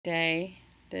Day.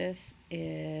 This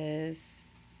is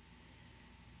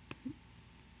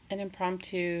an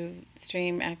impromptu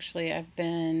stream. Actually, I've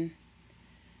been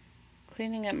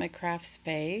cleaning up my craft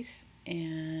space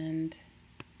and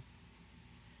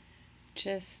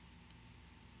just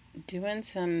doing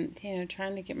some,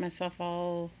 trying to get myself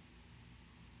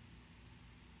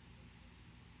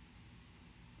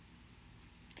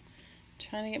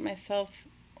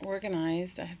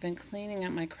organized. I have been cleaning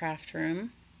up my craft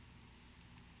room.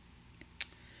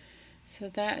 So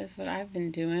that is what I've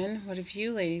been doing. What have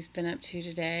you ladies been up to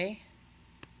today?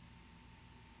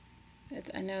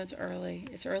 I know it's early.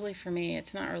 It's early for me.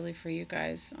 It's not early for you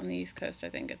guys. On the East Coast, I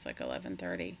think it's like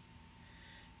 11:30.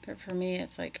 But for me,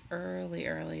 it's like early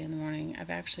in the morning. I've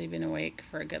actually been awake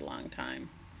for a good long time.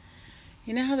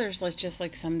 You know how there's just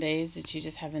like some days that you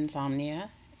just have insomnia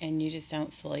and you just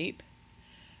don't sleep?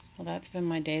 Well, that's been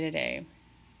my day today.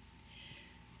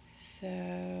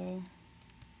 So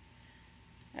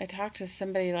I talked to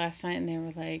somebody last night and they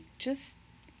were like, just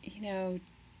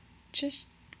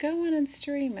go on and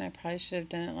stream. And I probably should have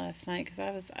done it last night because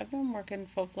I've been working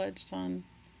full-fledged on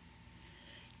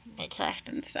my craft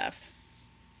and stuff.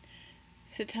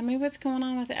 So tell me what's going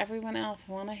on with everyone else.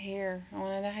 I want to hear. I want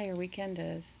to know how your weekend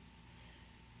is.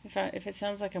 If it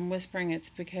sounds like I'm whispering, it's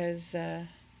because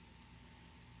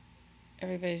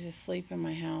everybody's asleep in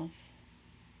my house.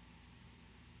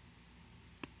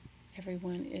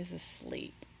 Everyone is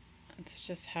asleep. That's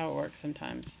just how it works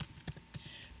sometimes.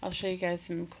 I'll show you guys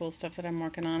some cool stuff that I'm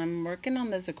working on. I'm working on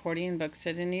those accordion books.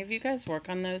 Did any of you guys work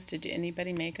on those? Did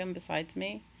anybody make them besides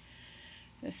me?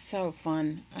 It's so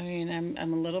fun. I mean,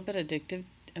 I'm a little bit addicted.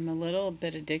 I'm a little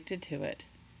bit addicted to it.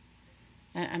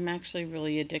 I'm actually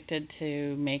really addicted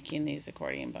to making these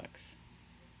accordion books.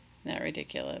 Isn't that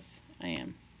ridiculous? I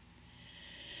am.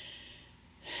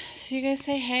 So you guys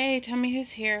say hey. Tell me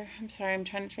who's here. I'm sorry. I'm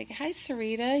trying to figure. Hi,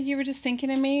 Sarita. You were just thinking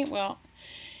of me? Well,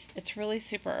 it's really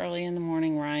super early in the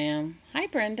morning where I am. Hi,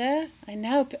 Brenda. I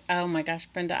know. Oh my gosh,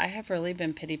 Brenda, I have really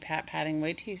been patting.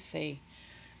 Wait till you see.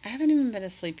 I haven't even been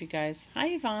asleep, you guys. Hi,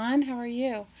 Yvonne. How are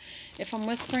you? If I'm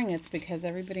whispering, it's because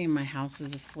everybody in my house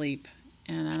is asleep,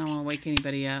 and I don't want to wake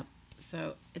anybody up.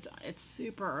 So it's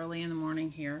super early in the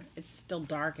morning here. It's still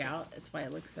dark out. That's why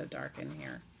it looks so dark in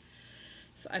here.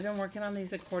 So I've been working on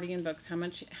these accordion books. How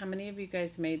many of you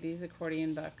guys made these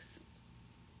accordion books?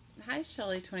 Hi,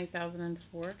 Shelly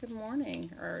 2004. Good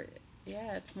morning. Or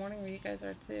yeah, it's morning where you guys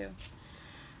are too.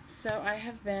 So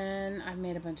I've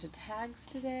made a bunch of tags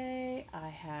today.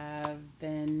 I've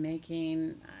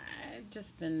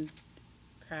just been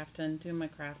crafting, doing my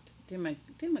craft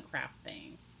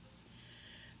thing.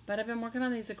 But I've been working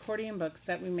on these accordion books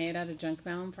that we made out of junk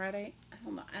mail on Friday.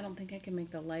 I don't think I can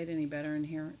make the light any better in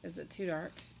here. Is it too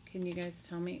dark? Can you guys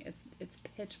tell me? It's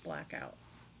pitch black out.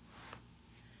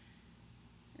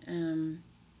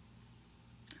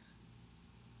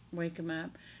 Wake them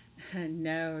up.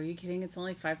 No, are you kidding? It's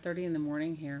only 5:30 in the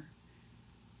morning here.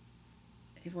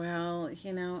 Well,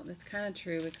 that's kind of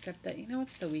true, except that,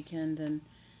 it's the weekend and,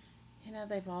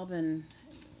 they've all been,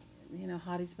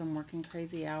 Hottie's been working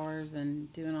crazy hours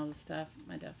and doing all this stuff.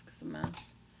 My desk is a mess.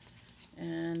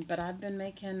 But I've been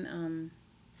making,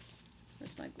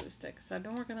 where's my glue stick? So I've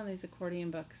been working on these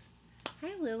accordion books.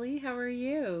 Hi, Lily. How are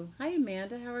you? Hi,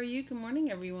 Amanda. How are you? Good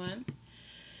morning, everyone.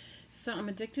 So I'm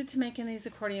addicted to making these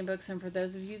accordion books, and for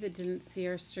those of you that didn't see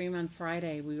our stream on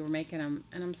Friday, we were making them,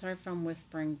 and I'm sorry if I'm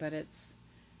whispering, but it's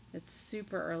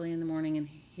super early in the morning in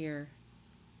here.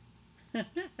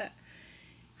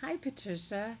 Hi,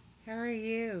 Patricia. How are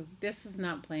you? This was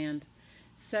not planned.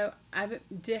 So how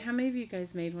many of you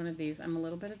guys made one of these? I'm a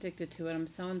little bit addicted to it. I'm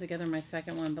sewing together my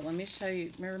second one, but let me show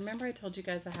you. Remember I told you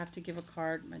guys I have to give a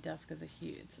card? My desk is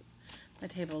my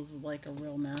table's like a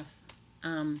real mess.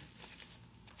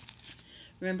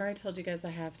 Remember I told you guys I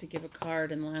have to give a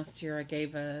card, and last year I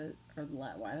gave it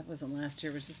wasn't last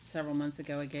year, it was just several months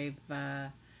ago, I gave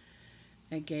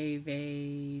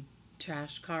a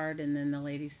trash card, and then the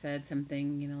lady said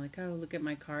something, like, oh, look at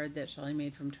my card that Shelly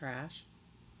made from trash.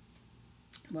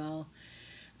 Well,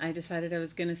 I decided I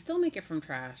was going to still make it from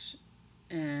trash,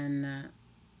 and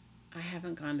I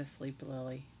haven't gone to sleep,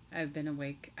 Lily. I've been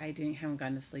awake. Haven't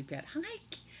gone to sleep yet.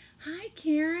 Hi,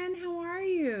 Karen. How are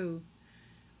you?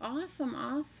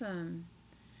 Awesome.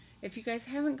 If you guys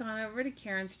haven't gone over to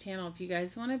Karen's channel, if you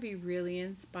guys want to be really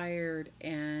inspired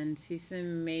and see some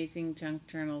amazing junk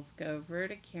journals, go over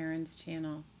to Karen's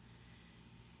channel.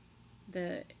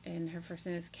 And her first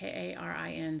name is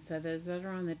Karin. So those that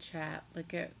are on the chat,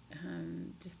 look at,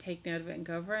 just take note of it and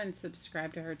go over and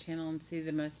subscribe to her channel and see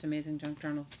the most amazing junk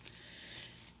journals.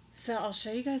 So I'll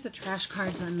show you guys the trash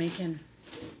cards I'm making.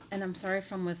 And I'm sorry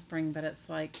if I'm whispering, but it's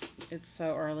like, it's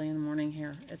so early in the morning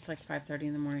here. It's like 5:30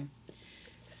 in the morning.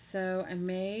 So I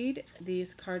made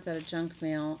these cards out of junk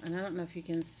mail, and I don't know if you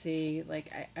can see,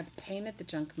 like I painted the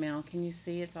junk mail. Can you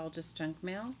see it's all just junk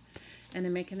mail? And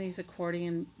I'm making these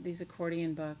accordion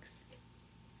books.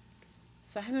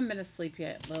 So I haven't been asleep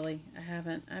yet, Lily. I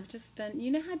haven't. I've just been,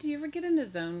 you know how, do you ever get in a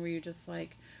zone where you're just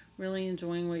like really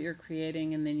enjoying what you're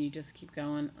creating and then you just keep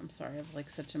going? I'm sorry, I've like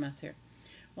such a mess here.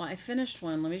 Well, I finished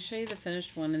one. Let me show you the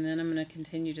finished one, and then I'm going to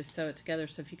continue to sew it together.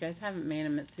 So if you guys haven't made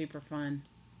them, it's super fun.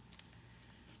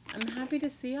 I'm happy to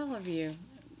see all of you.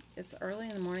 It's early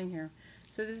in the morning here.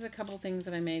 So there's a couple things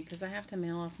that I made because I have to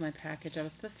mail off my package. I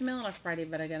was supposed to mail it off Friday,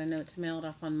 but I got a note to mail it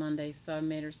off on Monday, so I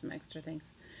made her some extra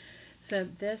things. So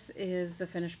this is the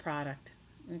finished product.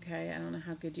 Okay, I don't know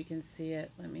how good you can see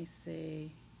it. Let me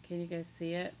see. Can you guys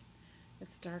see it?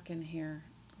 It's dark in here.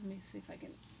 Let me see if I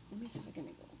can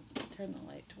turn the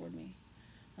light toward me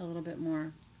a little bit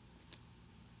more.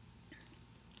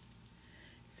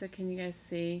 So can you guys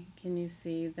see? Can you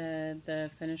see the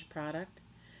finished product?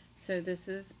 So this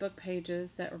is book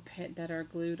pages that are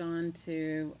glued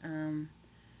onto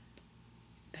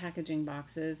packaging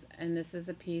boxes, and this is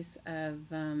a piece of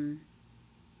oh,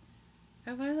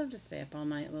 I love to stay up all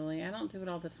night, Lily. I don't do it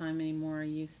all the time anymore. I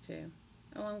used to.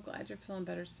 Oh, I'm glad you're feeling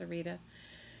better, Sarita.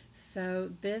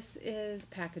 So this is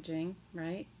packaging,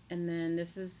 right? And then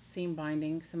this is seam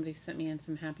binding. Somebody sent me in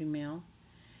some happy mail.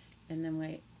 And then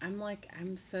wait,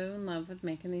 I'm so in love with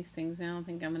making these things now. I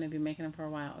think I'm going to be making them for a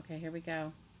while. Okay, here we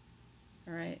go.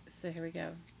 All right, so here we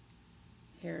go.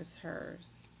 Here's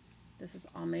hers. This is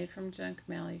all made from junk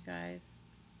mail, you guys.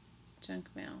 Junk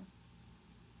mail.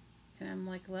 And I'm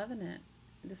like loving it.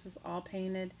 This was all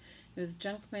painted. It was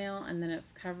junk mail, and then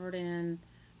it's covered in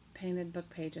painted book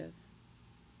pages.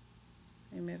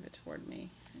 Let me move it toward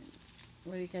me.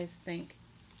 What do you guys think?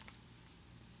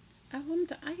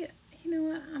 You know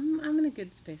what? I'm in a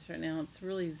good space right now. It's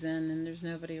really zen, and there's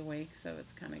nobody awake, so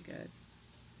it's kind of good.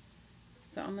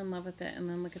 So I'm in love with it. And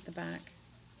then look at the back.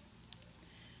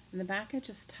 In the back, I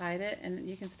just tied it, and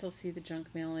you can still see the junk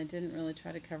mail. I didn't really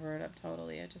try to cover it up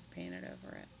totally. I just painted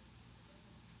over it.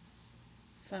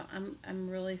 So I'm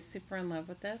really super in love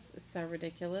with this. It's so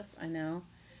ridiculous, I know.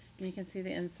 And you can see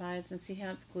the insides and see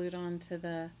how it's glued onto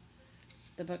the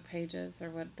book pages, or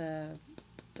what the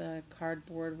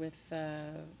cardboard with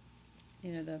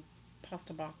you know, the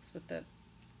pasta box with the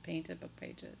painted book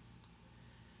pages.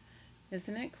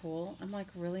 Isn't it cool? I'm like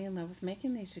really in love with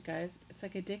making these, you guys. It's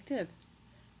like addictive.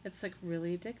 It's like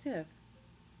really addictive.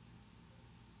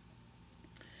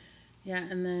 Yeah,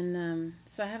 and then,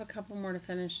 so I have a couple more to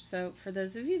finish. So for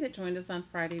those of you that joined us on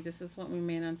Friday, this is what we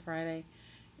made on Friday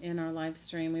in our live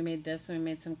stream. We made this, and we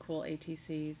made some cool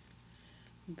ATCs.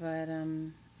 But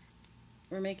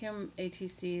we're making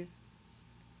ATCs,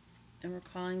 and we're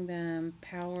calling them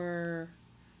power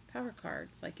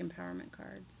cards, like empowerment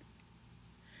cards.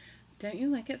 Don't you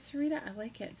like it, Sarita? I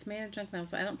like it. It's made of junk mail,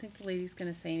 so I don't think the lady's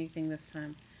going to say anything this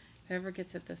time. Whoever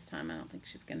gets it this time, I don't think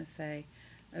she's going to say,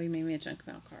 oh, you made me a junk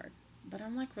mail card. But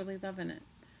I'm like really loving it.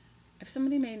 If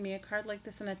somebody made me a card like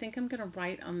this, and I think I'm going to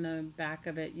write on the back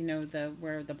of it, you know,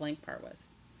 where the blank part was.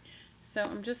 So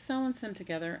I'm just sewing some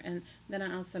together, and then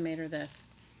I also made her this,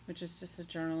 which is just a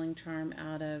journaling charm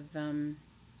out of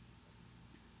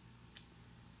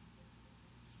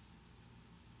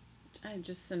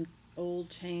just some old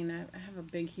chain. I have a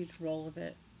big huge roll of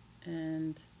it,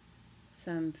 and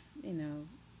some, you know,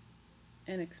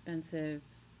 inexpensive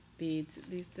beads.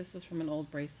 This was from an old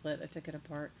bracelet. I took it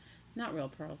apart. Not real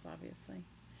pearls, obviously.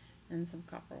 And some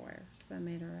copper wire. So I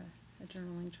made her a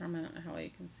journaling charm. I don't know how well you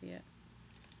can see it.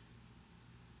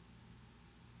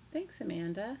 Thanks,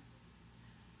 Amanda.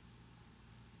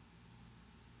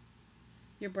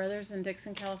 Your brother's in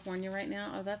Dixon, California right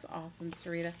now? Oh, that's awesome,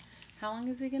 Sarita. How long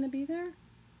is he going to be there?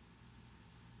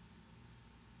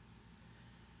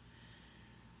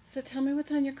 So tell me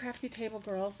what's on your crafty table,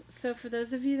 girls. So for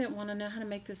those of you that want to know how to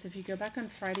make this, if you go back on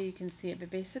Friday, you can see it. But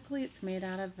basically, it's made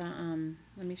out of,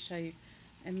 let me show you.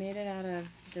 I made it out of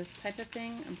this type of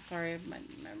thing. I'm sorry, my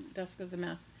desk is a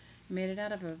mess. I made it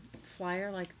out of a flyer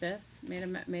like this. Made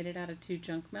it out of 2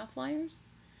 junk mail flyers.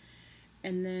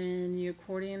 And then you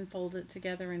accordion fold it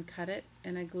together and cut it.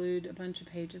 And I glued a bunch of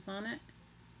pages on it.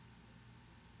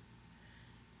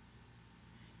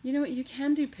 You know what? You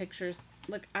can do pictures.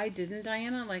 Look, I didn't,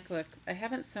 Diana. Like, look, I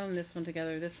haven't sewn this one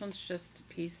together. This one's just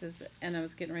pieces, and I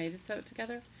was getting ready to sew it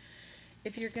together.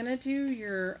 If you're going to do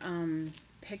your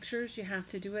pictures, you have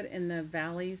to do it in the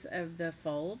valleys of the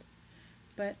fold.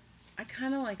 But I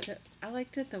kind of liked it. I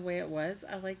liked it the way it was.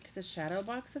 I liked the shadow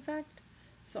box effect.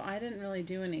 So I didn't really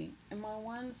do any. And my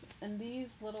ones, and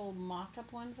these little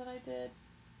mock-up ones that I did,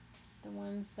 the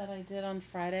ones that I did on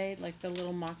Friday, like the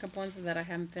little mock-up ones that I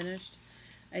haven't finished,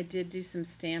 I did do some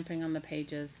stamping on the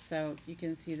pages, so you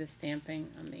can see the stamping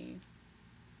on these.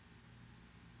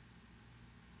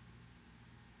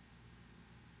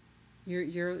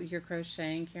 You're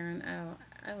crocheting, Karen? Oh,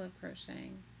 I love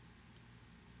crocheting.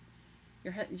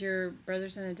 Your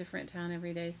brother's in a different town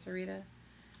every day, Sarita?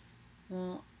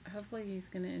 Well, hopefully he's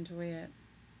going to enjoy it.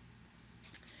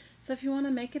 So if you want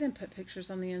to make it and put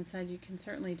pictures on the inside, you can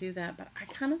certainly do that. But I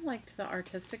kind of liked the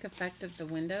artistic effect of the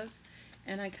windows.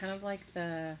 And I kind of like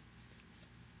the,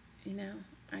 you know,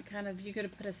 you could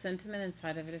have put a sentiment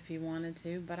inside of it if you wanted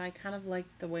to. But I kind of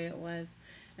liked the way it was.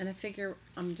 And I figure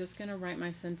I'm just going to write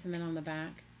my sentiment on the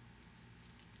back.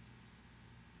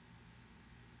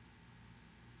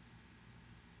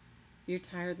 You're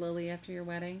tired, Lily, after your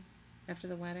wedding? After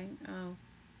the wedding? Oh.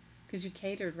 Because you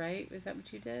catered, right? Is that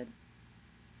what you did?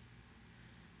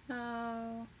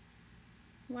 Oh.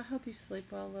 Well, I hope you sleep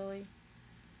well, Lily.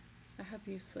 I hope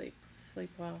you sleep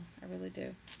well. I really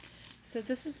do. So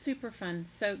this is super fun.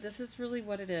 So this is really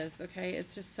what it is, okay?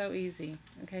 It's just so easy.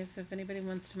 Okay, so if anybody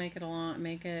wants to make it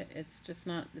make it. It's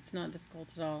not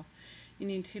difficult at all. You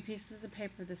need 2 pieces of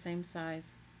paper the same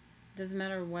size. It doesn't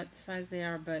matter what size they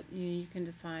are, but you can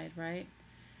decide, right?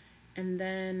 And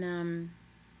then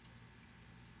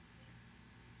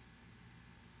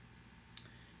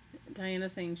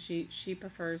Diana's saying she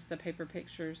prefers the paper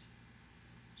pictures.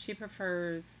 She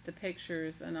prefers the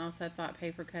pictures, and also thought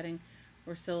paper cutting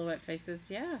or silhouette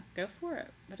faces. Yeah, go for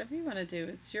it. Whatever you want to do.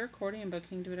 It's your accordion book.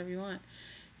 You can do whatever you want.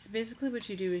 So basically what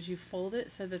you do is you fold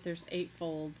it so that there's 8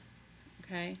 folds.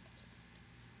 Okay?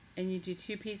 And you do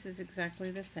 2 pieces exactly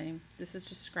the same. This is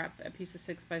just a piece of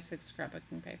 6x6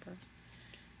 scrapbooking paper.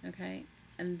 Okay?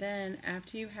 And then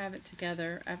after you have it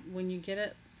together, when you get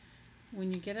it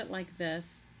like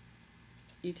this,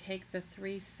 you take the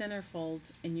 3 center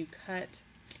folds and you cut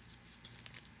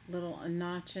a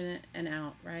notch in it and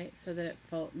out, right? So that it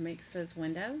makes those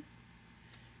windows.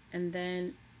 And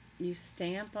then you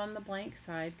stamp on the blank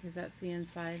side, because that's the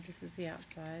inside, this is the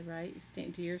outside, right? You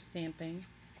do your stamping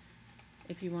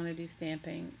if you want to do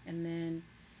stamping, and then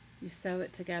you sew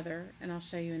it together, and I'll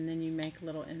show you, and then you make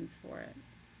little ends for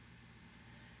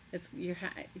it.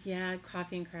 Yeah,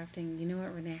 coffee and crafting. You know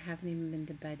what, Renee? I haven't even been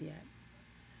to bed yet.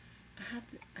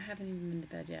 I haven't even been to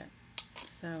bed yet.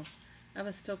 So I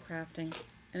was still crafting,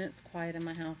 and it's quiet in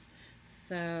my house.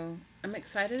 So I'm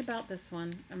excited about this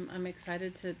one. I'm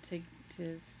excited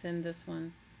to send this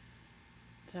one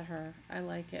to her. I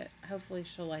like it. Hopefully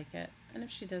she'll like it. And if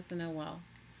she doesn't, oh well.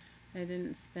 I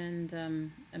didn't spend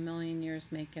a million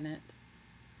years making it.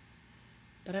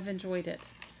 But I've enjoyed it.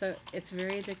 So it's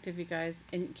very addictive, you guys.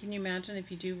 And can you imagine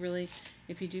if you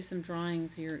do some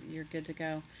drawings, you're good to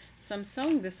go. So I'm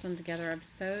sewing this one together. I've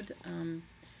sewed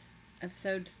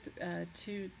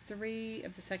 3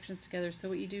 of the sections together. So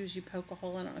what you do is you poke a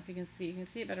hole. I don't know if you can see. You can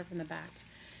see it better from the back.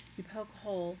 You poke a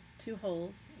hole, 2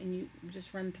 holes, and you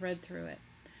just run thread through it.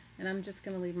 And I'm just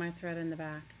going to leave my thread in the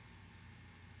back.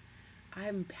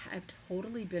 I've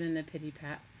totally been in the pity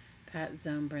pat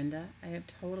zone, Brenda. I have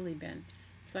totally been.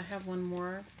 So I have one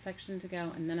more section to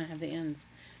go, and then I have the ends.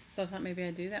 So I thought maybe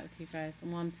I'd do that with you guys.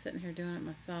 And while I'm sitting here doing it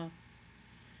myself,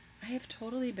 I have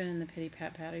totally been in the pity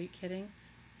pat. Are you kidding?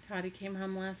 Toddy came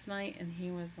home last night, and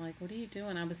he was like, "What are you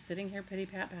doing?" I was sitting here pity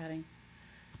patting.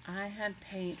 I had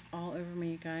paint all over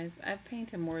me, you guys. I've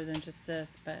painted more than just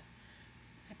this, but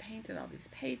I painted all these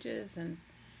pages, and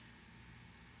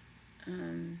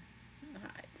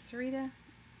Sarita,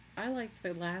 I liked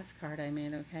the last card I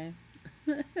made, okay?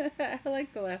 I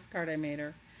like the last card I made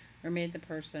her, or made the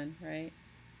person, right?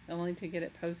 Only to get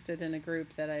it posted in a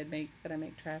group that I make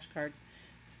trash cards.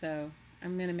 So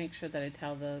I'm gonna make sure that I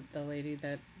tell the lady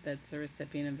that's the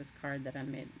recipient of this card that I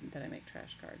make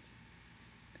trash cards.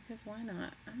 Because why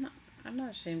not? I'm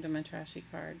not ashamed of my trashy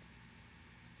cards.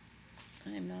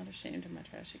 I am not ashamed of my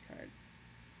trashy cards.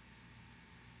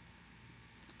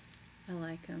 I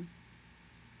like them.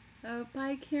 Oh,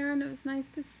 bye, Karen. It was nice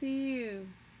to see you.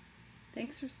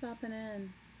 Thanks for stopping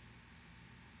in.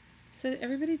 So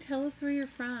everybody tell us where you're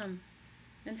from.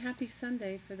 And happy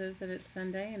Sunday for those that it's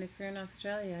Sunday. And if you're in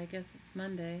Australia, I guess it's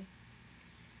Monday.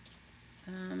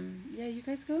 Yeah, you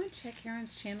guys go and check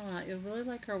Karen's channel out. You'll really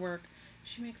like her work.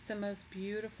 She makes the most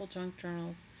beautiful junk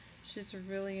journals. She's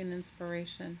really an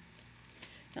inspiration.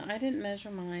 Now, I didn't measure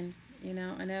mine. You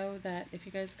know, I know that if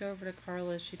you guys go over to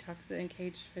Carla's, she talks in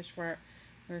Caged Fish where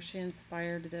she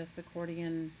inspired this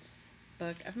accordion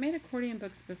book. I've made accordion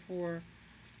books before,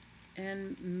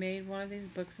 and made one of these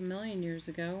books a million years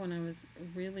ago when I was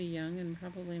really young and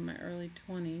probably in my early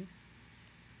 20s,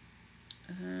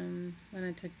 when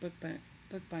I took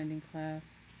bookbinding class,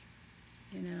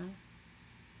 you know.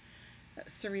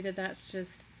 Sarita, that's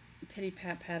just pity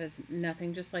pat pat is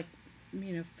nothing, just like,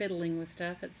 fiddling with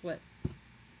stuff. It's what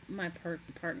my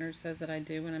partner says that I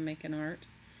do when I'm making art.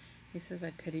 He says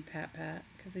I pity pat pat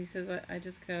because he says I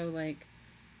just go like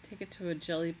take it to a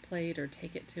jelly plate or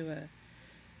take it to a,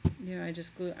 I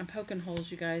just glue. I'm poking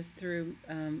holes, you guys, through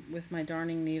with my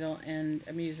darning needle, and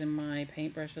I'm using my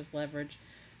paintbrush as leverage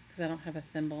because I don't have a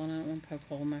thimble and I don't want to poke a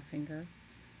hole in my finger.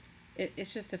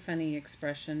 It's just a funny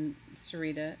expression,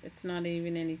 Sarita. It's not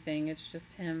even anything. It's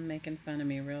just him making fun of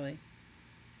me, really.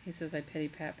 He says I pity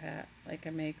pat pat. Like I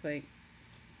make like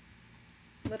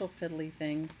little fiddly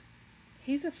things.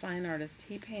 He's a fine artist.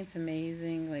 He paints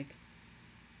amazing, like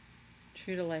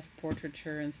true to life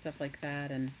portraiture and stuff like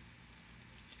that. And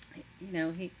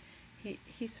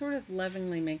he sort of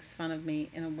lovingly makes fun of me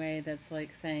in a way that's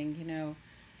like saying,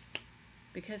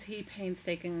 because he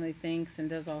painstakingly thinks and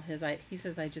does all his, he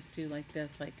says I just do like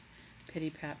this, like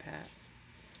pity pat pat.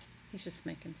 He's just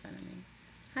making fun of me.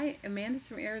 Hi, Amanda's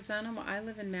from Arizona. Well, I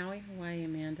live in Maui, Hawaii,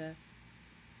 Amanda.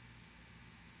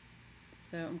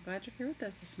 So I'm glad you're here with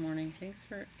us this morning. Thanks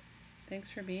for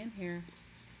being here.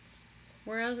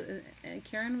 Where else?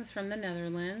 Karen was from the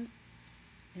Netherlands.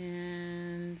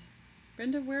 And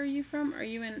Brenda, where are you from? Are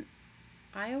you in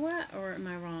Iowa or am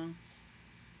I wrong?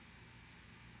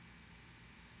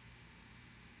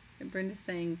 And Brenda's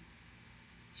saying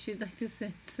she'd like to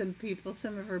send some people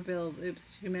some of her bills. Oops,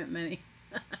 she meant money.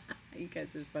 You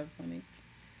guys are so funny.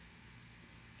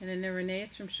 And then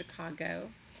Renee's from Chicago.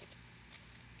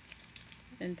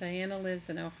 And Diana lives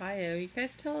in Ohio. You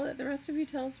guys the rest of you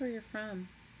tell us where you're from.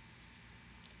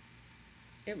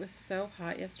 It was so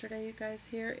hot yesterday, you guys,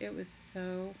 here. It was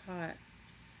so hot.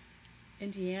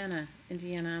 Indiana,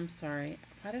 I'm sorry.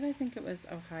 Why did I think it was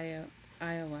Ohio,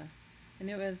 Iowa? I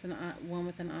knew it was one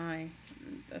with an I.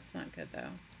 That's not good,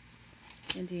 though.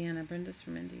 Indiana. Brenda's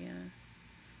from Indiana.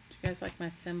 Do you guys like my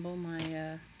thimble?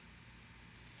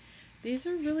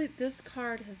 This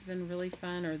card has been really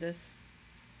fun, or this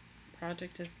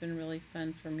project has been really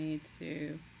fun for me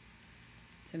to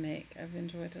make. I've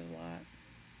enjoyed it a lot.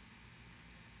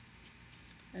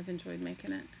 I've enjoyed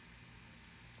making it.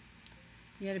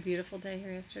 You had a beautiful day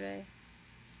here yesterday.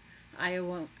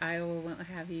 Iowa won't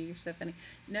have you. You're so funny.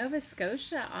 Nova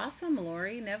Scotia. Awesome,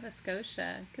 Lori. Nova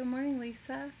Scotia. Good morning,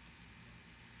 Lisa.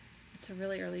 It's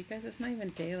really early. You guys, it's not even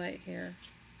daylight here.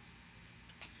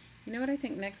 You know what I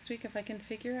think next week, if I can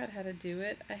figure out how to do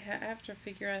it, I have to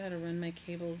figure out how to run my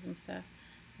cables and stuff.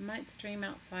 I might stream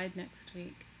outside next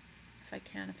week if I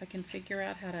can. If I can figure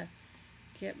out how to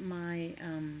get my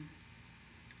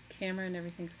camera and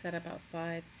everything set up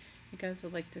outside. You guys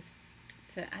would like to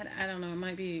I don't know, it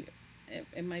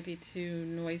might be too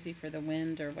noisy for the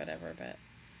wind or whatever, but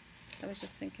I was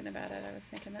just thinking about it. I was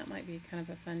thinking that might be kind of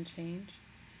a fun change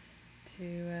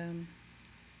to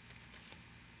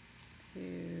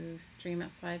stream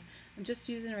outside. I'm just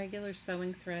using regular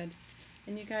sewing thread,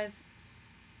 and you guys,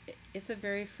 it's a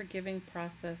very forgiving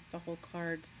process, the whole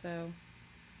card. So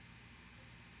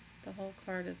the whole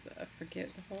card is the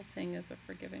whole thing is a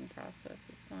forgiving process.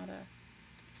 It's not a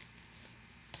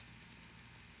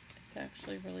it's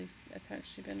actually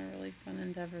been a really fun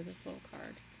endeavor, this little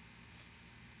card.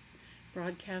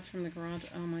 Broadcast from the garage.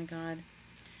 Oh my god,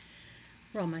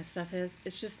 where all my stuff is.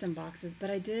 It's just in boxes, but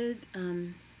I did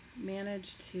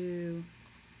manage to,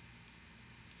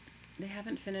 they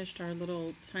haven't finished our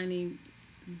little tiny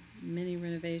mini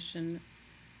renovation.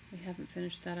 We haven't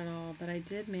finished that at all, but I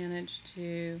did manage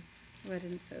to, I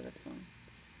didn't sew this one,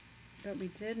 but I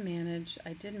did manage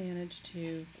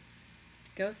to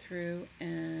go through,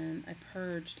 and I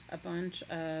purged a bunch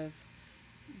of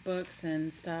books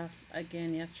and stuff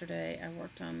again yesterday. I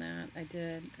worked on that.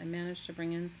 I managed to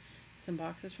bring in some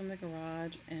boxes from the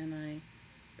garage, and I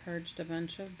purged a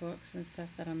bunch of books and stuff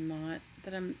that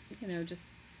just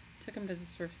took them to the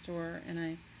thrift store, and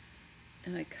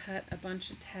I cut a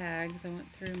bunch of tags. I went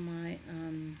through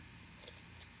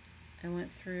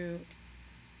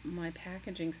my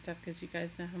packaging stuff, because you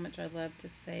guys know how much I love to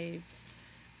save,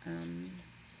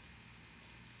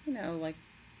 like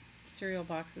cereal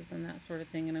boxes and that sort of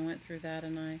thing. And I went through that,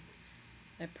 and I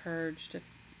purged,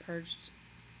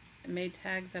 made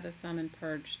tags out of some and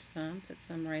purged some, put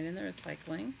some right in the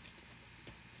recycling.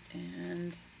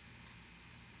 And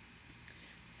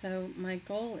so my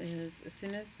goal is, as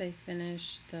soon as they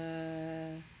finish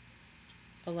the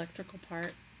electrical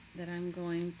part, that I'm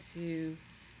going to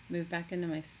move back into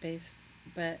my space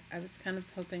but I was kind of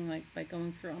hoping, like, by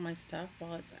going through all my stuff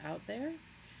while it's out there,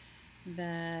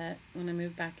 that when I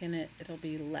move back in it, it'll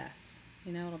be less.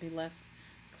 You know, it'll be less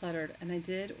cluttered. And I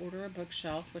did order a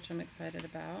bookshelf, which I'm excited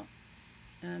about.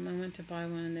 I went to buy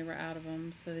one and they were out of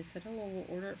them, so they said, "Oh, well, we'll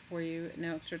order it for you at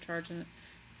no extra charge, and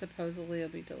supposedly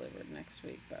it'll be delivered next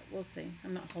week." But we'll see.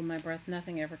 I'm not holding my breath.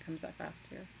 Nothing ever comes that fast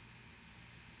here.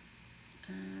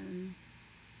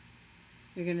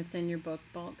 You're gonna thin your book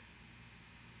bulk.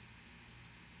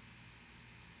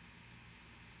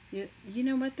 You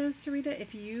know what though, Sarita?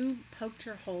 If you poked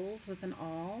your holes with an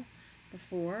awl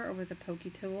before, or with a pokey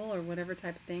tool, or whatever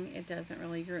type of thing, it doesn't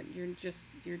really. You're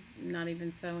not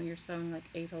even sewing. You're sewing like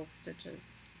 8-hole stitches.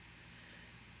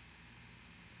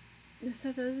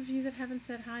 So those of you that haven't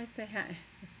said hi, say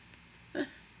hi.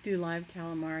 Do live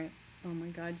calamari. Oh my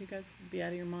God, you guys would be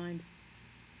out of your mind.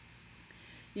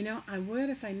 You know, I would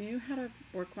if I knew how to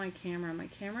work my camera. My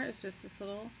camera is just this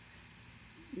little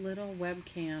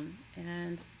webcam,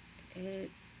 and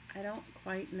I don't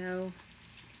quite know.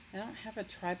 I don't have a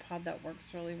tripod that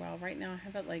works really well. Right now I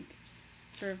have it like,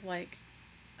 sort of like,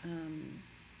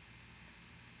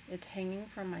 it's hanging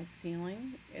from my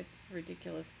ceiling. It's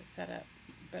ridiculous, the setup,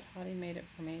 but Hottie made it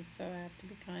for me, so I have to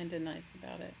be kind and nice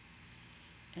about it.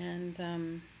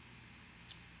 And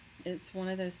it's one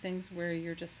of those things where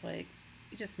you're just like,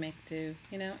 you just make do,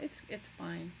 you know, it's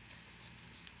fine.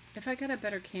 If I got a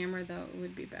better camera though, it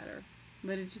would be better.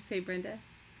 What did you say, Brenda?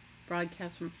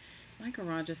 Broadcast from my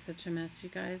garage is such a mess, you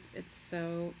guys. It's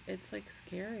like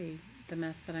scary, the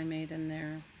mess that I made in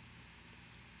there.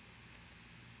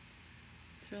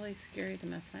 It's really scary, the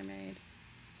mess I made.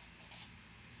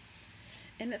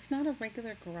 And it's not a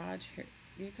regular garage here.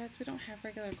 You guys, we don't have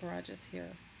regular garages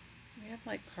here. We have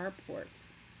like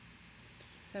carports.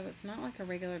 So it's not like a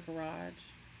regular garage.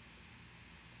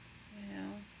 You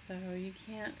know, so you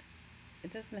can't,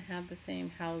 it doesn't have the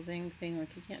same housing thing.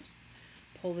 Like, you can't just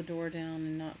pull the door down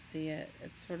and not see it.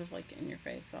 It's sort of like in your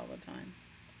face all the time.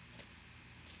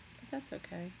 But that's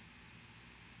okay.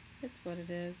 It's what it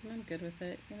is, and I'm good with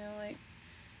it. You know, like,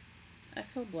 I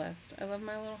feel blessed. I love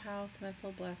my little house, and I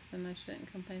feel blessed, and I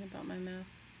shouldn't complain about my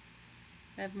mess.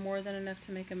 I have more than enough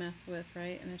to make a mess with,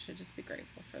 right? And I should just be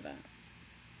grateful for that.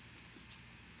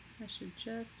 I should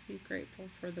just be grateful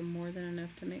for the more than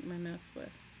enough to make my mess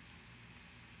with.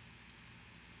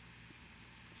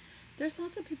 There's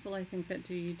lots of people, I think, that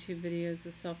do YouTube videos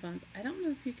with cell phones. I don't know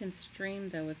if you can stream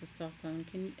though with a cell phone.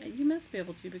 Can you? You must be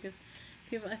able to, because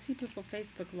I see people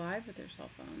Facebook Live with their cell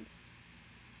phones.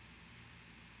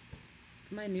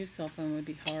 My new cell phone would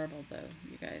be horrible though,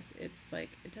 you guys. It's like,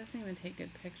 it doesn't even take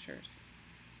good pictures.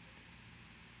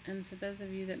 And for those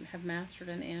of you that have mastered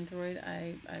an Android,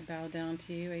 I bow down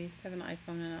to you. I used to have an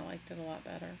iPhone and I liked it a lot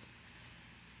better.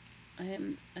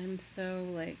 I'm so,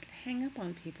 like, hang up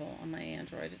on people on my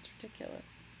Android. It's ridiculous.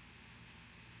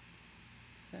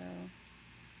 So,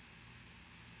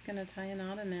 just gonna tie a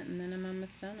knot in it, and then I'm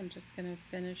almost done. I'm just gonna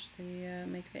finish the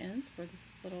make the ends for this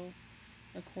little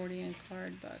accordion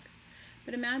card book.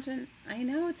 But imagine, I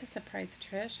know it's a surprise,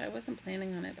 Trish. I wasn't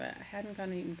planning on it, but I hadn't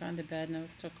even gone to bed, and I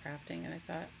was still crafting. And I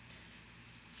thought,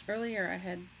 earlier I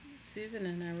had Susan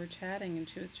and I were chatting, and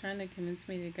she was trying to convince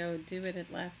me to go do it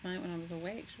at last night when I was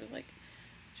awake. She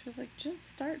was like, just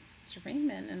start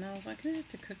streaming. And I was like, I have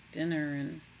to cook dinner,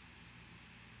 and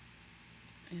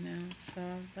you know, so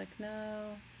I was like,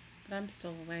 no, but I'm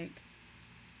still awake.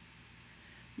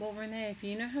 Well, Renee, if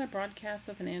you know how to broadcast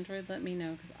with an Android, let me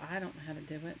know, because I don't know how to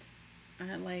do it.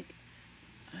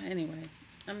 Anyway,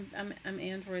 I'm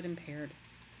Android impaired.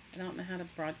 I don't know how to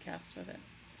broadcast with it.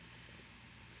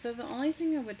 So the only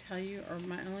thing I would tell you, or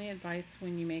my only advice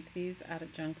when you make these out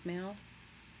of junk mail,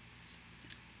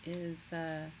 is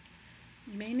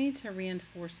you may need to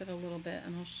reinforce it a little bit,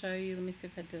 and I'll show you. Let me see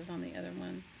if I did it on the other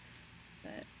one.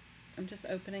 But I'm just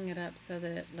opening it up so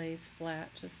that it lays flat.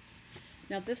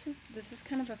 Now this is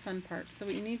kind of a fun part. So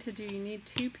what you need to do, you need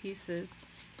two pieces.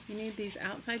 You need these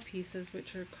outside pieces,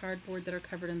 which are cardboard that are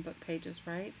covered in book pages,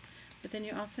 right? But then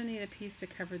you also need a piece to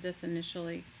cover this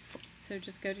initially. So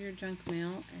just go to your junk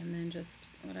mail, and then just,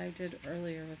 what I did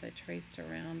earlier was I traced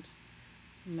around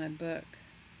my book,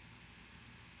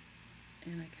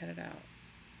 and I cut it out.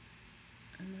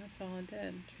 And that's all I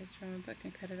did. Traced around my book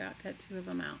and cut it out. Cut two of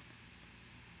them out.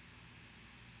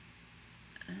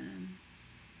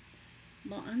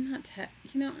 Well, I'm not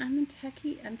I'm a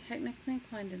techie. I'm technically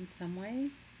inclined in some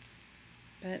ways,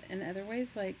 but in other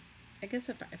ways, like, I guess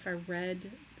if I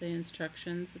read the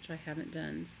instructions, which I haven't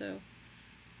done, so,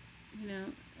 you know,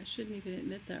 I shouldn't even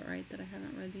admit that, right, that I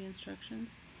haven't read the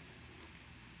instructions.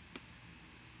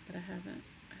 But I haven't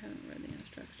read the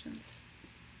instructions.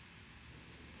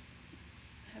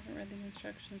 haven't read the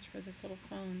instructions for this little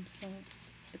phone, so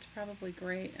it's probably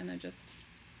great, and I'm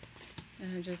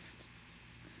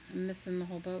missing the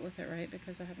whole boat with it, right?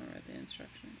 Because I haven't read the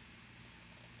instructions.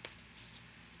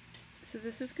 So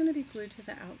this is going to be glued to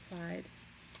the outside,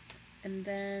 and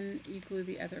then you glue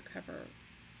the other cover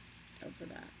over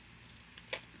that.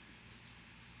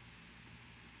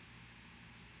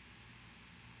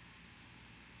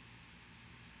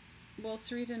 Well,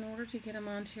 Sarita, in order to get them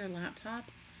onto your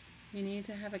laptop, you need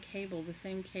to have a cable, the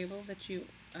same cable that you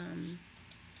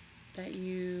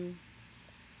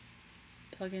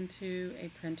plug into a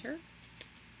printer,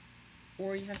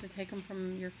 or you have to take them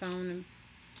from your phone,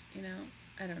 and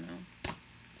I don't know.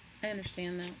 I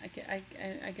understand that.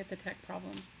 I get the tech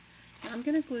problem. Now, I'm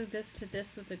going to glue this to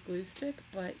this with a glue stick,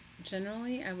 but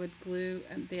generally I would glue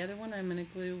the other one. I'm going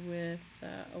to glue with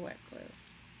a wet glue.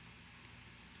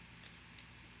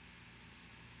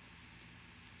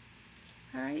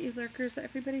 All right, you lurkers,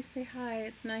 everybody say hi.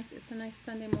 It's nice. It's a nice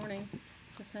Sunday morning.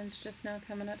 The sun's just now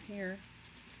coming up here.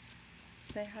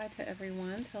 Say hi to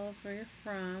everyone. Tell us where you're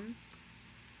from.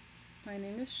 My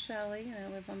name is Shelly, and I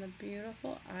live on the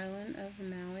beautiful island of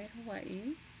Maui,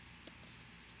 Hawaii.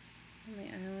 On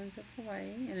the islands of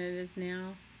Hawaii, and it is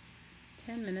now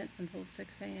 10 minutes until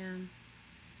 6 a.m.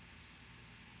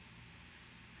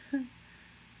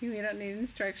 You don't need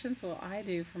instructions? Well, I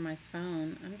do for my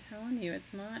phone. I'm telling you,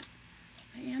 it's not.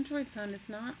 My Android phone is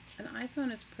not. An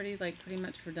iPhone is pretty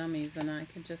much for dummies, and I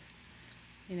could just,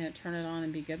 turn it on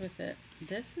and be good with it.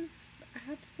 This is, I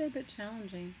have to say, a bit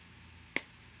challenging.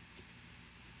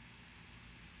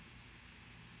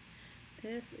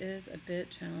 This is a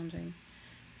bit challenging.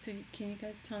 So can you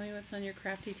guys tell me what's on your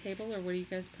crafty table, or what are you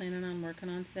guys planning on working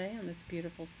on today on this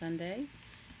beautiful Sunday?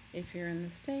 If you're in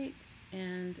the States,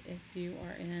 and if you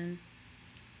are in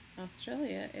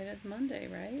Australia, it is Monday,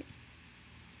 right?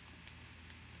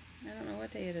 I don't know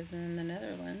what day it is in the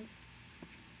Netherlands.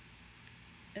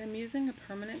 And I'm using a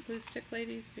permanent glue stick,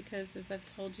 ladies, because as I've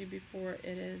told you before,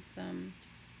 it is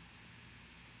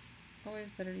always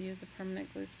better to use a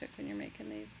permanent glue stick when you're making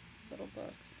these little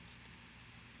books.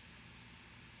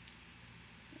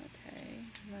 Okay,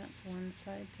 and that's one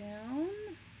side down,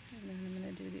 and then I'm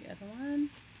going to do the other one.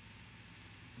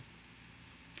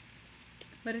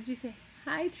 What did you say?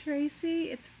 Hi, Tracy.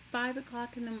 It's 5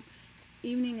 o'clock in the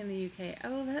evening in the UK.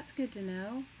 Oh, that's good to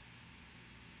know.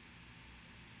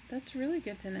 That's really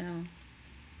good to know.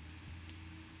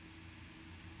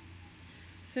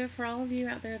 So for all of you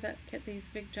out there that get these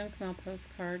big junk mail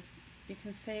postcards, you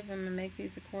can save them and make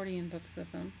these accordion books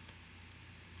with them.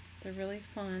 They're really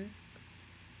fun.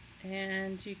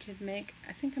 And you could make,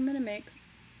 I think I'm going to make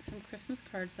some Christmas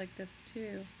cards like this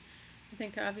too. I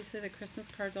think obviously the Christmas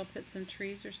cards I'll put some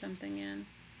trees or something in.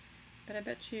 But I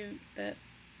bet you that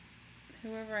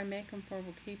whoever I make them for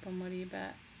will keep them. What do you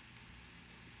bet?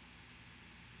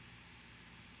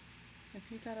 If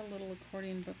you got a little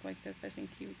accordion book like this, I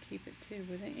think you would keep it too,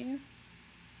 wouldn't you?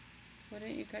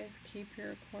 Wouldn't you guys keep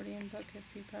your accordion book if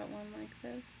you got one like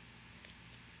this?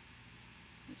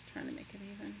 I'm just trying to make it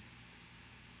even.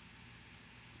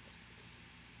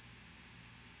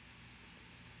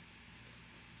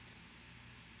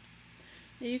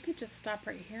 You could just stop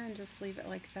right here and just leave it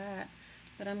like that,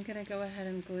 but I'm going to go ahead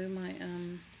and glue my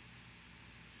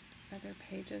other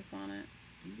pages on it.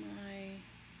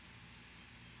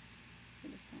 I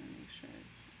just want to make sure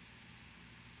it's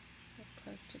as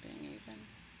close to being even.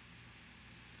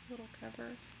 Little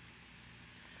cover.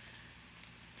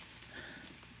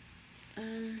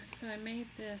 So I made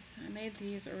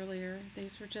these earlier.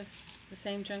 These were just the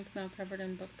same junk mail covered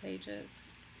in book pages.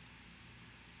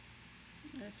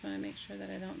 I just want to make sure that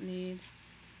I don't need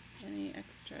any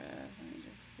extra. Let me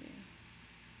just see.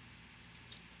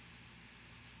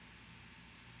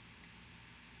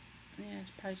 Yeah,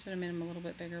 I probably should have made them a little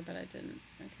bit bigger, but I didn't.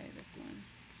 Okay, this one.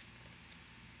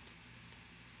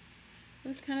 It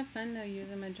was kind of fun though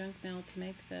using my junk mail to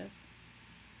make this.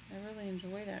 I really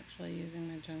enjoyed actually using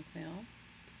my junk mail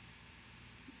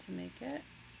to make it.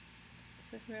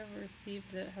 So whoever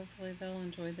receives it, hopefully they'll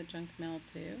enjoy the junk mail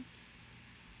too.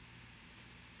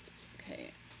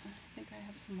 Okay, I think I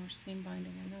have some more seam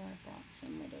binding. I know I brought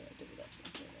some. What did I do with that?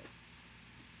 Here it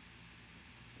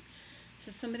is.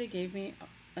 So somebody gave me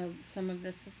some of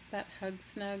this. It's that Hug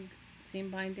Snug seam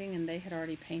binding, and they had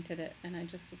already painted it, and I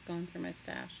just was going through my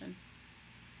stash and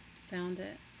found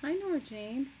it. Hi, Nora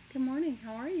Jane. Good morning.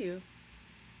 How are you?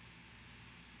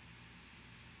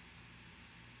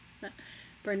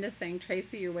 Brenda's saying,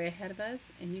 Tracy, you're way ahead of us,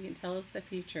 and you can tell us the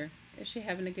future. Is she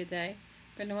having a good day?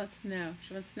 Brenda wants to know.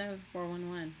 She wants to know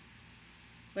 411.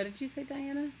 What did you say,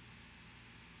 Diana?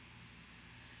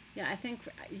 Yeah, I think,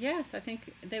 yes, I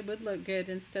think they would look good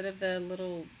instead of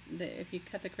if you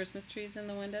cut the Christmas trees in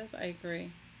the windows. I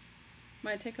agree.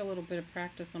 Might take a little bit of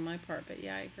practice on my part, but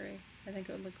yeah, I agree. I think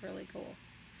it would look really cool.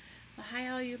 Well, hi,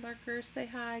 all you lurkers. Say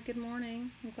hi. Good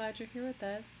morning. I'm glad you're here with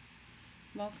us.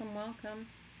 Welcome, welcome.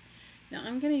 Now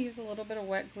I'm going to use a little bit of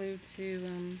wet glue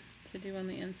to do on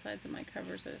the insides of my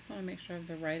covers. I just want to make sure I have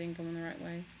the writing going the right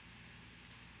way.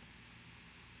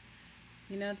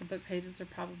 You know, the book pages are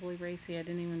probably racy. I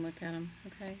didn't even look at them.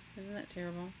 Okay, isn't that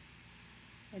terrible?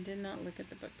 I did not look at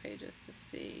the book pages to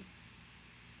see.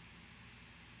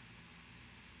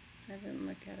 I didn't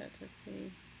look at it to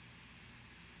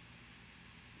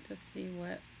see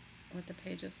what the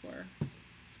pages were.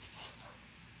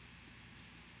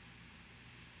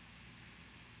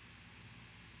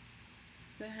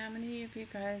 So how many of you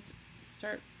guys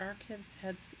our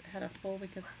kids had a full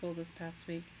week of school this past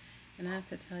week, and I have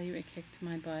to tell you, it kicked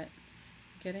my butt.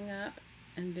 Getting up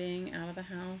and being out of the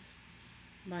house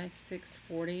by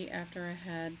 6:40 after I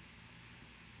had,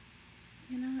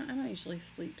 I don't usually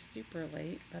sleep super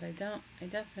late, but I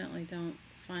definitely don't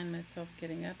find myself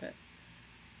getting up at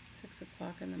 6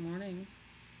 o'clock in the morning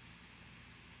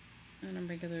on a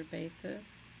regular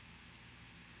basis.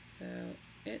 So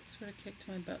it sort of kicked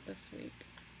my butt this week.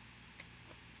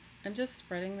 I'm just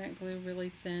spreading that glue really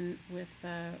thin with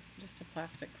just a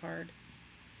plastic card,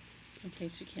 in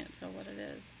case you can't tell what it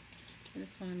is. I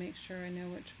just want to make sure I know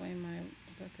which way my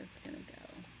book is going to go.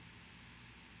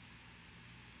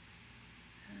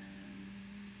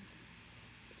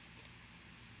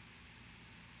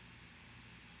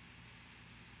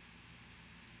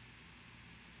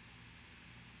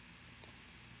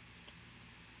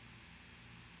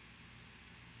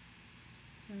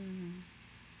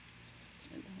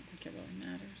 I don't think it really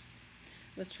matters.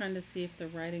 I was trying to see if the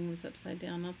writing was upside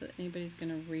down. Not that anybody's going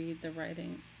to read the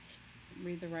writing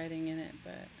in it,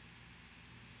 but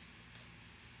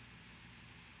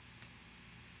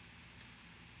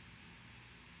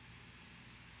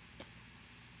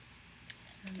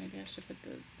maybe I should put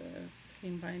the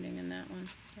seam binding in that one.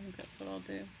 I think that's what I'll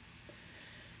do.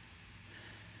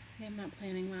 See, I'm not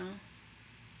planning well.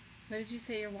 What did you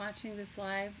say? You're watching this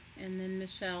live? And then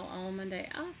Michelle, all Monday.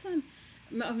 Awesome.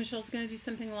 Oh, Michelle's going to do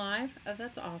something live? Oh,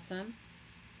 that's awesome.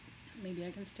 Maybe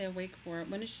I can stay awake for it.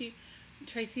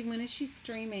 Tracy, when is she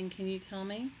streaming? Can you tell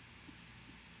me?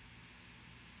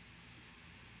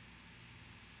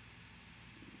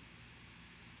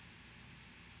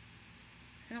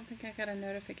 I don't think I got a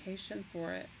notification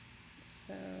for it.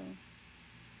 So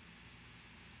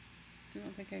I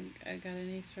don't think I got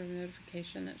any sort of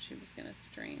notification that she was going to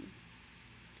stream.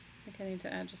 I think I need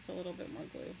to add just a little bit more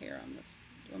glue here on the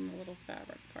little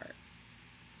fabric part.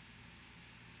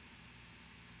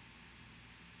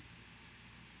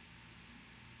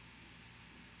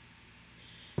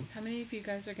 How many of you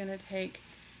guys are going to take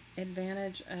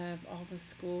advantage of all the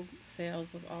school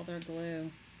sales with all their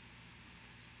glue?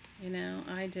 You know,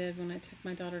 I did when I took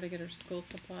my daughter to get her school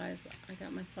supplies. I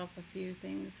got myself a few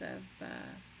things of,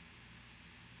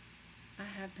 I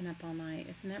have been up all night.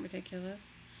 Isn't that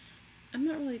ridiculous? I'm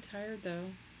not really tired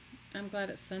though. I'm glad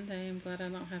it's Sunday. I'm glad I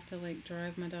don't have to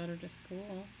drive my daughter to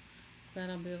school. Glad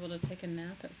I'll be able to take a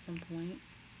nap at some point.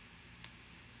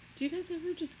 Do you guys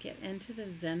ever just get into the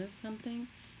zen of something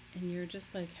and you're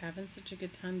just having such a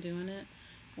good time doing it?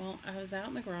 Well, I was out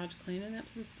in the garage cleaning up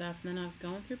some stuff, and then I was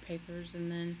going through papers, and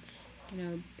then,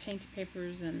 Painty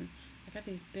papers, and I got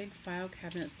these big file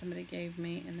cabinets somebody gave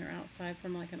me, and they're outside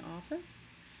from an office,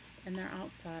 and they're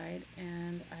outside,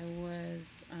 and I was,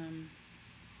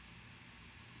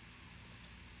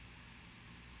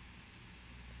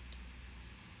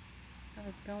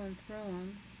 going through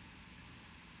them.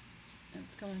 I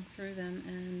was going through them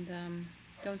and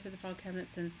going through the file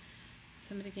cabinets, and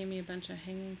somebody gave me a bunch of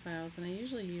hanging files, and I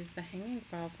usually use the hanging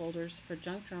file folders for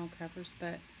junk journal covers,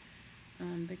 but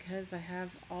because I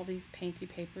have all these painty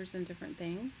papers and different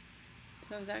things,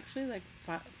 so I was actually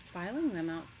filing them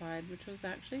outside, which was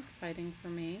actually exciting for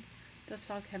me. Those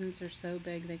file cabinets are so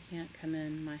big they can't come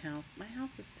in my house. My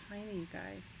house is tiny, you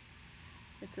guys.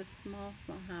 It's a small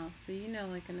house. So in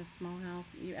a small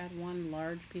house, you add one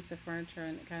large piece of furniture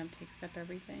and it kind of takes up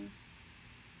everything.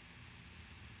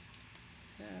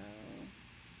 So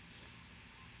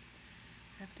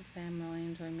I have to say I'm really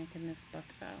enjoying making this book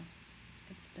though.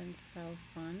 It's been so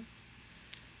fun.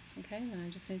 Okay, then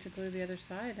I just need to glue the other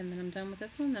side, and then I'm done with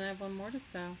this one. Then I have one more to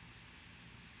sew.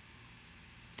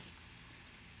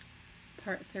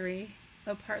 Part 3.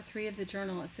 Oh, part 3 of the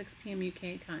journal at 6 p.m.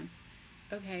 UK time.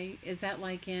 Okay, is that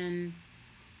in...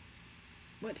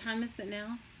 What time is it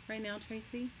now? Right now,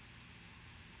 Tracy?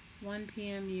 1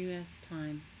 p.m. US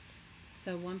time.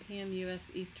 so 1 p.m.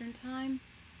 U.S. Eastern Time.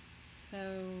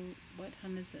 So, what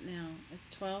time is it now? It's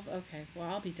 12? Okay, well,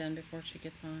 I'll be done before she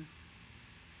gets on.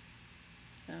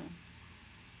 So,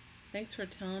 thanks for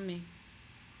telling me.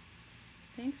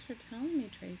 Thanks for telling me,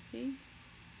 Tracy.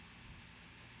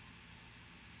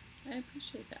 I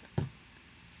appreciate that.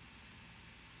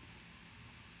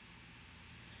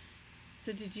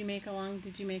 So did you make along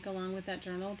with that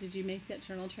journal? Did you make that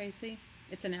journal, Tracy?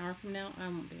 It's an hour from now. I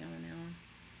won't be on an hour.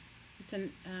 It's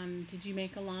did you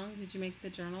make along? Did you make the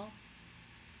journal?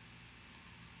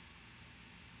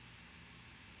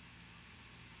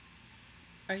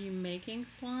 Are you making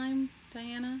slime,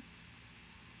 Diana?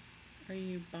 Are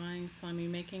you buying slime? Are you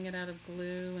making it out of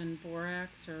glue and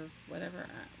borax or whatever?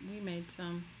 We made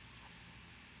some.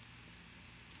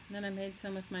 And then I made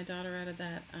some with my daughter out of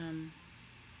that, oh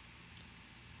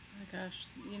my gosh,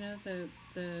 you know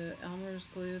the Elmer's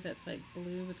glue that's like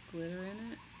blue with glitter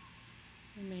in it?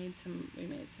 We made some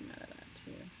out of that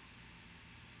too.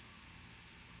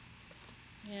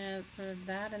 Yeah, it's sort of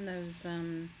that and those,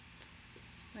 oh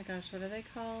my gosh, what are they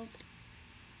called?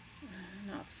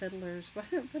 Not fiddlers. What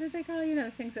do they call, you know,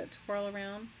 the things that twirl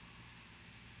around?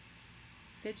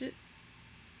 Fidget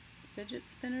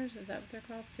spinners? Is that what they're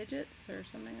called? Fidgets or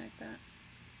something like that?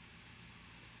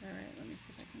 Alright, let me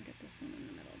see if I can get this one in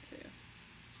the middle too.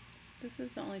 This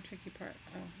is the only tricky part.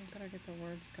 Oh, I better get the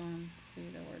words going. See,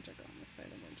 the words are going this way,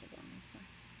 the words are going this way.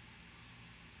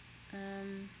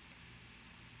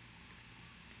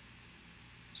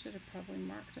 Should have probably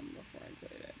marked them before I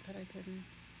glued it, but I didn't.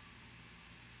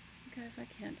 Guys, I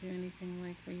can't do anything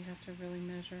like where you have to really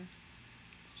measure.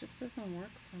 It just doesn't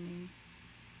work for me.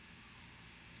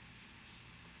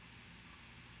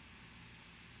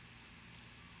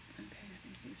 Okay, I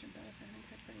think these are both. I think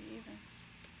they're pretty even.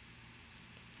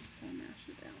 So I mash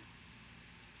it down.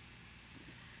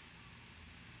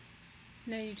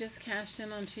 No, you just cashed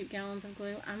in on cheap gallons of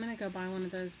glue. I'm going to go buy one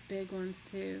of those big ones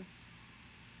too.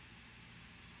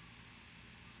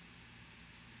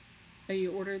 Oh,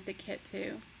 you ordered the kit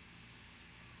too?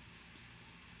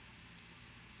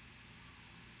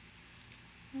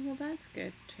 Oh, well, that's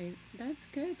good, That's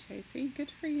good, Tracy.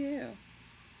 Good for you.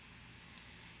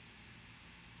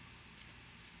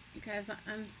 You guys,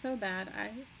 I'm so bad.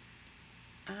 I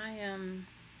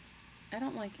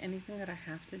don't like anything that I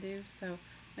have to do. So,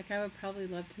 like, I would probably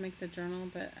love to make the journal,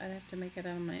 but I'd have to make it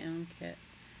out of my own kit.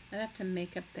 I'd have to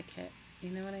make up the kit.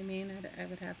 You know what I mean? I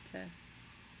would have to.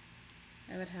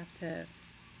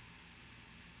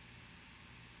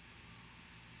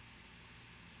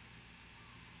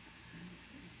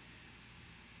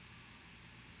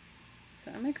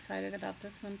 So I'm excited about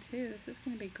this one too. This is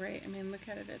going to be great. I mean, look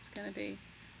at it.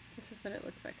 This is what it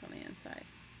looks like on the inside.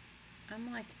 I'm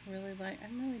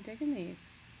really digging these.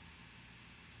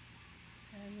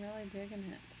 I'm really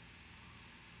digging it.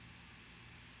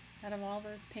 Out of all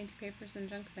those painty papers and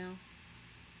junk mail.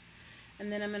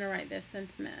 And then I'm going to write this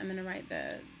sentiment. I'm going to write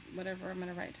whatever I'm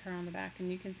going to write to her on the back.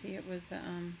 And you can see it was,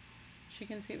 she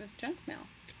can see it was junk mail.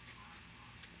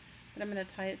 But I'm going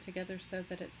to tie it together so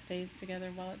that it stays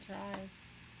together while it dries.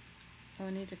 Oh,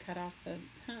 I need to cut off the,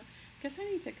 guess I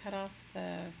need to cut off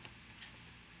the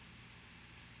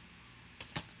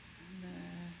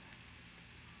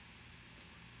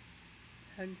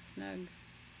Hug Snug.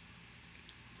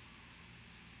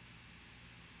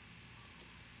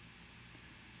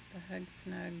 The Hug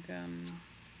Snug,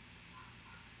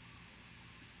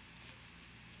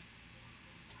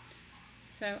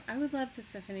 so I would love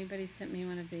this if anybody sent me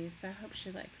one of these, so I hope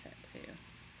she likes it too.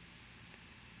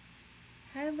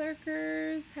 Hi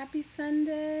lurkers, happy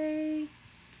Sunday.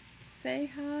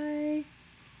 Say hi.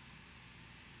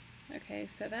 Okay,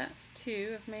 so that's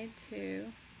 2. I've made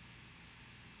 2.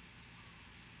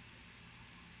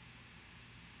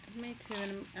 I've made 2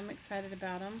 and I'm excited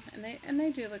about them. And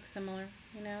they do look similar,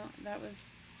 you know. That was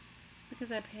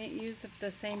because I used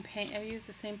the same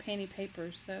painty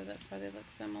papers, so that's why they look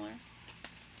similar.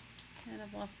 And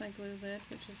I've lost my glue lid,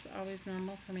 which is always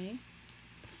normal for me.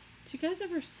 Do you guys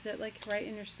ever sit like right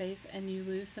in your space and you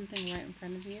lose something right in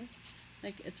front of you?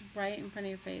 Like it's right in front of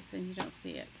your face and you don't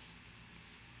see it.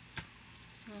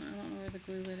 I don't know where the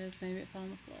glue lid is. Maybe it fell on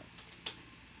the floor.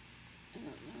 I don't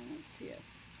know. I don't see it.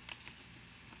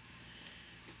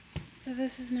 So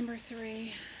this is number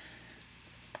 3.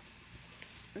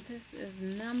 This is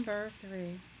number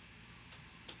 3.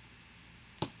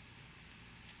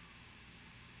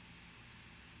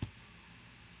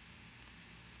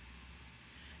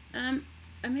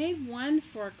 I made one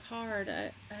for a card.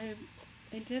 I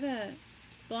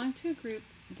belong to a group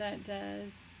that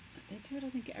does, they do it I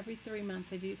think every 3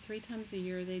 months. They do it 3 times a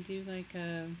year. They do like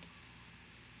a,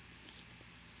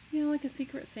 you know, like a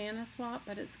Secret Santa swap,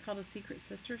 but it's called a Secret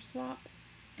Sister swap.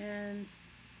 And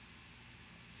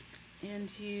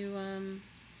you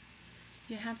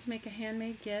have to make a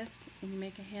handmade gift, and you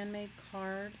make a handmade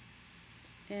card.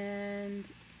 And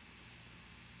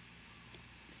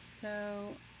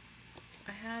so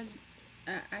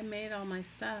I made all my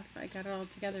stuff. I got it all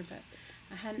together, but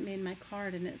I hadn't made my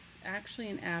card, and it's actually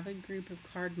an avid group of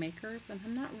card makers, and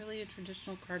I'm not really a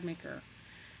traditional card maker.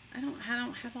 I don't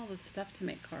have all the stuff to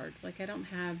make cards. Like, I don't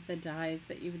have the dies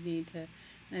that you would need to,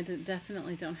 and I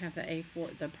definitely don't have the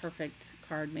A4, the perfect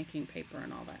card making paper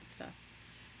and all that stuff.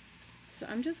 So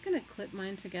I'm just going to clip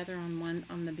mine together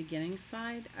on the beginning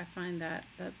side. I find that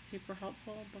that's super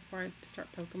helpful before I start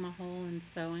poking my hole and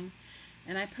sewing.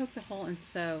 And I poke the hole and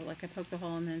sew, like I poke the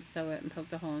hole and then sew it, and poke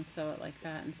the hole and sew it like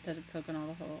that instead of poking all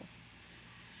the holes.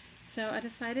 So I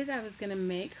decided I was going to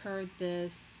make her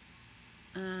this,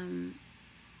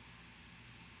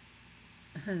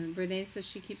 Renee says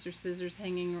she keeps her scissors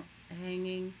hanging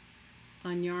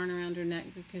on yarn around her neck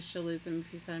because she'll lose them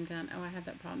if you set them down. Oh, I have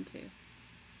that problem too.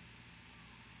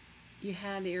 You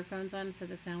had earphones on, so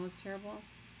the sound was terrible.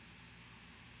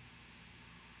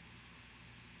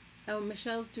 Oh,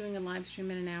 Michelle's doing a live stream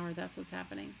in an hour. That's what's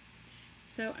happening.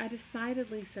 So I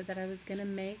decided, Lisa, that I was going to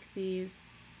make these.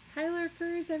 Hi,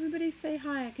 lurkers. Everybody say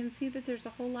hi. I can see that there's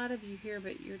a whole lot of you here,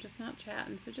 but you're just not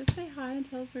chatting. So just say hi and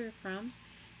tell us where you're from.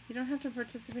 You don't have to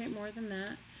participate more than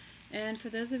that. And for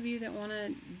those of you that want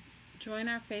to join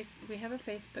our we have a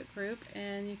Facebook group,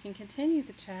 and you can continue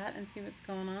the chat and see what's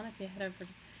going on if you head over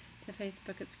to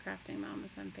Facebook. It's Crafting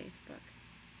Mamas on Facebook.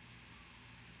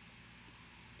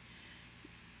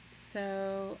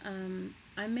 So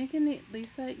I'm making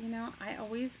Lisa, you know, I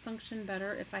always function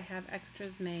better if I have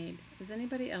extras made. Does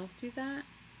anybody else do that?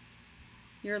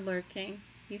 You're lurking.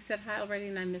 You said hi already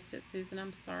and I missed it, Susan.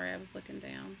 I'm sorry, I was looking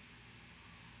down.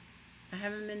 I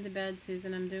haven't been to bed,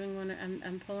 Susan. I'm doing one.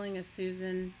 I'm pulling a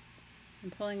Susan. I'm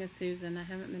pulling a Susan. I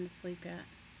haven't been to sleep yet.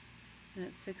 And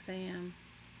it's 6 a.m.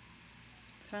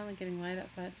 It's finally getting light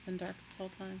outside. It's been dark this whole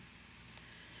time.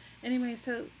 Anyway,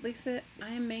 so Lisa,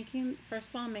 I am making, first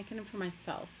of all, I'm making them for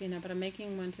myself, you know, but I'm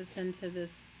making one to send to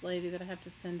this lady that I have to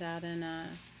send out in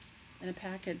a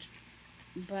package.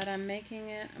 But I'm making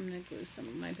it, I'm going to glue some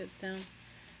of my bits down.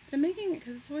 But I'm making it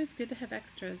because it's always good to have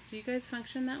extras. Do you guys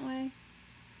function that way?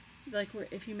 Like,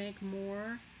 if you make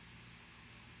more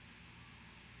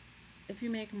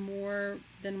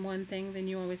than one thing, then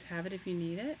you always have it if you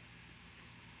need it?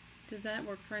 Does that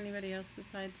work for anybody else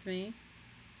besides me?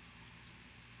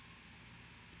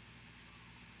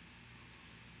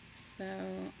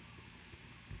 So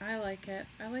I like it.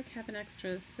 I like having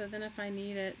extras, so then if I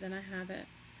need it, then I have it.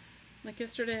 Like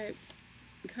yesterday,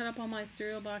 I cut up all my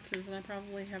cereal boxes, and I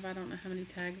probably have, I don't know how many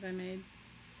tags I made.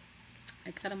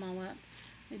 I cut them all up.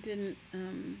 I didn't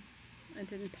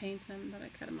paint them, but I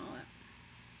cut them all up.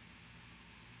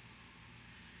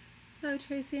 Hello,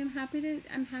 Tracy. I'm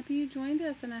happy you joined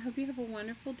us, and I hope you have a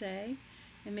wonderful day.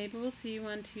 And maybe we'll see you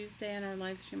on Tuesday on our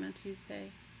live stream on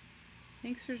Tuesday.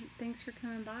 Thanks for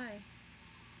coming by.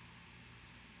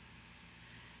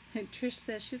 Trish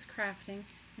says she's crafting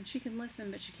and she can listen,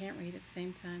 but she can't read at the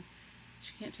same time.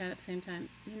 She can't chat at the same time.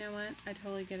 You know what? I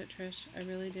totally get it, Trish. I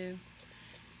really do.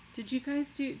 Did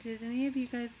any of you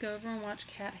guys go over and watch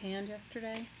Cat Hand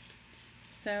yesterday?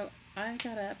 So I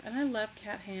got up, and I love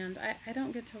Cat Hand. I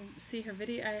don't get to see her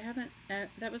video. I haven't,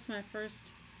 that was my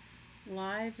first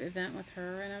live event with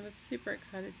her, and I was super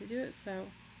excited to do it. So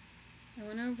I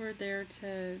went over there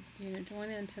to, you know, join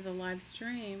into the live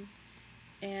stream,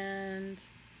 and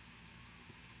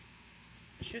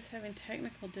she was having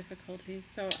technical difficulties.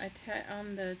 So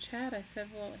on the chat, I said,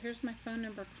 well, here's my phone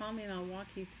number. Call me and I'll walk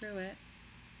you through it.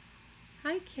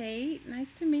 Hi, Kate.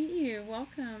 Nice to meet you.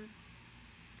 Welcome.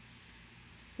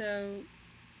 So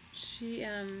she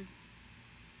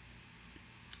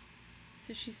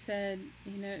said,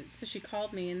 you know, so she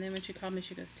called me, and then when she called me,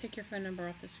 she goes, take your phone number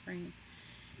off the screen.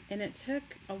 And it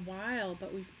took a while,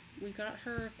 but we got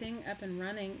her thing up and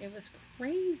running. It was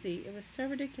crazy. It was so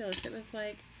ridiculous. It was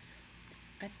like,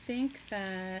 I think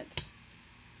that,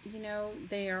 you know,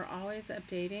 they are always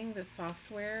updating the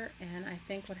software, and I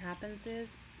think what happens is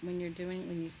when you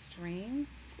stream,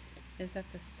 is that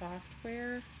the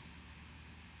software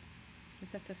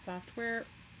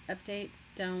updates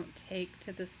don't take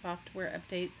to the software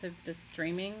updates of the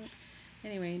streaming,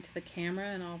 anyway, to the camera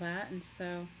and all that, and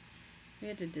so we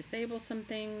had to disable some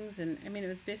things, and I mean, it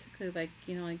was basically like,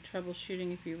 you know, like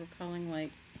troubleshooting if you were calling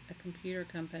like a computer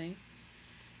company.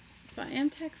 So I am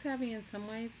tech savvy in some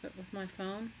ways, but with my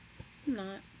phone, I'm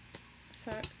not. I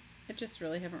suck. I just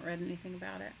really haven't read anything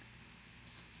about it.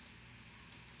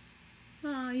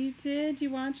 Oh, you did?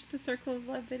 You watched the Circle of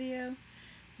Love video?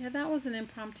 Yeah, that was an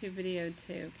impromptu video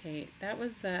too, Kate. That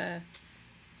was and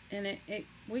it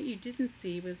what you didn't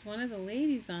see was one of the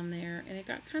ladies on there, and it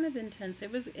got kind of intense.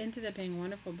 It was ended up being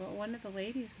wonderful, but one of the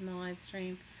ladies in the live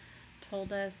stream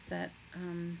told us that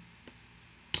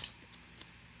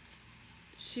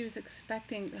she was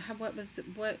expecting what was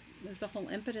the whole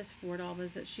impetus for it all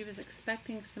was that she was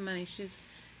expecting some money.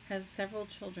 Has several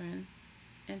children,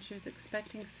 and she was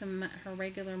expecting her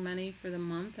regular money for the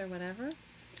month or whatever,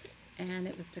 and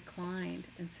it was declined,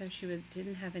 and so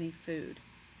didn't have any food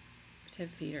to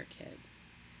feed her kids.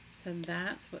 So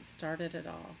that's what started it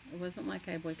all. It wasn't like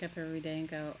I wake up every day and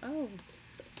go, oh,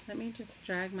 let me just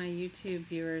drag my YouTube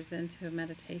viewers into a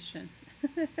meditation.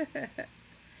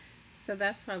 So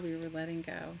that's why we were letting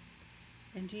go.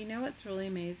 And do you know what's really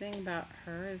amazing about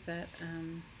her is that,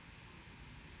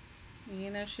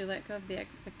 she let go of the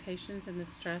expectations and the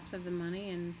stress of the money,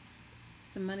 and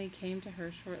some money came to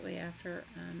her shortly after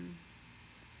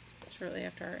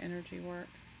our energy work.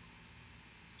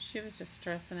 She was just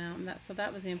stressing out, and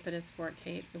that was the impetus for it,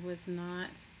 Kate. It was not.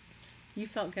 You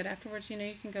felt good afterwards.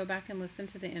 You can go back and listen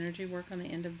to the energy work on the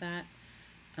end of that.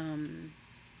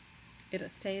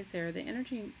 It stays there. The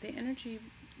energy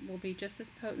will be just as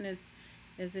potent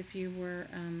as if you were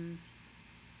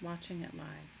watching it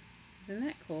live. Isn't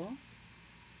that cool?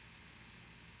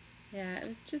 Yeah, it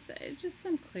was just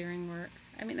some clearing work.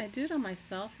 I mean, I do it on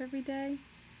myself every day,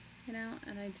 and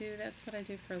that's what I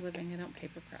do for a living. I don't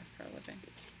papercraft for a living.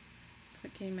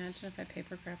 But can you imagine if I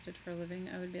papercrafted for a living?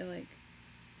 I would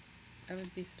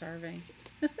be starving.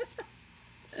 I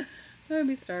would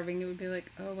be starving. It would be like,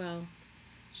 oh well,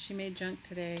 she made junk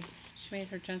today. She made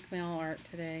her junk mail art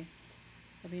today.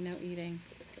 There'll be no eating.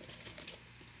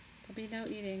 There'll be no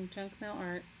eating. Junk mail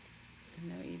art and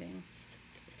no eating.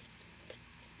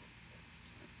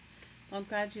 Well, I'm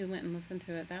glad you went and listened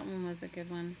to it. That one was a good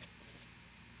one.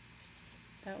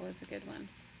 That was a good one.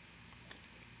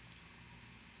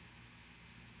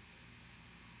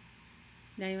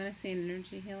 Now you want to see an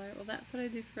energy healer? Well, that's what I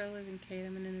do for a living, Kate.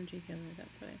 I'm an energy healer.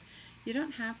 You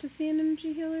don't have to see an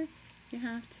energy healer.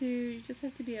 You just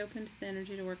have to be open to the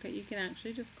energy to work it. You can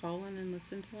actually just call one and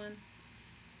listen to one.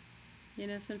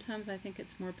 Sometimes I think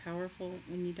it's more powerful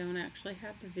when you don't actually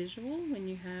have the visual, when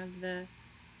you have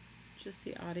just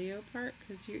the audio part,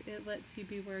 because it lets you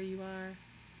be where you are.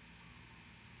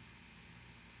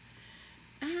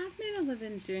 I have made a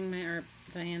living doing my art,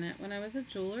 Diana. When I was a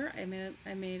jeweler, I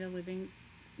made a living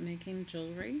making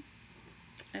jewelry.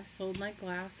 I've sold my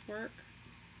glass work,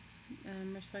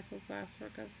 recycled glass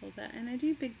work. I've sold that, and I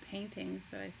do big paintings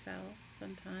that I sell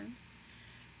sometimes.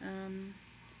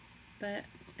 But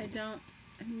I don't.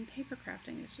 I mean, paper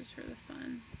crafting is just for the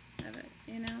fun of it,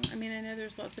 I mean, I know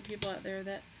there's lots of people out there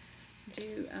that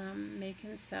do make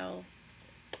and sell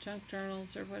junk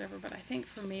journals or whatever, but I think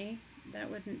for me,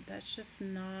 that's just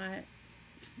not.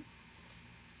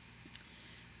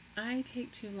 I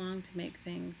take too long to make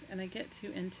things, and I get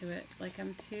too into it. Like I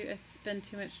spend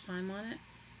too much time on it.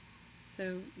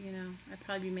 So, I'd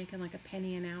probably be making like a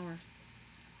penny an hour,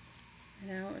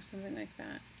 or something like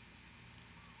that.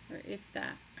 Or if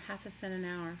that, half a cent an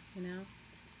hour,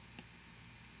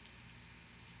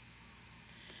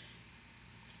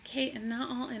 Kate, and not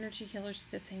all energy healers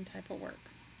do the same type of work.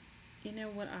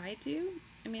 What I do?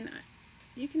 I mean,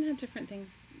 you can have different things.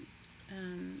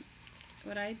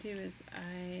 What I do is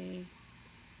I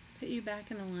put you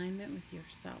back in alignment with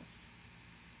yourself.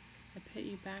 I put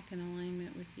you back in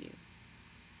alignment with you.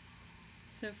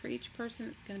 So for each person,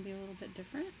 it's going to be a little bit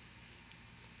different.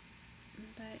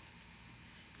 But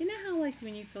you know how, like,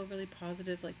 when you feel really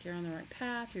positive, like you're on the right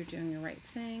path, you're doing the right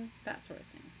thing, that sort of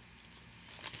thing.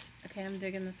 Okay, I'm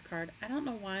digging this card. I don't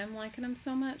know why I'm liking them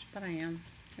so much, but I am.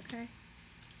 Okay?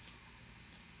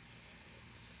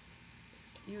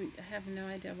 You have no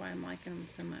idea why I'm liking them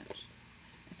so much.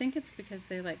 I think it's because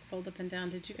they like fold up and down.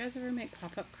 Did you guys ever make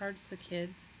pop-up cards as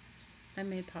kids? I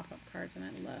made pop-up cards and I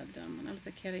loved them. When I was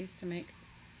a kid, I used to make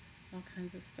all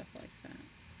kinds of stuff like that.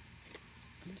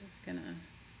 I'm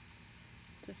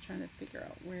just trying to figure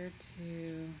out where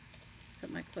to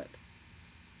put my clip.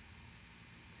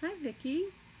 Hi, Vicky.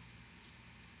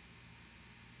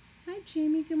 Hi,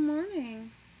 Jamie. Good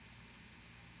morning.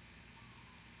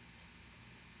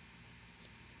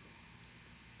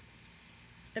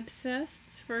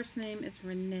 Obsessed's first name is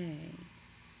Renee.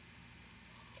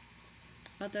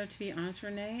 Although, to be honest,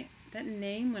 Renee, that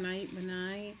name, when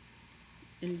I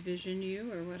envision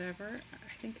you or whatever,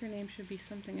 I think your name should be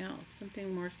something else,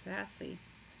 something more sassy.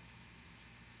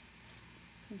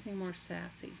 Something more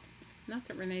sassy. Not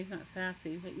that Renee's not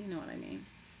sassy, but you know what I mean.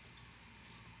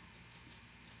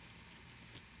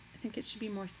 think it should be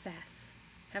more sass.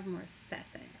 Have more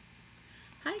sassy.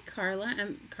 Hi, Carla.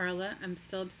 I'm Carla. I'm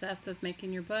still obsessed with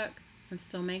making your book. I'm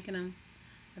still making them.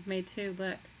 I've made 2.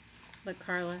 Look,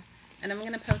 Carla. And I'm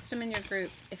going to post them in your group.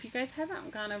 If you guys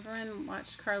haven't gone over and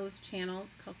watched Carla's channel,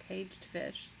 it's called Caged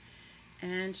Fish.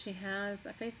 And she has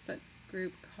a Facebook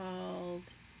group called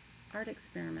Art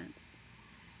Experiments.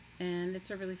 And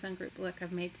it's a really fun group. Look,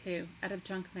 I've made 2 out of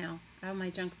junk mail. Out of my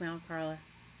junk mail, Carla.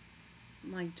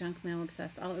 I'm like junk mail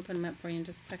obsessed. I'll open them up for you in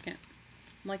just a second.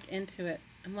 I'm like into it.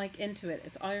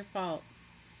 It's all your fault.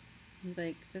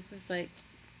 Like, this is like...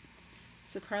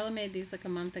 So Carla made these like a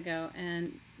month ago,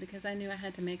 and because I knew I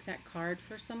had to make that card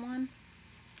for someone,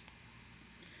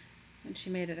 when she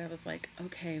made it, I was like,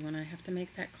 okay, when I have to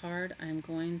make that card, I'm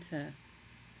going to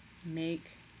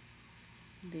make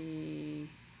the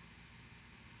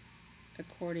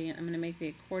accordion. I'm going to make the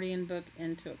accordion book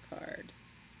into a card.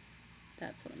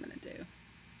 That's what I'm going to do.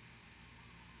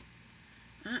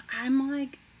 I'm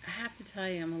like, I have to tell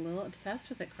you, I'm a little obsessed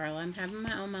with it, Carla. I'm having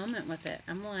my own moment with it.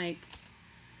 I'm like,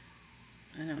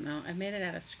 I don't know. I've made it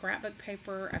out of scrapbook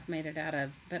paper. I've made it out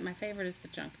of, but my favorite is the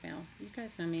junk mail. You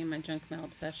guys know me and my junk mail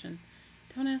obsession.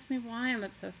 Don't ask me why I'm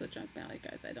obsessed with junk mail, you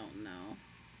guys. I don't know.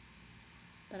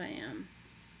 But I am.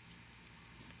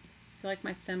 Do you like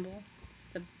my thimble?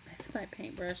 It's my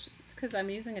paintbrush. It's because I'm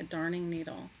using a darning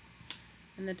needle.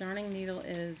 And the darning needle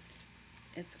is,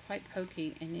 it's quite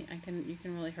pokey, and you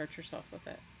can really hurt yourself with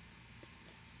it.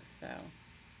 So,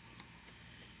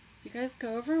 you guys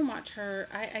go over and watch her.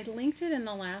 I linked it in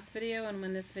the last video, and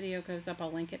when this video goes up,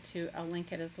 I'll link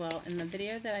it as well. In the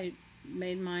video that I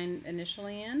made mine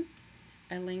initially in,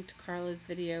 I linked Carla's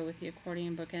video with the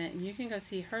accordion book in it, and you can go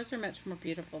see. Hers are much more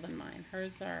beautiful than mine.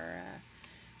 Hers are,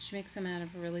 she makes them out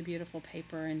of really beautiful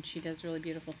paper, and she does really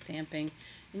beautiful stamping.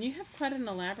 And you have quite an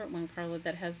elaborate one, Carla,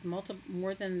 that has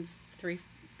more than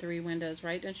three windows,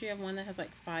 right? Don't you have one that has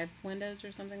like 5 windows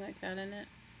or something like that in it?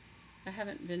 I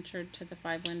haven't ventured to the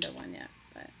 5 window one yet,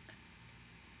 but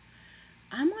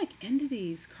I'm like into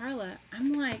these, Carla.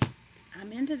 I'm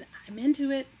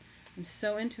into it. I'm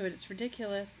so into it. It's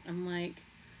ridiculous. I'm like,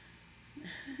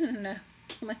 I don't know.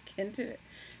 I'm like into it.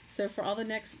 So for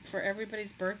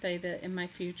everybody's birthday that in my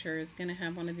future is going to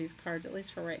have one of these cards, at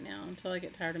least for right now, until I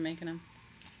get tired of making them.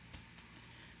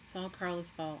 It's all Carla's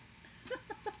fault.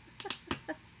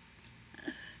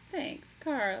 Thanks,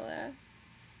 Carla.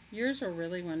 Yours are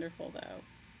really wonderful, though.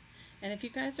 And if you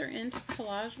guys are into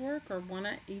collage work or want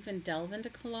to even delve into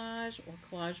collage or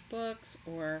collage books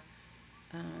or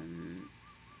an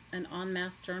en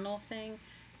masse journal thing,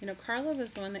 you know, Carla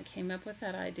was the one that came up with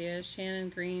that idea. Shannon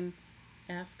Green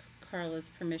asked Carla's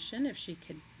permission if she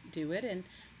could do it, and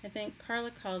I think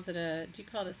Carla calls it do you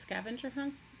call it a scavenger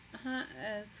hunt?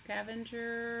 A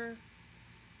scavenger...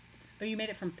 Oh, you made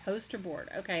it from poster board.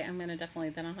 Okay, I'm going to definitely,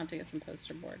 then I'll have to get some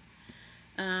poster board.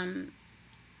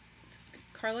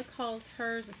 Carla calls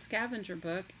hers a scavenger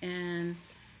book, and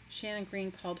Shannon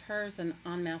Green called hers an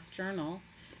en masse journal.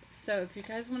 So if you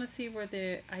guys want to see where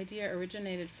the idea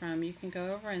originated from, you can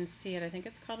go over and see it. I think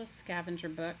it's called a scavenger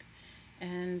book.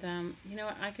 And you know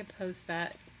what? I could post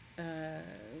that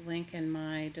link in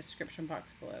my description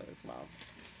box below as well.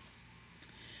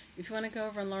 If you want to go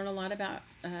over and learn a lot about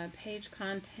page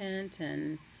content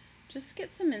and just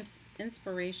get some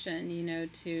inspiration, you know,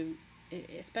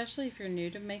 especially if you're new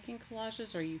to making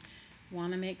collages, or you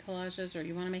want to make collages, or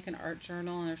you want to make an art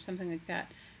journal or something like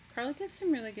that, Carla gives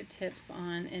some really good tips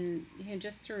on, and you know,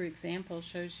 just through example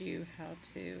shows you how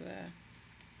to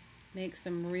make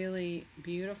some really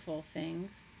beautiful things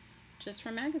just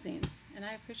from magazines, and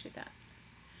I appreciate that.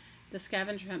 The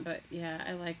scavenger hunt, but yeah,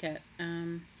 I like it.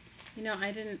 You know,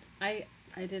 I didn't,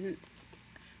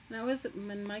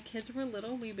 when my kids were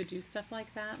little, we would do stuff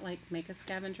like that, like make a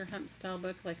scavenger hunt style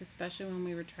book, like especially when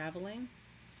we were traveling,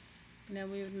 you know,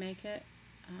 we would make it.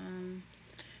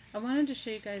 I wanted to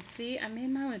show you guys, see, I made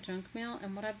mine with junk mail,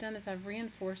 and what I've done is I've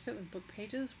reinforced it with book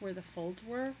pages where the folds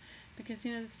were, because,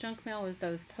 you know, this junk mail was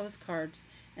those postcards,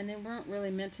 and they weren't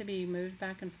really meant to be moved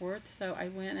back and forth, so I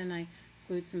went and I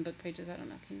glued some book pages. I don't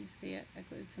know, can you see it? I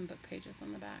glued some book pages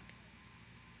on the back.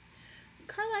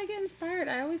 Carla, I get inspired.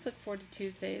 I always look forward to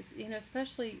Tuesdays, you know,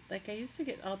 especially, like, I used to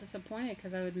get all disappointed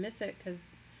because I would miss it because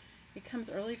it comes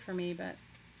early for me, but,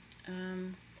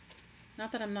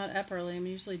 not that I'm not up early. I'm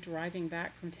usually driving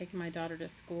back from taking my daughter to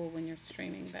school when you're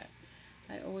streaming, but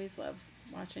I always love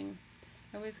watching.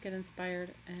 I always get inspired,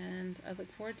 and I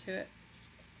look forward to it.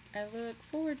 I look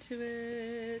forward to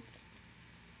it.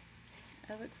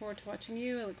 I look forward to watching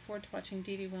you. I look forward to watching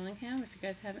Dee Dee Willingham. If you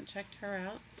guys haven't checked her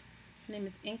out, her name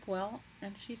is Inkwell,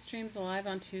 and she streams live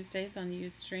on Tuesdays on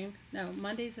Ustream. No,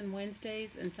 Mondays and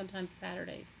Wednesdays, and sometimes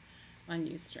Saturdays on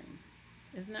Ustream.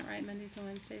 Isn't that right? Mondays and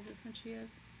Wednesdays is when she is.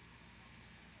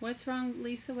 What's wrong,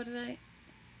 Lisa? What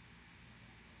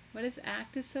is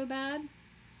ACT is so bad?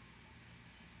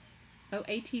 Oh,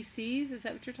 ATCs? Is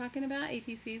that what you're talking about?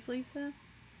 ATCs, Lisa?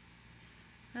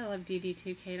 I love Dee Dee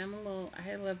too, Kate. I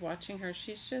love watching her.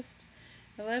 She's just,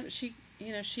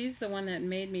 she's the one that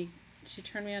made me, she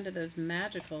turned me onto those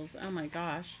magicals. Oh my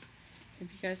gosh.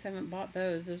 If you guys haven't bought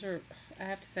those are, I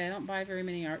have to say, I don't buy very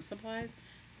many art supplies,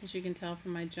 as you can tell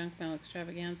from my junk mail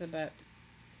extravaganza, but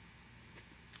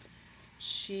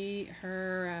she's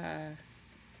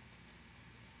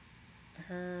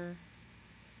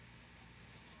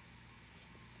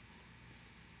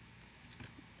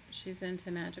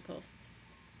into magicals.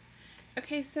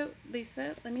 Okay, so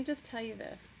Lisa, let me just tell you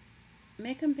this.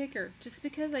 Make them bigger. Just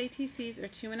because ATCs are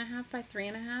 2.5 by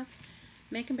 3.5,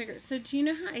 make them bigger. So do you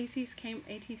know how ATCs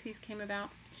came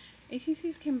about?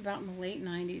 ATCs came about in the late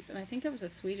 90s, and I think it was a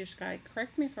Swedish guy.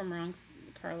 Correct me if I'm wrong,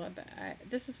 Carla, but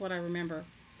this is what I remember.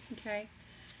 Okay?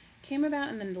 Came about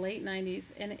in the late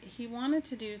 90s, and he wanted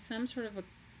to do some sort of a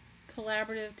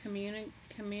collaborative,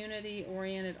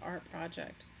 community-oriented art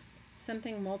project.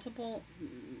 Something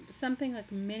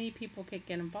like many people could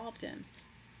get involved in.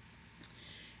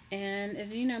 And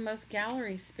as you know, most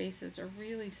gallery spaces are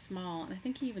really small, and I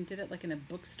think he even did it like in a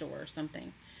bookstore or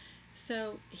something.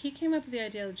 So he came up with the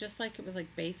idea just like it was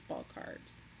like baseball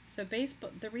cards. So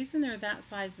the reason they're that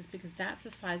size is because that's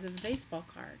the size of the baseball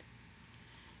card.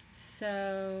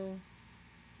 So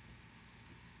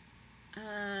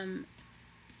I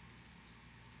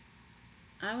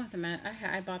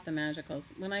bought the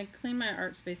magicals. When I clean my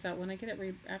art space out, when I get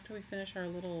it after we finish our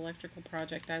little electrical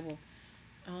project, I'll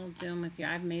do them with you.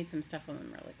 I've made some stuff with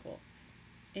them really cool.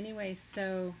 Anyway,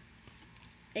 so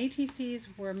ATCs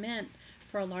were meant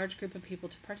for a large group of people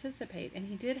to participate, and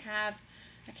he did have,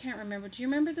 I can't remember. Do you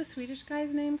remember the Swedish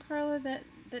guy's name, Carla, that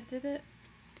did it?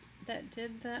 That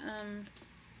did the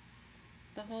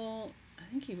whole, I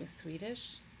think he was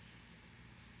Swedish.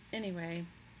 Anyway,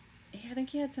 I think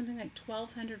he had something like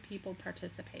 1,200 people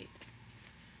participate.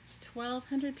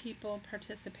 1,200 people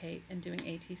participate in doing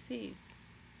ATCs.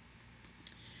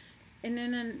 And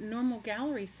in a normal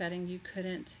gallery setting, you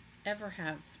couldn't ever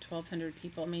have 1,200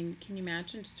 people. I mean, can you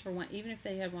imagine just for one, even if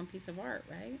they had one piece of art,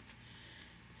 right?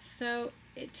 So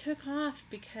it took off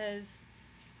because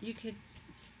you could,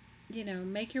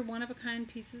 make your one-of-a-kind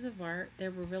pieces of art. They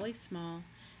were really small.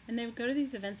 And they would go to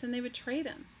these events and they would trade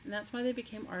them. And that's why they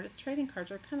became artist trading cards,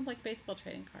 or kind of like baseball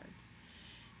trading cards.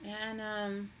 And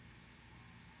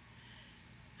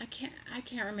I can't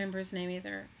remember his name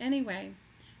either. Anyway,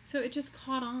 so it just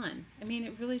caught on. I mean,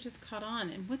 it really just caught on.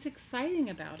 And what's exciting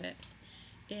about it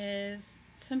is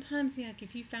sometimes, like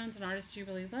if you found an artist you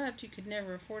really loved, you could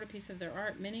never afford a piece of their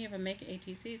art. Many of them make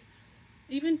ATCs.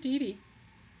 Even Dee Dee,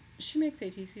 she makes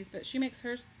ATCs, but she makes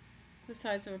hers the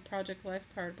size of a Project Life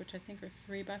card, which I think are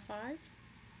 3 by 5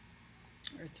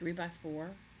 or 3 by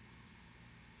 4.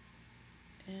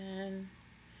 And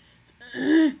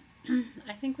I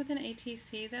think with an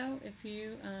ATC though, if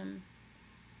you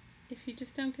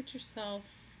just don't get yourself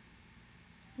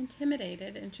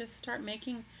intimidated and just start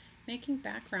making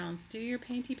backgrounds, do your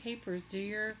painty papers, do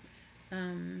your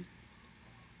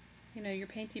your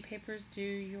painty papers, do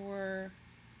your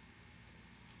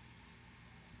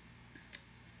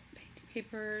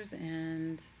papers,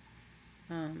 and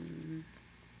I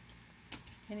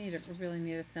really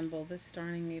need a thimble. This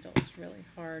darning needle is really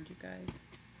hard, you guys.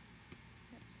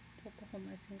 Poke a hole in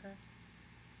my finger.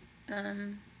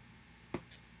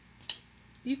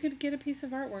 You could get a piece of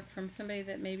artwork from somebody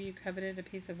that maybe you coveted a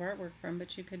piece of artwork from,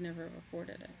 but you could never have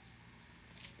afforded it.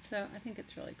 So I think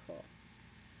it's really cool.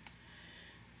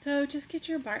 So just get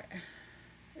your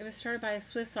it was started by a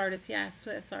Swiss artist. Yeah,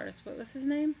 Swiss artist. What was his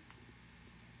name?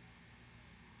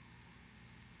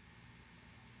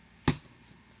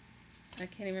 I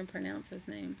can't even pronounce his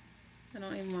name. I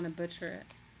don't even want to butcher it.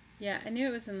 Yeah, I knew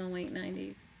it was in the late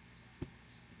 90s.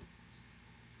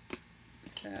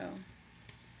 So,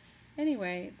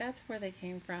 anyway, that's where they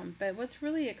came from. But what's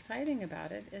really exciting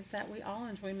about it is that we all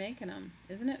enjoy making them.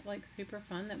 Isn't it like super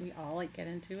fun that we all like get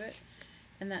into it?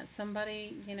 And that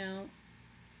somebody,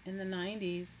 in the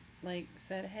 90s like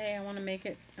said, hey, I want to make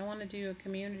it, I want to do a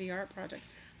community art project.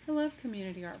 I love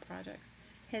community art projects.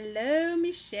 Hello,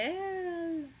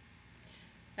 Michelle.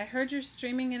 I heard you're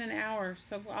streaming in an hour,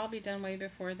 so I'll be done way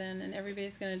before then, and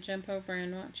everybody's going to jump over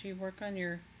and watch you work on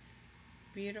your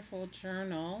beautiful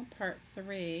journal, part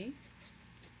 3.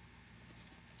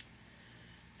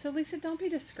 So Lisa, don't be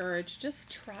discouraged. Just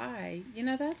try.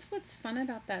 That's what's fun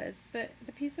about that, is that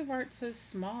the piece of art's so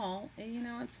small, and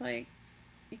it's like,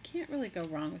 you can't really go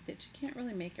wrong with it. You can't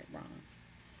really make it wrong.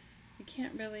 You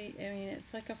can't really, I mean,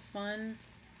 it's like a fun,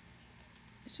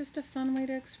 it's just a fun way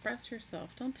to express yourself.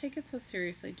 Don't take it so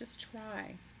seriously. Just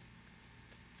try.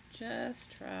 Just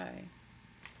try.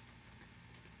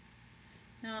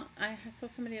 Now, I saw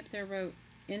somebody up there wrote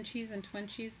inchies and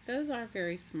twinchies. Those are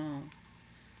very small.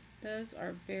 Those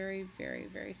are very, very,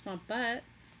 very small. But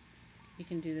you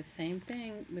can do the same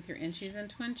thing with your inchies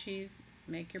and twinchies.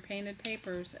 Make your painted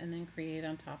papers and then create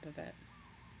on top of it.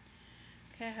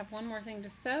 Okay, I have one more thing to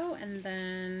sew, and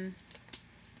then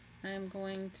I'm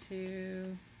going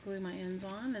to glue my ends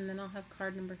on, and then I'll have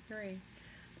card number 3.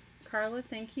 Carla,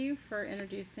 thank you for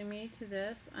introducing me to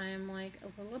this. I am like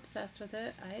a little obsessed with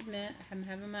it. I admit I'm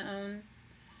having my own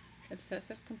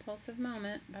obsessive compulsive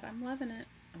moment, but I'm loving it.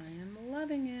 I am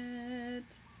loving it.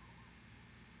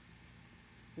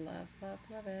 Love, love,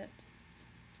 love it.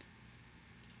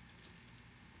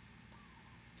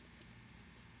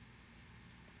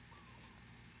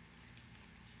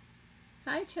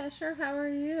 Hi Cheshire, how are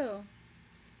you?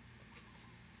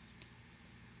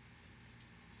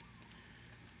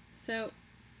 So,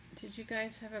 did you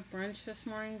guys have a brunch this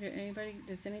morning?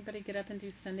 Does anybody get up and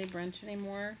do Sunday brunch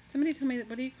anymore? Somebody told me,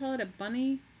 what do you call it, a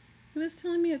bunny? Who was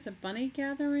telling me it's a bunny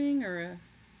gathering, or a,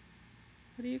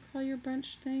 what do you call your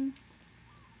brunch thing?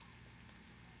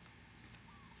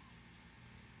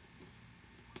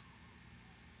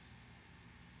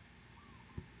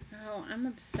 Oh, I'm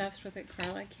obsessed with it,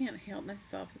 Carla. I can't help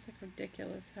myself. It's like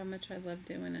ridiculous how much I love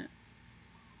doing it.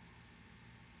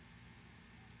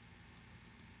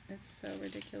 It's so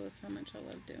ridiculous how much I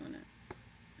love doing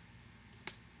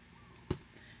it.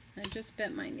 I just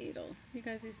bent my needle. You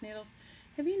guys use needles?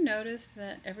 Have you noticed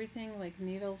that everything like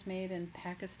needles made in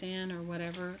Pakistan or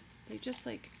whatever, they just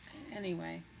like,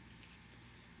 anyway.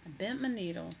 I bent my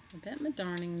needle. I bent my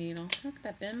darning needle. How could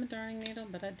I bend my darning needle?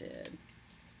 But I did.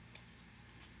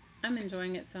 I'm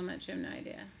enjoying it so much, you have no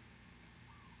idea.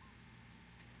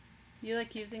 You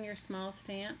like using your small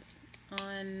stamps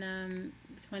on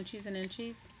twinchies and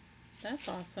inchies? That's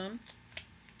awesome.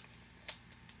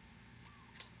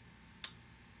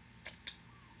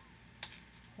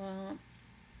 Well,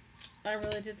 I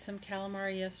really did some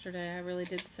calamari yesterday. I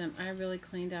really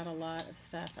cleaned out a lot of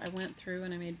stuff. I went through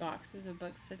and I made boxes of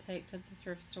books to take to the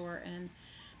thrift store, and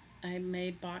I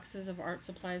made boxes of art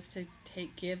supplies to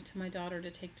give to my daughter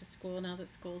to take to school now that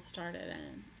school started,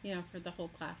 and, you know, for the whole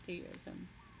class to use. And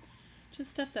just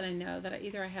stuff that I know that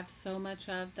I have so much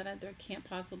of that I can't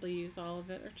possibly use all of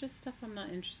it, or just stuff I'm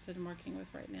not interested in working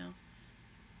with right now.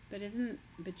 But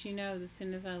you know, as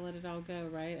soon as I let it all go,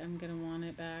 right, I'm going to want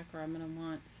it back, or I'm going to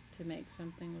want to make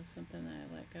something with something that I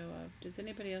let go of. Does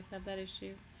anybody else have that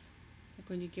issue? Like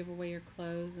when you give away your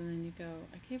clothes and then you go,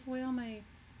 I gave away all my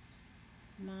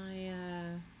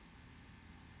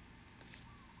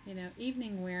you know,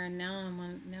 evening wear, and now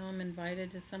I'm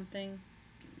invited to something,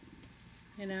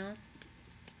 you know.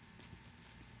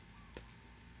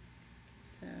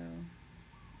 So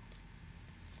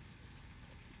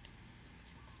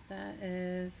that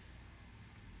is,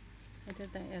 I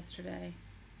did that yesterday.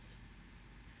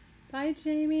 Bye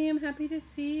Jamie, I'm happy to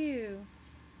see you.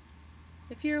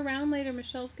 If you're around later,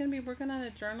 Michelle's going to be working on a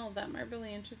journal that might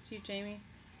really interest you, Jamie,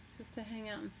 just to hang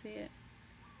out and see it.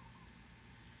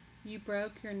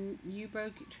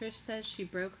 Trish says she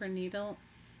broke her needle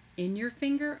in your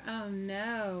finger? Oh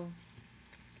no.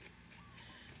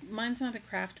 Mine's not a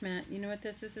craft mat. You know what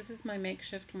this is? This is my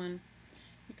makeshift one.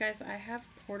 You guys, I have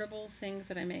portable things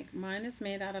that I make. Mine is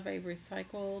made out of a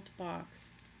recycled box.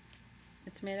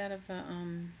 It's made out of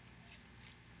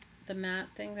the mat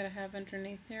thing that I have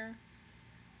underneath here.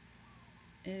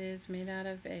 It is made out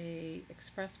of a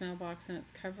express mailbox, and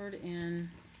it's covered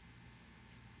in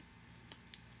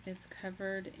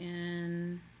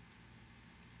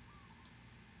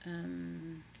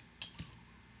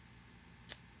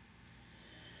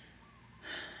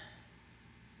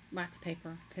wax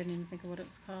paper. Couldn't even think of what it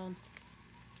was called.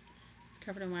 It's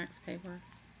covered in wax paper.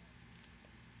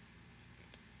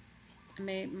 I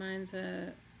made mine's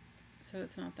so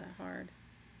it's not that hard.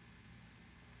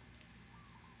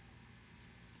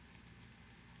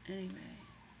 Anyway.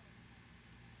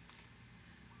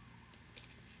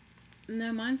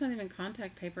 No, mine's not even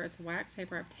contact paper. It's wax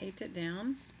paper. I've taped it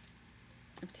down.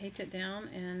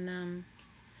 And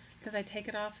because I take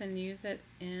it off and use it,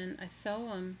 and I sew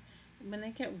them. When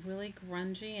they get really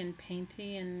grungy and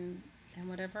painty and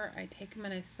whatever, I take them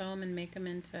and I sew them and make them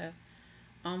into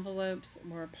envelopes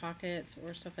or pockets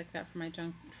or stuff like that for my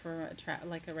junk,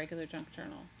 like a regular junk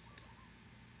journal.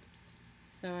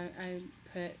 So I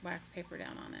put wax paper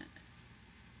down on it.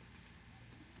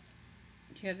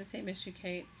 Do you have the same issue,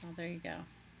 Kate? Oh, there you go.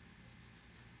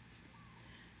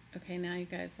 Okay, now you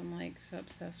guys, I'm like so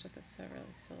obsessed with this. So really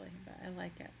silly, but I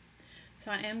like it.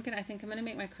 So I think I'm gonna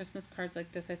make my Christmas cards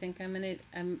like this. I think I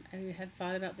had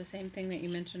thought about the same thing that you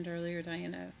mentioned earlier,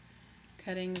 Diana.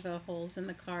 Cutting the holes in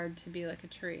the card to be like a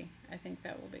tree. I think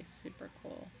that will be super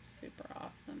cool. Super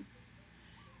awesome.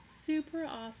 Super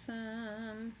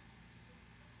awesome.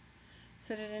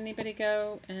 So did anybody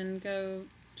did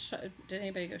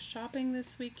anybody go shopping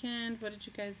this weekend? What did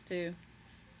you guys do?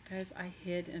 Guys, I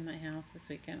hid in my house this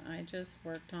weekend. I just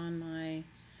worked on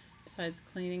besides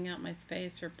cleaning out my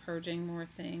space or purging more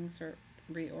things or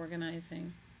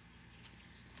reorganizing.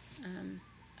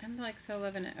 I'm like so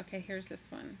loving it. Okay, here's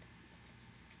this one.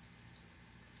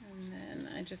 And then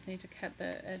I just need to cut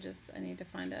the edges. I need to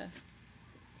find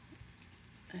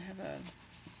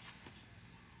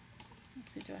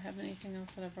let's see, do I have anything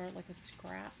else that I've already, like a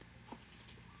scrap?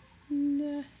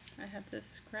 No, I have this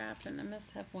scrap and I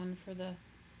must have one for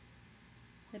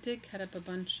I did cut up a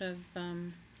bunch of,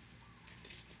 I'm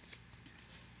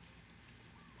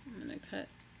gonna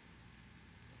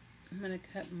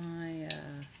cut my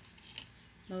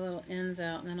little ends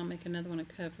out, and then I'll make another one to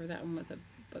cover that one with a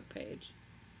book page.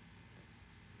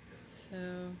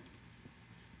 So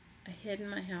I hid in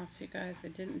my house, you guys. I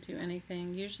didn't do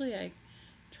anything. Usually I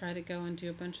try to go and do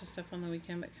a bunch of stuff on the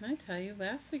weekend, but can I tell you,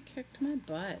 last week kicked my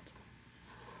butt.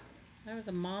 I was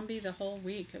a mombie the whole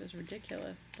week. It was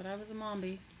ridiculous, but I was a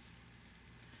mombie.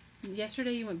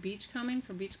 Yesterday you went beachcombing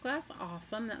for beach class?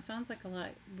 Awesome. That sounds like a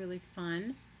lot really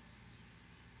fun.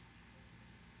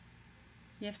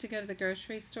 You have to go to the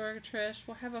grocery store, Trish.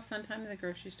 We'll have a fun time at the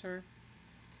grocery store.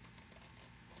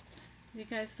 You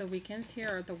guys, the weekends here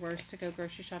are the worst to go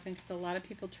grocery shopping because a lot of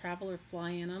people travel or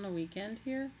fly in on a weekend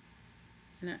here.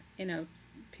 And, you know,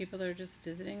 people that are just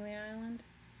visiting the island.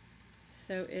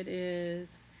 So it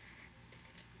is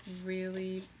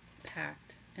really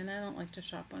packed. And I don't like to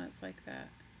shop when it's like that.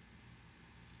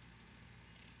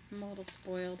 I'm a little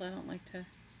spoiled. I don't like to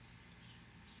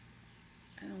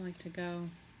go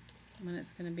when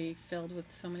it's going to be filled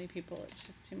with so many people. It's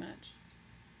just too much.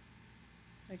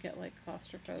 I get like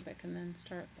claustrophobic and then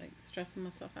start like stressing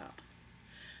myself out.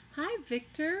 Hi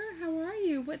Victor, how are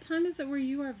you? What time is it where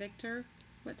you are, Victor?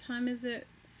 What time is it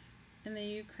in the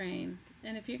Ukraine?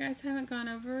 And if you guys haven't gone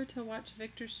over to watch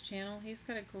Victor's channel, he's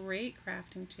got a great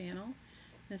crafting channel,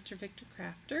 Mr. Victor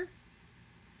Crafter.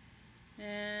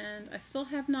 And I still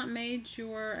have not made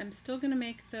I'm still going to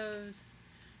make those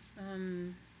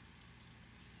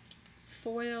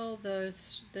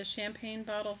the champagne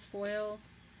bottle foil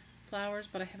flowers,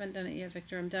 but I haven't done it yet,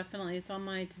 Victor. It's on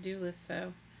my to-do list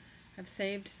though. I've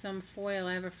saved some foil.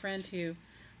 I have a friend who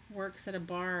works at a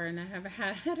bar, and I have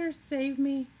had her save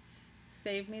me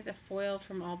the foil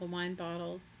from all the wine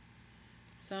bottles.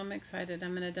 So I'm excited.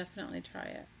 I'm gonna definitely try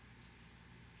it.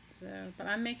 So, but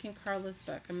I'm making Carla's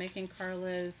book. I'm making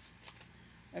Carla's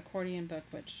accordion book,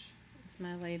 which is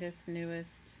my latest,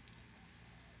 newest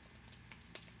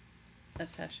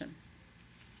obsession.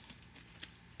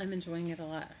 I'm enjoying it a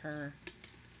lot, her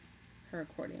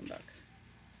accordion book.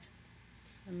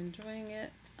 I'm enjoying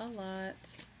it a lot.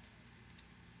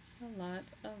 I'm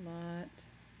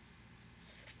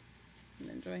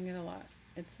enjoying it a lot.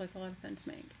 It's like a lot of fun to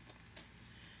make.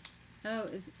 Oh,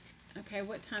 okay,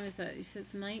 what time is that? You said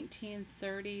it's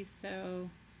 19:30, so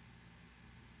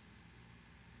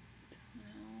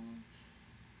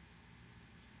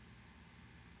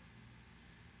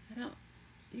 12.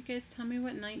 You guys tell me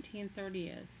what 19:30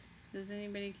 is.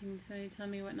 Can somebody tell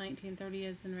me what 19:30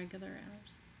 is in regular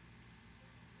hours?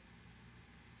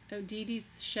 Oh, Dee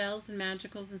Dee's shells and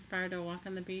magicals inspired to walk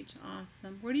on the beach.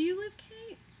 Awesome. Where do you live,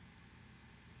 Kate?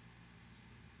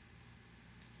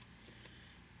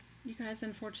 You guys,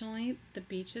 unfortunately, the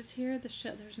beaches here,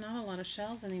 there's not a lot of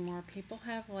shells anymore. People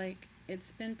have, like,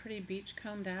 it's been pretty beach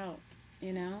combed out,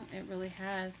 you know? It really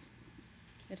has.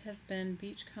 It has been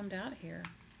beach combed out here.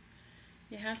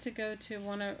 You have to go to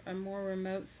a more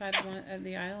remote side of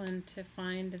the island to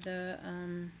find the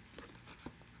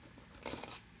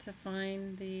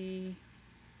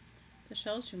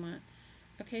shells you want.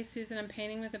 Okay, Susan, I'm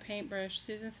painting with a paintbrush.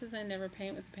 Susan says I never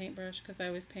paint with a paintbrush because I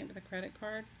always paint with a credit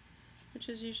card, which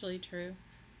is usually true.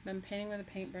 But I'm painting with a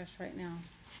paintbrush right now.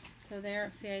 So there,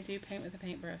 see, I do paint with a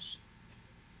paintbrush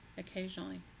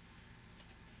occasionally.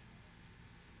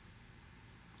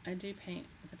 I do paint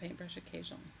with a paintbrush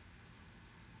occasionally.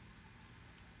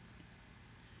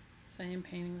 So I am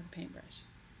painting with a paintbrush.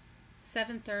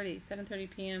 7:30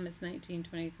 p.m. is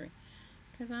 1923.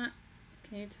 Because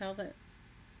can you tell that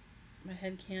my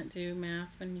head can't do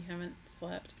math when you haven't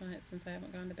slept, since I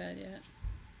haven't gone to bed yet?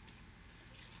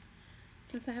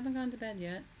 Since I haven't gone to bed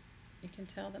yet, you can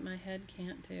tell that my head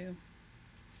can't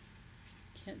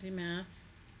can't do math,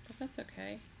 but that's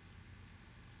okay.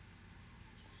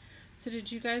 So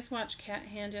did you guys watch Cat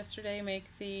Hand yesterday make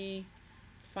the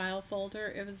file folder?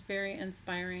 It was very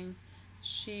inspiring.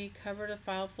 She covered a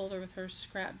file folder with her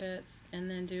scrap bits and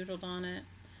then doodled on it.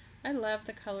 I love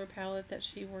the color palette that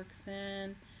she works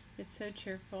in. It's so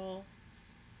cheerful.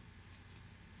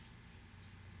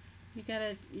 You got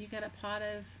a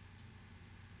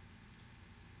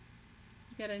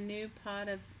new pot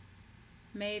of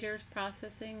Mater's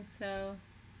processing, so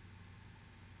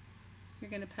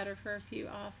you're gonna pet her for a few.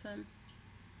 Awesome.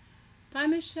 Bye,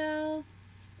 Michelle.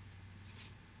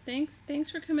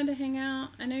 Thanks for coming to hang out.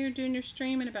 I know you're doing your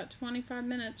stream in about 25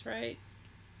 minutes, right?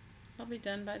 I'll be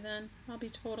done by then. I'll be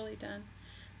totally done.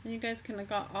 And you guys can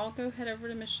all go head over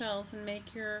to Michelle's and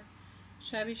make your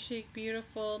Shabby Chic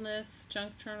Beautifulness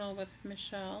junk journal with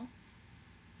Michelle.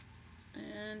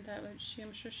 And that would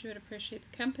I'm sure she would appreciate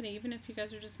the company, even if you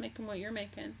guys are just making what you're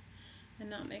making and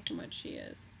not making what she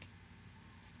is.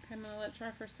 Okay, I'm gonna let it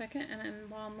dry for a second, and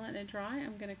while I'm letting it dry,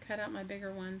 I'm gonna cut out my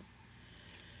bigger ones.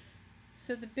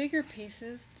 So the bigger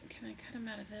pieces, can I cut them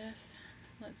out of this?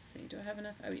 Let's see, do I have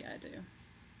enough? Oh yeah, I do.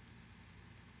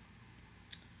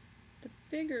 The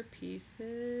bigger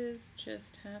pieces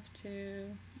just have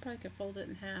to, probably could fold it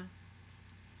in half.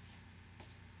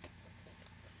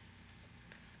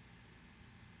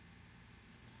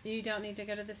 You don't need to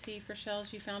go to the sea for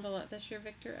shells. You found a lot this year,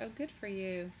 Victor. Oh, good for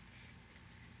you.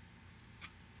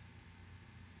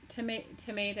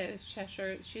 Tomatoes,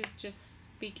 Cheshire. She's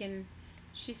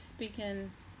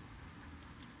speaking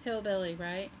hillbilly,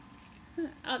 right?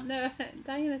 Oh, no,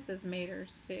 Diana says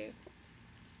maters too.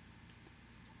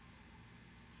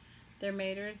 They're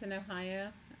maters in Ohio.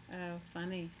 Oh,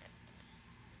 funny.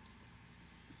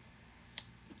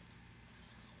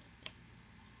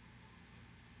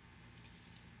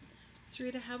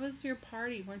 Sarita, how was your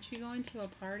party? Weren't you going to a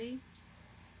party?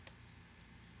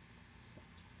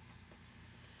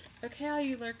 Okay, all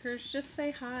you lurkers, just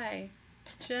say hi.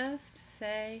 Just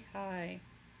say hi.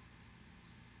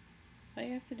 All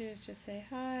you have to do is just say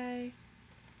hi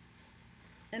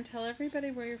and tell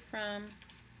everybody where you're from.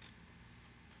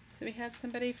 So we had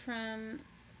somebody from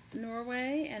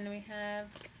Norway, and we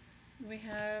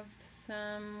have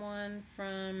someone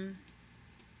from,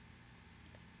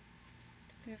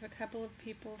 we have a couple of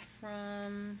people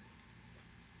from,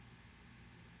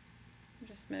 I'm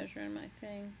just measuring my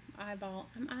thing, I'm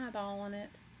eyeballing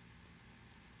it.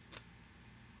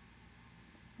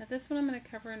 Now this one I'm going to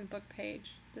cover in a book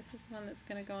page. This is the one that's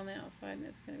going to go on the outside, and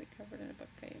it's going to be covered in a book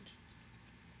page.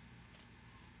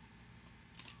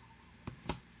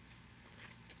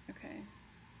 Okay.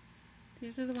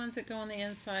 These are the ones that go on the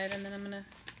inside, and then I'm going to, I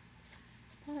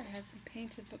thought I had some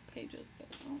painted book pages, but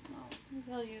I don't know.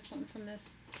 Maybe I'll use one from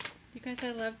this. You guys,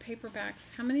 I love paperbacks.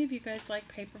 How many of you guys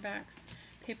like paperbacks?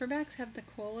 Paperbacks have the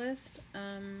coolest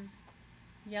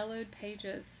yellowed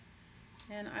pages,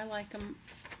 and I like them.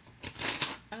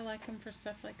 I like them for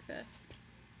stuff like this.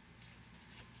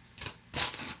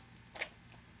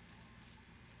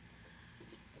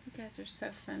 You guys are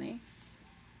so funny.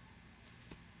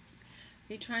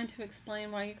 Are you trying to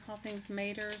explain why you call things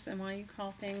maters and why you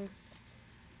call things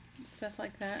stuff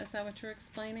like that? Is that what you're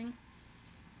explaining?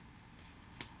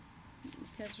 You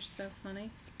guys are so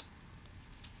funny.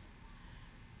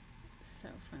 So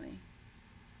funny.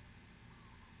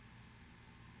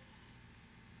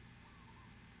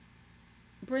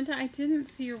 Brenda, I didn't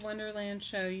see your Wonderland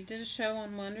show. You did a show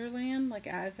on Wonderland, like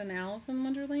as in Alice in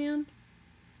Wonderland?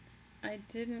 I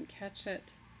didn't catch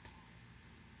it.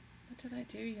 What did I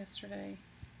do yesterday?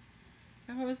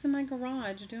 Oh, I was in my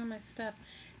garage doing my stuff.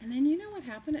 And then you know what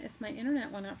happened is my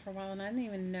internet went out for a while and I didn't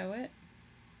even know it.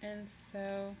 And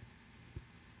so,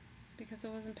 because I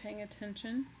wasn't paying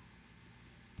attention,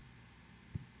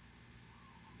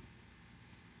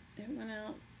 it went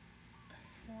out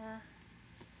for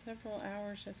several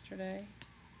hours yesterday.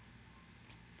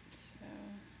 So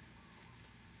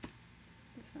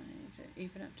this one I need to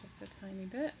even up just a tiny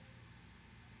bit.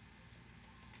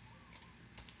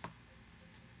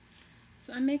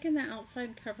 So I'm making the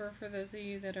outside cover for those of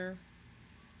you that are,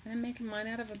 and I'm making mine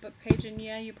out of a book page, and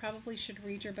yeah, you probably should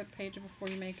read your book page before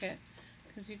you make it,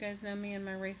 because you guys know me and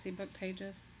my racy book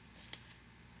pages.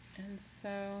 And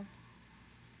so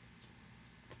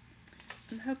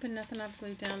I'm hoping nothing I've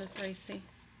glued down is racy.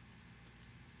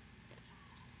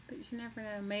 But you never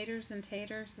know. Maters and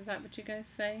taters, is that what you guys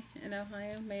say in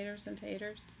Ohio? Maters and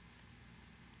taters?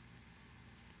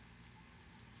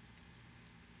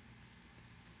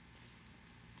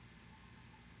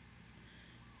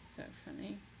 So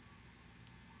funny.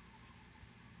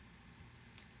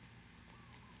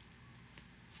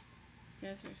 You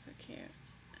guys are so cute.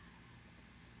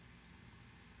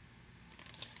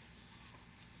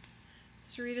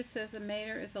 Sarita says a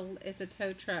mater is a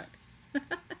tow truck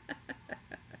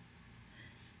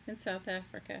in South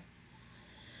Africa.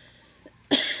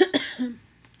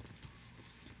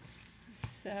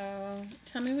 So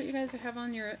tell me what you guys have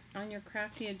on your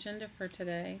crafty agenda for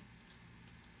today.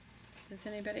 Does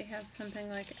anybody have something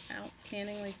like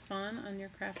outstandingly fun on your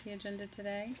crafty agenda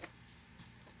today?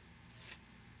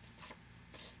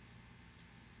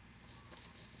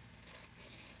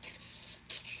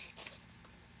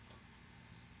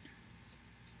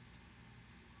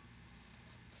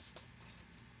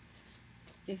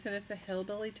 You said it's a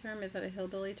hillbilly term. Is that a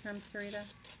hillbilly term, Sarita?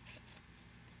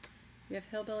 You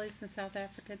have hillbillies in South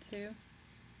Africa too?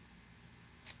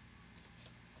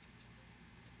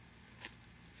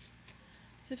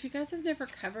 So if you guys have never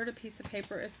covered a piece of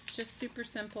paper, it's just super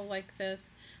simple like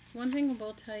this. One thing I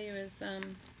will tell you is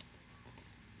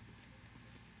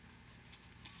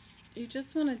you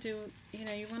just want to do,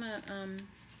 you want to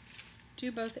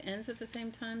do both ends at the same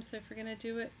time. So if you're going to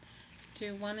do it,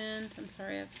 do one end. I'm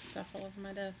sorry, I have stuff all over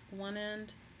my desk. One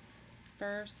end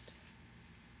first.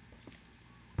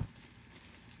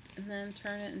 And then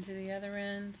turn it and do the other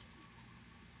end.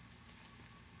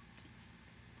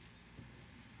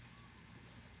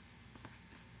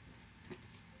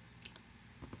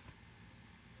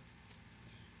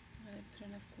 I put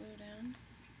enough glue down.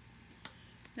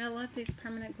 Now I love these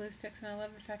permanent glue sticks, and I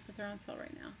love the fact that they're on sale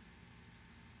right now.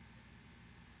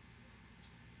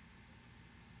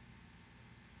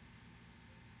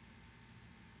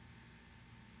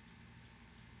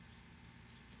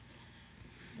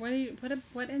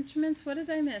 What instruments? What did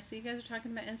I miss? You guys are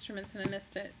talking about instruments and I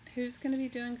missed it. Who's going to be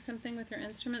doing something with your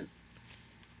instruments?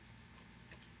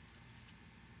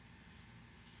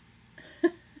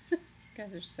 You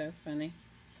guys are so funny.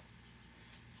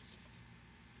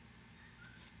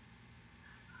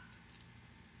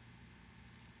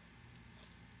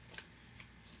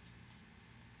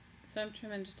 So I'm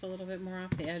trimming just a little bit more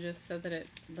off the edges so that it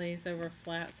lays over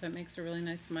flat, so it makes a really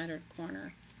nice mitered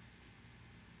corner.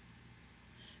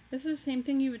 This is the same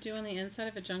thing you would do on the inside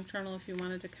of a junk journal if you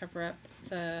wanted to cover up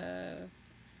the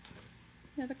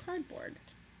cardboard.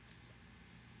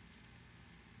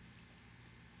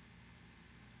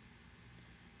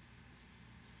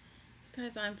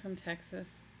 Guys, I'm from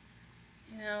Texas.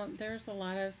 There's a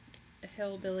lot of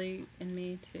hillbilly in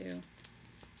me too.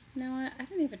 You know what? I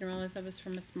didn't even realize I was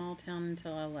from a small town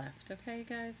until I left. Okay,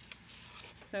 guys?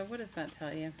 So what does that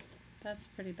tell you? That's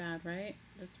pretty bad, right?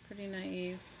 That's pretty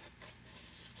naive.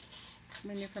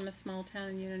 When you're from a small town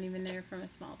and you don't even know you're from a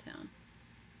small town.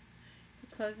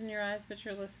 You're closing your eyes, but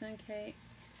you're listening, Kate.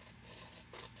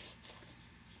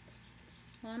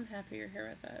 Well, I'm happy you're here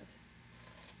with us.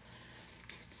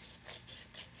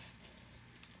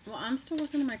 Well, I'm still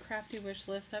working on my crafty wish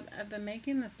list. I've been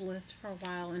making this list for a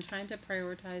while and trying to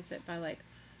prioritize it by like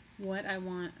what I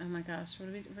want. Oh my gosh,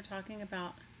 we're talking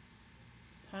about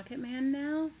Pocket Man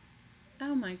now?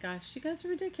 Oh my gosh, you guys are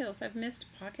ridiculous. I've missed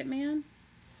Pocket Man.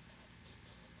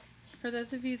 For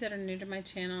those of you that are new to my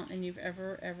channel and you've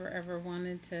ever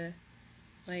wanted to,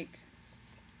 like,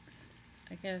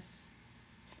 I guess,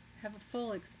 have a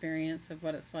full experience of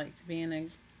what it's like to be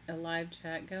in a live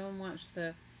chat, go and watch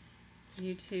the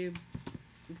YouTube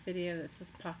video that says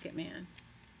Pocket Man.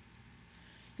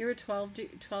 You were 12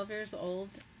 years old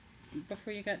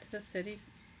before you got to the city,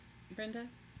 Brenda?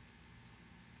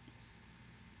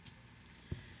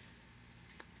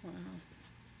 Wow.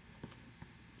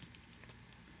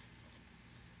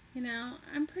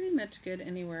 I'm pretty much good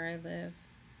anywhere I live.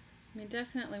 I mean,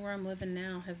 definitely where I'm living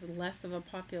now has less of a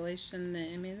population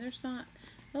than, there's not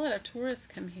a lot of tourists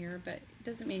come here, but it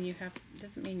doesn't mean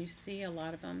you see a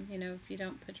lot of them. If you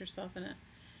don't put yourself in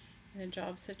a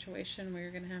job situation where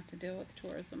you're going to have to deal with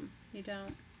tourism, you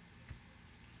don't.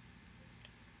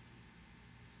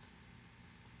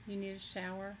 You need a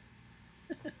shower.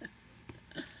 Oh,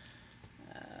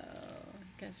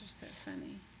 you guys are so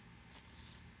funny.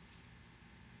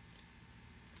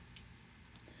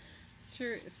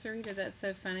 Sarita, that's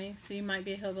so funny. So you might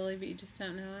be a hillbilly, but you just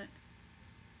don't know it.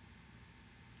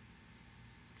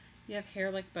 You have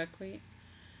hair like buckwheat.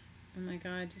 Oh my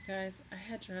god, you guys. I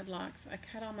had dreadlocks. I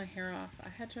cut all my hair off. I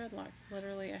had dreadlocks.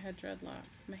 Literally, I had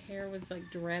dreadlocks. My hair was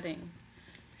like dreading.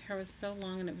 My hair was so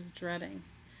long and it was dreading.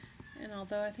 And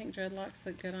although I think dreadlocks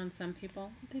look good on some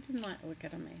people, they did not look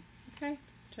good on me. Okay?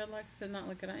 Dreadlocks did not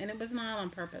look good on. And it was not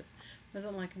on purpose. It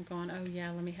wasn't like I'm going, oh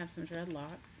yeah, let me have some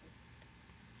dreadlocks.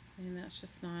 I mean, that's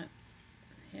just not,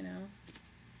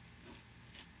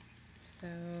 So,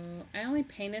 I only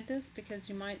painted this because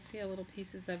you might see a little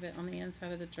pieces of it on the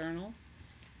inside of the journal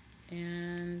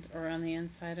or on the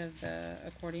inside of the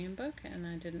accordion book, and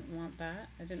I didn't want that.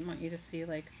 I didn't want you to see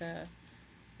like the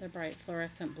the bright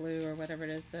fluorescent blue or whatever it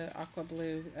is, the aqua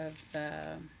blue of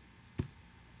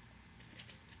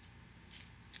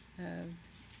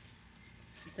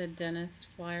the dentist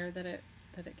flyer that it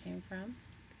came from.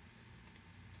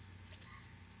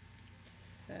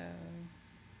 So,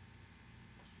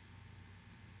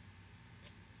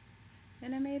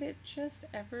 and I made it just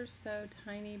ever so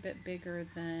tiny bit bigger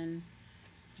than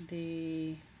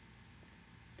the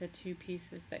two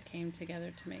pieces that came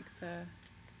together to make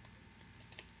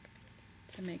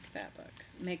that book,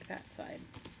 make that side.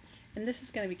 And this is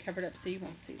going to be covered up so you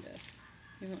won't see this.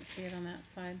 You won't see it on that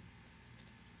side.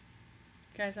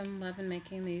 Guys, I'm loving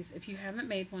making these. If you haven't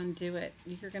made one, do it.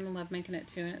 You're going to love making it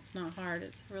too, and it's not hard.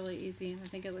 It's really easy, and I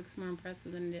think it looks more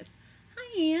impressive than it is.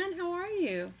 Hi, Ann. How are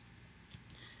you?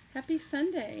 Happy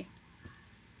Sunday.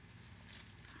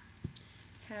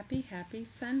 Happy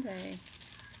Sunday.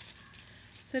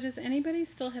 So does anybody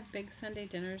still have big Sunday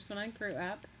dinners? When I grew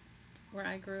up, where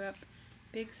I grew up,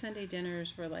 big Sunday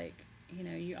dinners were like, you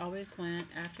know, you always went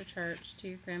after church to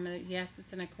your grandmother. Yes,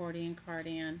 it's an accordion card,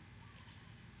 Ann.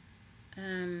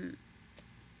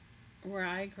 Where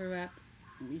I grew up,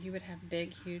 you would have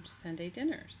big, huge Sunday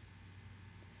dinners.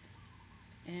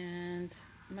 And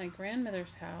my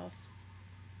grandmother's house,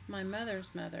 my mother's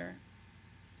mother,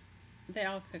 they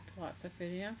all cooked lots of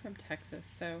food. You know, I'm from Texas,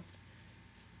 so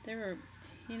there were,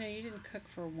 you know, you didn't cook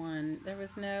for one. There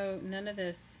was none of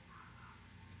this,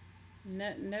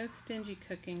 no stingy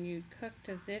cooking. You cooked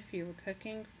as if you were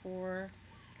cooking for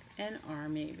an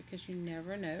army, because you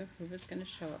never know who was going to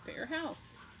show up at your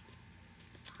house.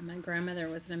 And my grandmother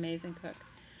was an amazing cook.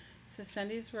 So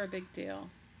Sundays were a big deal.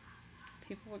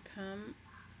 People would come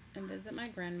and visit my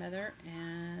grandmother,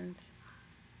 and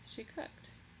she cooked.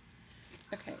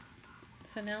 Okay,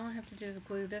 so now all I have to do is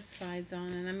glue this sides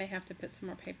on, and I may have to put some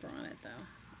more paper on it though.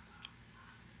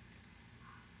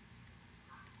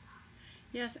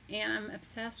 Yes, and I'm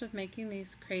obsessed with making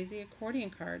these crazy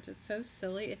accordion cards. It's so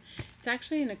silly. It's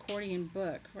actually an accordion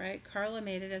book, right? Carla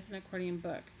made it as an accordion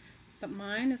book. But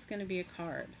mine is going to be a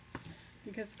card,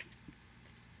 because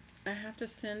I have to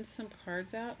send some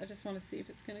cards out. I just want to see if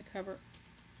it's going to cover,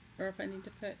 or if I need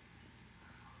to put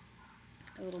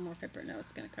a little more paper. No,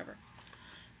 it's going to cover.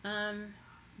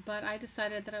 But I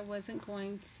decided that I wasn't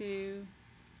going to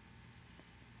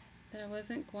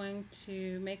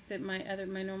make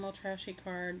my normal trashy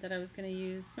card, that I was going to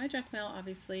use my junk mail,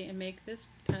 obviously, and make this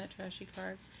kind of trashy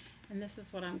card. And this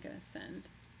is what I'm going to send.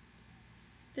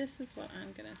 This is what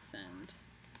I'm going to send.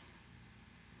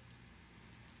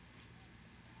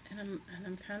 And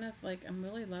I'm kind of like, I'm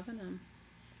really loving them.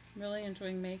 I'm really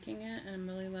enjoying making it, and I'm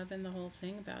really loving the whole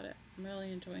thing about it. I'm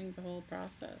really enjoying the whole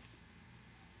process.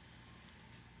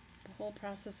 The whole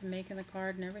process of making the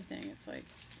card and everything. It's like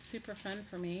super fun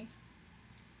for me.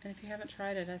 And if you haven't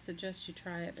tried it, I suggest you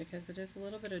try it, because it is a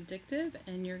little bit addictive,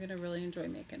 and you're going to really enjoy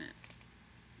making it.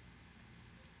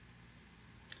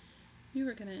 You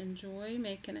are going to enjoy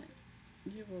making it.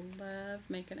 You will love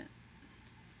making it.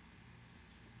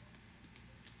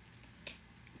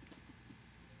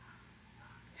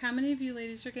 How many of you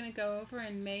ladies are going to go over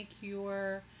and make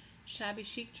your shabby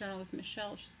chic journal with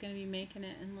Michelle? She's going to be making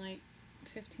it in like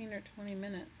 15 or 20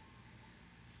 minutes.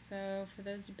 So for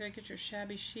those who better get your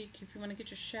shabby chic, if you want to get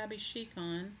your shabby chic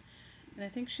on. And I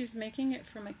think she's making it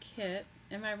from a kit.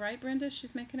 Am I right, Brenda?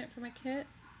 She's making it from a kit.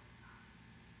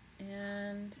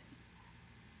 And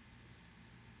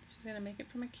she's going to make it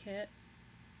from a kit.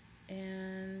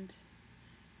 And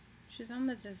she's on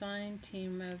the design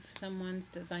team of someone's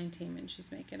design team, and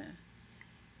she's making a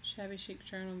shabby chic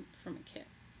journal from a kit.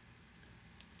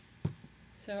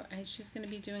 So she's going to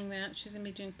be doing that. She's going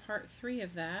to be doing part 3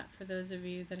 of that for those of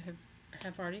you that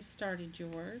have already started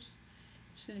yours.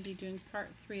 She's going to be doing part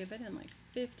 3 of it in like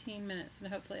 15 minutes,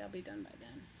 and hopefully I'll be done by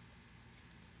then.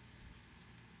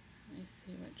 Let me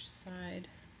see which side.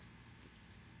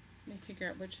 Let me figure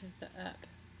out which is the up.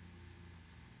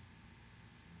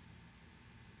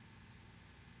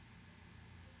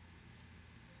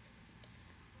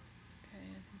 Okay,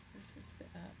 I think this is the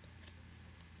up.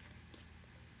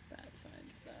 That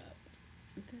side's the up.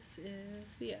 This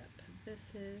is the up.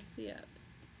 This is the up.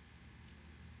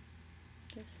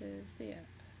 This is the up.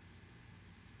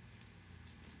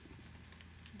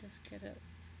 Just get it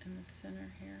in the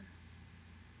center here.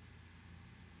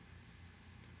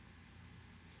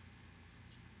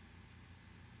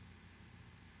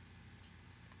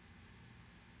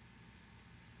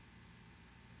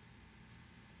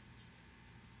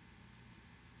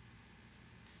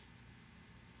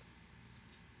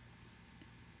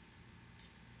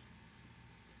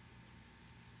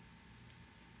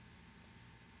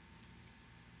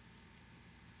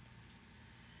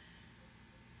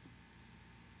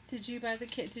 Did you buy the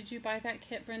kit? Did you buy that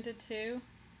kit, Brenda, too?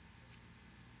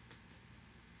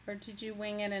 Or did you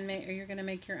wing it and make, or you're going to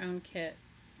make your own kit?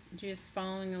 Did you just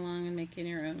following along and making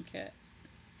your own kit?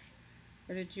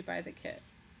 Or did you buy the kit?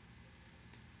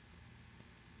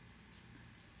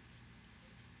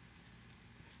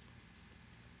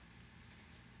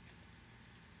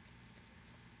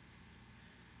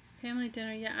 Family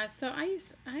dinner, yeah. So I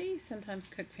sometimes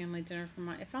cook family dinner for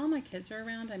my, if all my kids are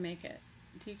around, I make it.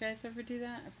 Do you guys ever do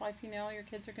that? If you know your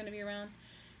kids are going to be around,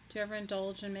 do you ever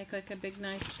indulge and make like a big,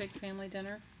 nice, big family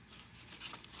dinner?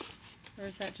 Or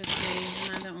is that just me?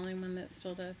 Am I the only one that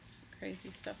still does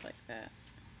crazy stuff like that?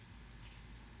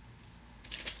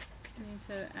 I need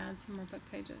to add some more book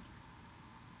pages.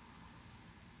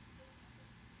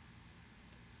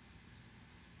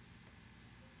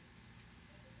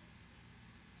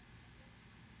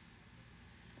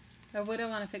 Oh, what do I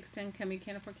want a fixed income? You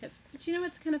can't afford kids. But you know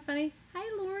what's kind of funny? Hi,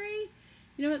 Lori.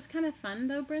 You know what's kind of fun,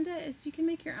 though, Brenda, is you can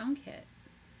make your own kit.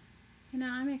 You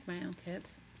know, I make my own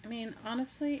kits. I mean,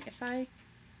 honestly, if I...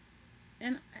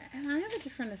 And I have a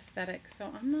different aesthetic,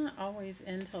 so I'm not always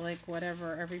into, like,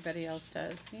 whatever everybody else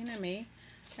does. You know me.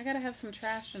 I gotta have some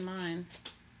trash in mine.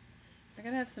 I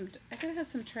gotta have some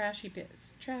trashy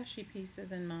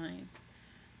pieces in mine.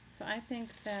 So I think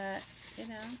that, you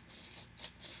know...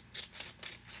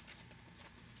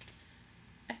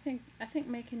 I think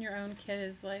making your own kit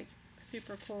is like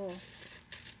super cool.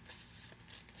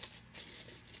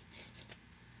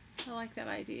 I like that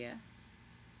idea.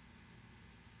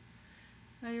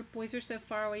 Oh, your boys are so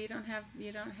far away. You don't have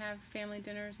family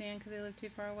dinners, Ann, because they live too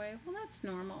far away. Well, that's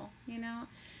normal, you know.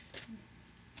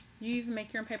 You even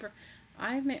make your own paper.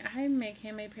 I make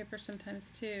handmade paper sometimes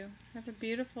too. I have a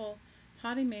beautiful.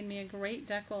 Hottie made me a great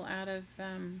decal out of.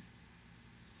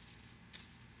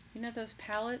 You know those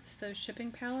pallets, those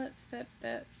shipping pallets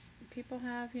that people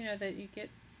have, you know, that you get,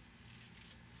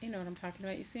 you know what I'm talking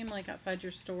about. You see them like outside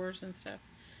your stores and stuff.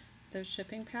 Those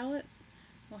shipping pallets.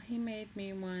 Well, he made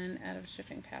me one out of a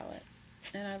shipping pallet,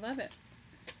 and I love it.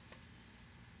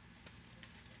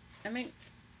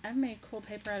 I've made cool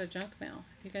paper out of junk mail.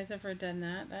 Have you guys ever done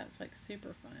that? That's like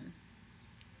super fun.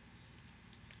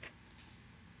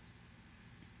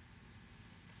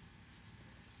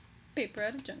 Paper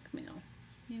out of junk mail.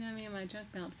 You know me and my junk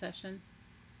mail obsession.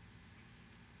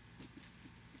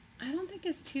 I don't think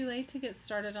it's too late to get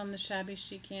started on the shabby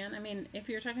chic can. I mean, if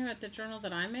you're talking about the journal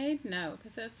that I made, no,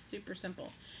 because that's super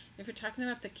simple. If you're talking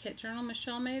about the kit journal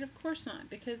Michelle made, of course not,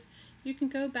 because you can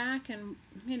go back and,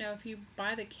 you know, if you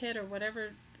buy the kit or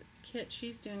whatever kit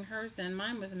she's doing hers in,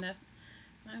 mine was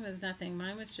nothing.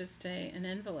 Mine was just an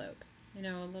envelope, you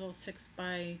know, a little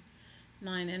 6x9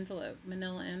 envelope,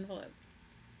 manila envelope.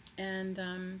 And,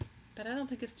 but I don't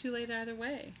think it's too late either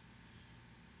way.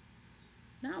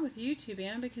 Not with YouTube,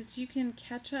 Ann, because you can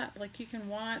catch up. Like, you can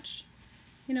watch,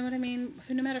 you know what I mean?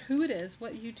 No matter who it is,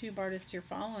 what YouTube artist you're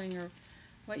following or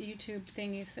what YouTube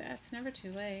thing you say, it's never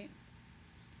too late.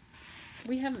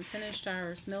 We haven't finished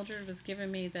ours. Mildred was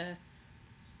giving me the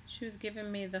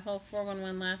whole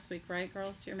 411 last week, right,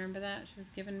 girls? Do you remember that? She was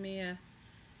giving me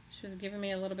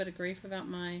a little bit of grief about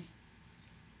my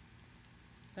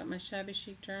shabby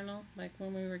chic journal, like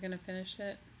when we were going to finish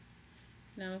it.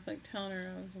 And I was like telling her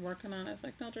I was working on it. I was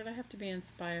like, Mildred, I have to be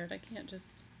inspired. I can't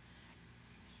just...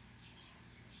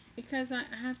 Because I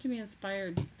have to be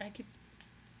inspired.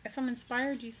 If I'm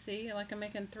inspired, you see, like I'm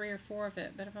making 3 or 4 of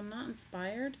it. But if I'm not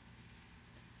inspired,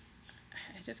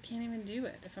 I just can't even do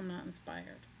it if I'm not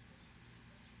inspired.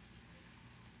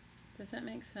 Does that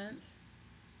make sense?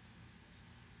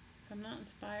 If I'm not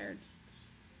inspired.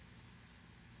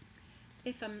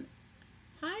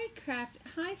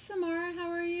 Hi Samara, how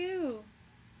are you?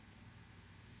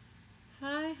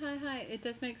 Hi. It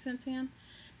does make sense, Ann.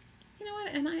 You know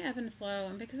what, and I ebb and flow,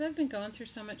 and because I've been going through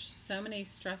so many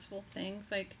stressful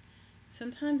things, like,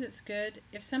 sometimes it's good,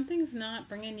 if something's not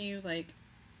bringing you, like,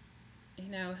 you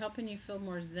know, helping you feel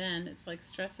more zen, it's like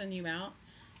stressing you out,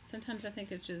 sometimes I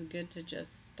think it's just good to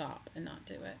just stop and not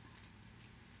do it.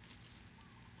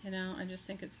 You know, I just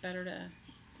think it's better to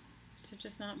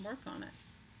just not work on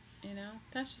it. You know,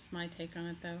 that's just my take on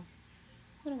it, though.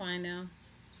 What do I know?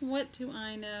 What do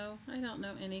I know? I don't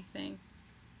know anything.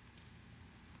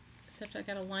 Except I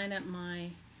gotta line up my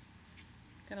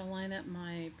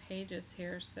pages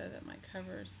here so that my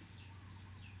covers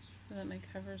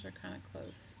are kind of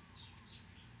close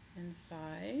in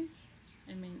size.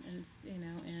 I mean,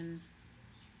 in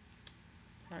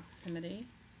proximity.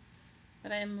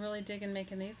 But I am really digging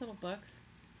making these little books.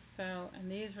 So,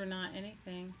 and these were not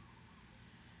anything.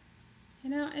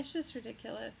 You know, it's just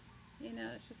ridiculous. You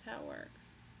know, it's just how it works.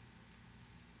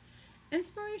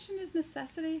 Inspiration is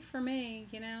necessity for me,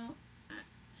 you know.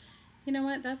 You know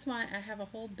what? That's why I have a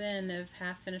whole bin of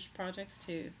half-finished projects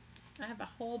too. I have a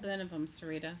whole bin of them,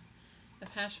 Sarita, of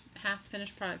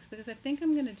half-finished products because I think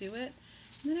I'm going to do it,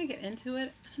 and then I get into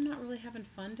it, and I'm not really having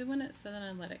fun doing it, so then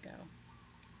I let it go.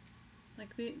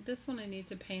 Like this one I need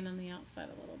to paint on the outside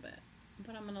a little bit,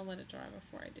 but I'm going to let it dry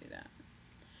before I do that.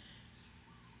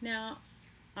 Now,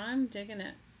 I'm digging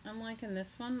it. I'm liking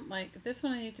this one. Like this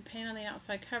one I need to paint on the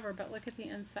outside cover, but look at the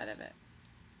inside of it.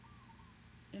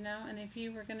 You know, and if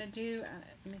you were going to do,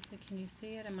 let me see, can you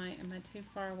see it? Am I too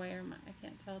far away, or I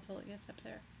can't tell till it gets up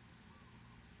there.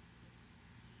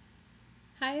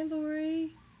 Hi,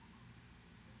 Lori.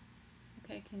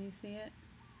 Okay, can you see it?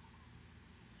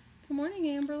 Good morning,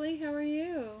 Amberly. How are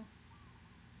you?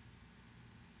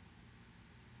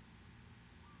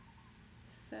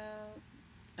 So,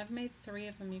 I've made 3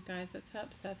 of them, you guys. That's how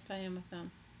obsessed I am with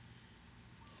them.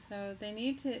 So, they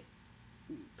need to,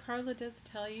 Carla does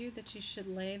tell you that you should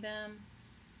lay them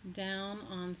down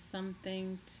on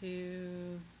something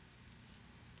to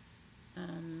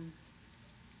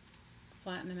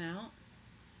flatten them out.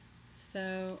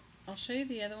 So I'll show you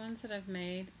the other ones that I've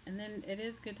made, and then it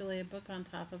is good to lay a book on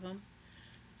top of them.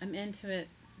 I'm into it.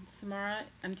 Samara,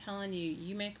 I'm telling you,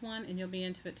 you make one and you'll be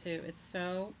into it too. It's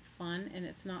so fun and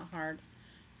it's not hard.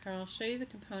 Here, I'll show you the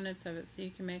components of it so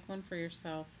you can make one for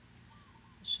yourself.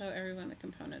 I'll show everyone the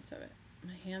components of it.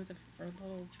 My hands are a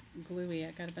little gluey.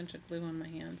 I got a bunch of glue on my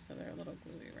hands, so they're a little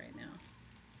gluey right now.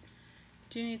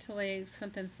 Do need to lay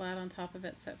something flat on top of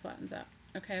it so it flattens out.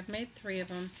 Okay, I've made 3 of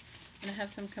them, and I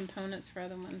have some components for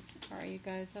other ones. Sorry, you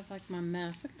guys, that's like my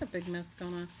mess. Look at the big mess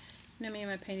going on. You know me and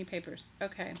my painty papers.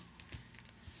 Okay,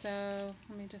 so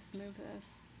let me just move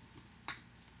this.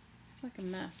 It's like a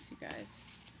mess, you guys.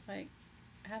 It's like,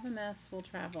 have a mess, we'll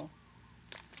travel.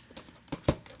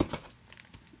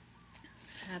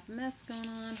 Have a mess going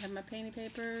on, have my painty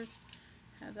papers,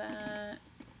 have that.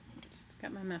 Just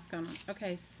got my mess going on.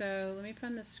 Okay, so let me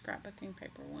find the scrapbooking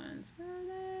paper ones. Where are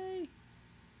they?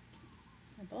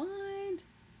 Am I blind?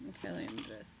 Okay, let me move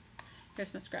this.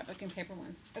 Here's my scrapbooking paper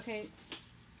ones. Okay,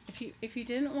 if you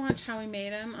didn't watch how we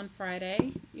made them on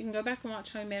Friday, you can go back and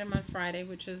watch how we made them on Friday,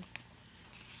 which is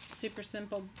super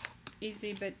simple,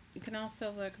 easy, but you can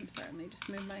also look, I'm sorry, let me just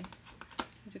move my,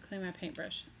 to clean my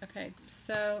paintbrush. Okay,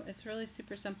 so it's really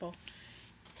super simple.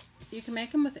 You can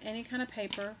make them with any kind of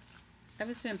paper. I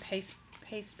was doing paste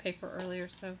paper earlier,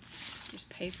 so there's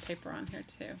paste paper on here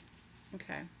too.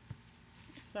 Okay,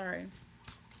 sorry.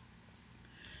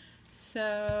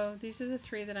 So these are the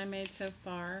 3 that I made so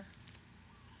far.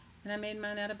 And I made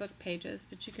mine out of book pages,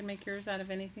 but you can make yours out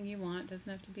of anything you want. It doesn't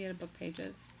have to be out of book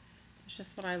pages. It's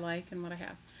just what I like and what I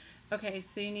have. Okay,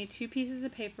 so you need 2 pieces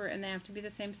of paper, and they have to be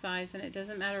the same size, and it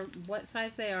doesn't matter what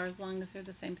size they are as long as they're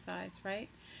the same size, right?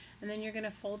 And then you're going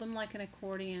to fold them like an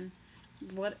accordion.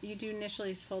 What you do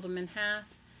initially is fold them in half,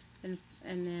 and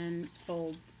then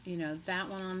fold, you know, that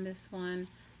one on this one,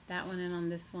 that one in on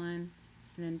this one,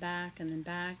 and then back, and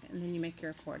then you make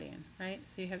your accordion, right?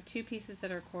 So you have 2 pieces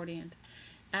that are accordioned.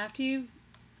 After you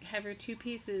have your 2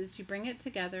 pieces, you bring it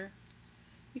together.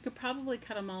 You could probably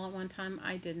cut them all at one time.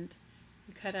 I didn't.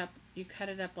 You cut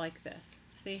it up like this.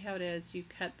 See how it is? You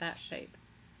cut that shape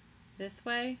this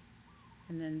way,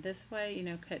 and then this way. You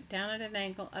know, cut down at an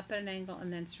angle, up at an angle,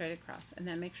 and then straight across. And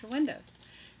that makes your windows.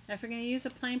 Now, if you're going to use a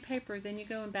plain paper, then you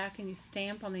go back and you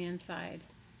stamp on the inside,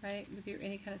 right, with your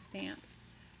any kind of stamp,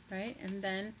 right? And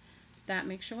then that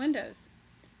makes your windows.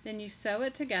 Then you sew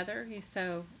it together. You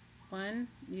sew one.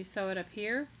 You sew it up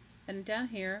here and down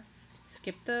here.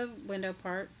 Skip the window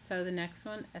part. Sew the next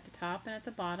one at the top and at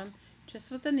the bottom. Just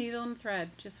with the needle and thread,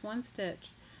 just 1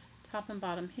 stitch, top and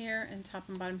bottom here and top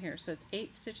and bottom here. So it's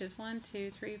 8 stitches, 1,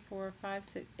 2, 3, 4, 5,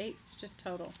 6, 8 stitches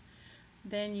total.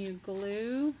 Then you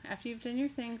glue, after you've done your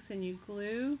things, then you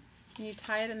glue and you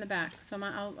tie it in the back. So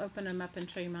I'll open them up and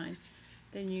show you mine.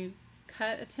 Then you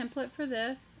cut a template for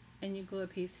this, and you glue a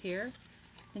piece here,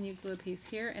 and you glue a piece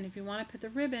here. And if you want to put the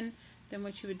ribbon, then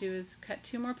what you would do is cut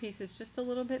 2 more pieces, just a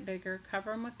little bit bigger,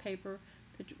 cover them with paper,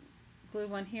 glue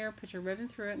one here, put your ribbon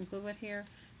through it, and glue it here,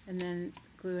 and then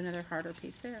glue another harder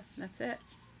piece there. That's it.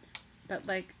 But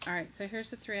like, alright, so here's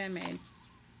the 3 I made.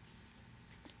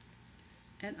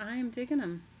 And I am digging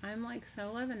them. I'm like so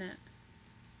loving it.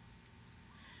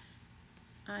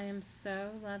 I am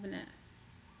so loving it.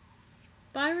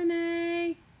 Bye,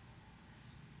 Renee!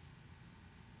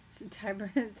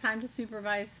 Time to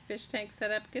supervise fish tank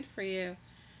setup. Good for you.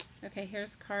 Okay,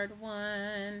 here's card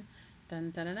 1. Dun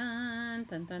dun dun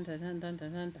dun dun dun dun dun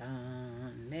dun dun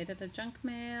dun. Made it a junk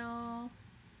mail.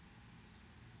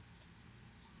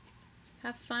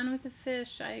 Have fun with the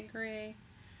fish. I agree.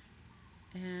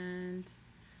 And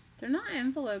they're not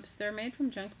envelopes, they're made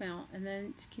from junk mail. And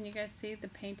then can you guys see the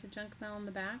painted junk mail in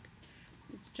the back?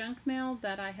 It's junk mail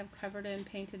that I have covered in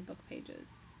painted book pages.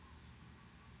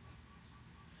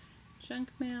 Junk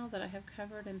mail that I have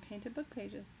covered in painted book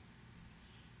pages.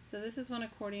 So this is one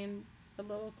accordion, a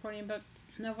little accordion book.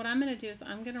 Now what I'm going to do is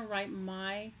I'm going to write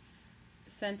my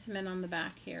sentiment on the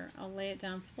back here. I'll lay it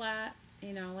down flat,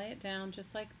 you know, lay it down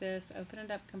just like this, open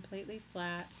it up completely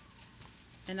flat,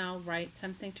 and I'll write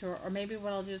something to her. Or maybe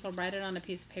what I'll do is I'll write it on a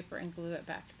piece of paper and glue it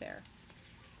back there.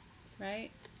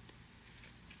 Right?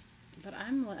 But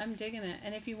I'm digging it.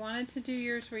 And if you wanted to do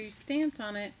yours where you stamped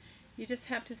on it, you just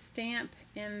have to stamp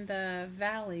in the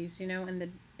valleys, you know, in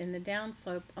the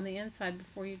downslope on the inside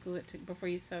before you glue it to, before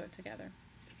you sew it together.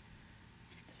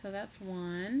 So that's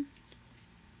one.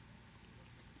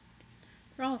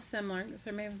 They're all similar.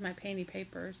 They're made with my Painty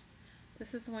papers.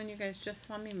 This is the one you guys just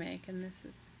saw me make, and this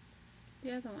is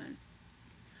the other one.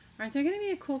 Aren't they going to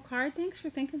be a cool card? Thanks for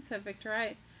thinking so, Victor.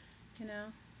 I, you know,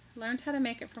 learned how to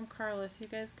make it from Carla, so you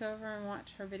guys go over and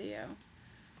watch her video.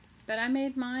 But I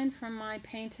made mine from my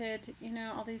painted, you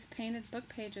know, all these painted book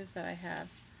pages that I have.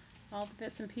 All the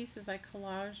bits and pieces, I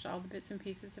collaged all the bits and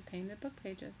pieces of painted book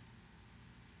pages.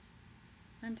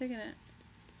 I'm digging it.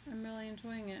 I'm really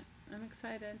enjoying it. I'm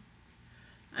excited.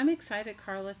 I'm excited,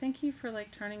 Carla. Thank you for,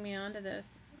 like, turning me on to this.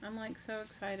 I'm, like, so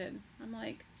excited. I'm,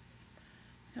 like,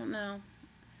 I don't know.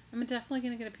 I'm definitely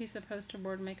going to get a piece of poster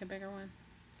board and make a bigger one.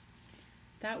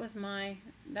 That was my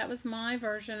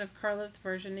version of Carla's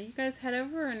version. Now you guys head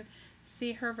over and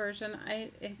see her version.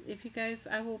 If you guys,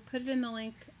 I will put it in the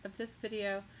link of this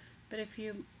video, but if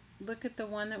you look at the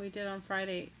one that we did on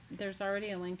Friday, there's already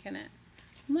a link in it.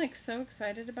 I'm like so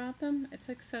excited about them. It's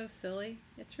like so silly.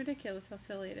 It's ridiculous how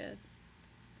silly it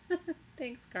is.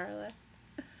 Thanks, Carla.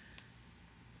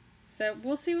 So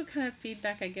we'll see what kind of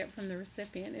feedback I get from the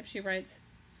recipient if she writes,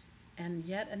 and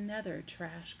yet another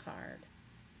trash card.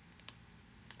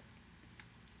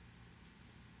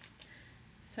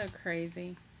 So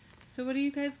crazy. So what are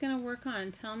you guys going to work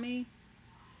on? Tell me.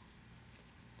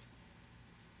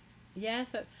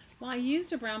 Yes. Well, I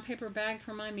used a brown paper bag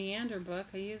for my meander book.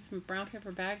 I used a brown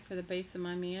paper bag for the base of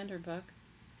my meander book.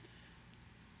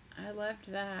 I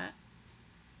loved that.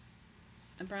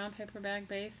 A brown paper bag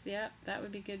base. Yep, that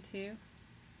would be good too.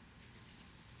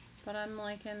 But I'm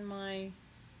liking my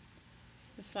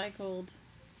recycled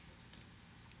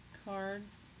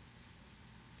cards.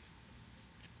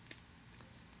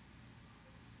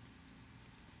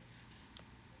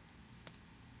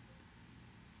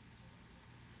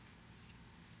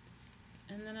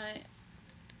 And then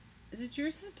did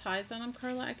yours have ties on them,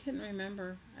 Carla? I couldn't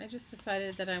remember. I just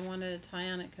decided that I wanted a tie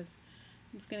on it because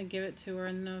I was going to give it to her.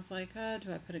 And I was like, oh,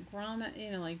 do I put a grommet?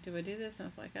 You know, like, do I do this? And I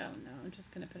was like, oh, no, I'm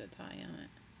just going to put a tie on it.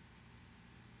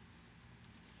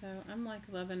 So I'm, like,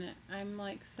 loving it. I'm,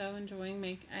 like, so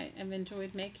enjoying I've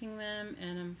enjoyed making them.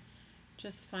 And I'm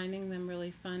just finding them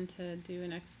really fun to do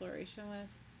an exploration with.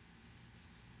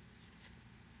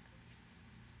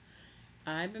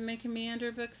 I've been making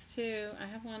meander books too. I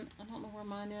have one. I don't know where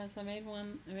mine is. I made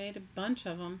one. I made a bunch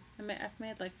of them. I've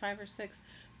made like 5 or 6.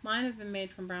 Mine have been made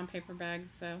from brown paper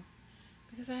bags though,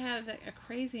 because I had a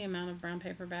crazy amount of brown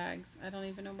paper bags. I don't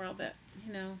even know where all that.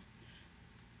 You know,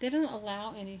 they don't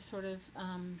allow any sort of.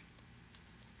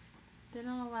 They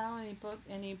don't allow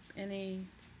any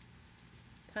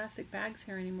plastic bags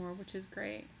here anymore, which is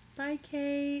great. Bye,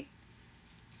 Kate.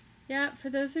 Yeah, for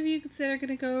those of you that are going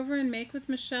to go over and make with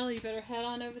Michelle, you better head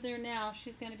on over there now.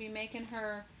 She's going to be making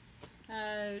her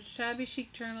Shabby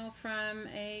Chic journal from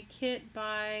a kit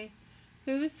by...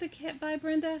 Who was the kit by,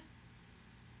 Brenda?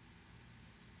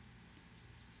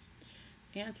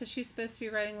 And so she's supposed to be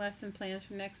writing lesson plans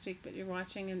for next week, but you're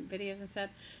watching videos instead.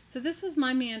 So this was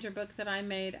my meander book that I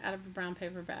made out of a brown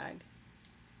paper bag.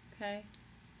 Okay?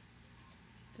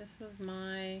 This was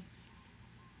my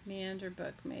meander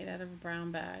book made out of a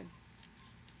brown bag.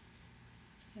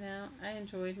 You know, I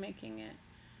enjoyed making it.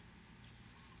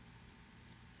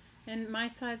 And my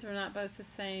sides were not both the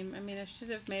same. I mean, I should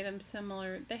have made them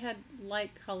similar. They had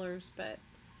light colors, but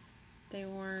they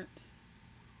weren't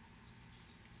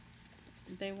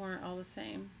all the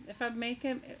same. If I make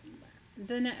them,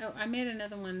 then I made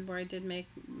another one where I did make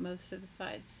most of the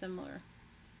sides similar.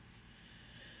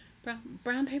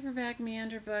 Brown paper bag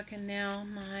meander book, and now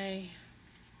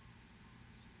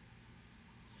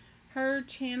her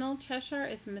channel, Cheshire,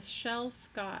 is Michelle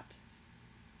Scott.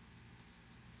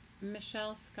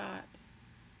 Michelle Scott.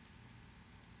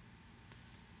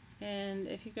 And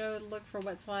if you go look for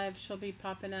What's Live, she'll be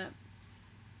popping up.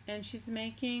 And she's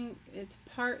making, it's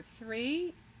part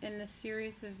 3 in the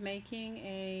series of making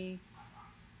a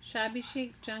Shabby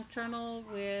chic junk journal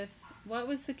with, what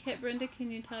was the kit, Brenda? Can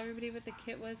you tell everybody what the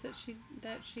kit was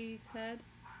that she said?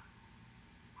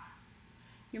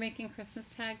 You're making Christmas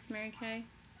tags, Mary Kay?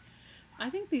 I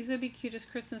think these would be cute as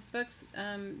Christmas books.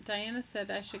 Diana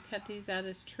said I should cut these out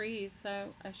as trees,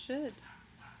 so I should.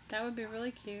 That would be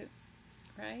really cute,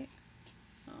 right?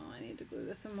 Oh, I need to glue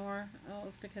this some more. Oh,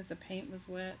 it's because the paint was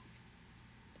wet.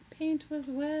 The paint was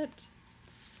wet.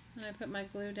 When I put my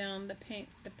glue down, the paint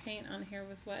on here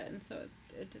was wet, and so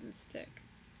it didn't stick.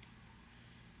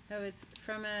 Oh, it's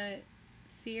from a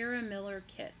Sierra Miller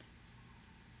kit.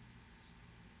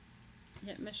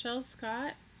 Yeah, Michelle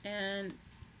Scott, and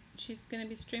she's going to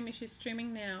be streaming. She's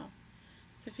streaming now.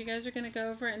 So if you guys are going to go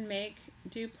over and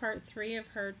do part 3 of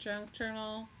her junk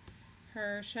journal,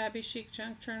 her shabby chic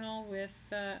junk journal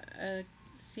with a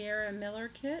Sierra Miller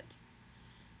kit,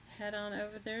 head on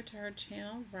over there to her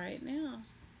channel right now.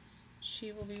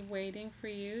 She will be waiting for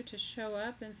you to show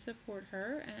up and support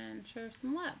her and show her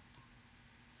some love.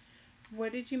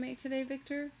 What did you make today,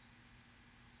 Victor?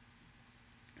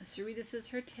 Sarita says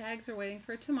her tags are waiting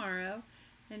for tomorrow.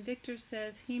 And Victor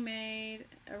says he made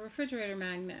a refrigerator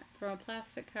magnet from a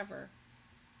plastic cover.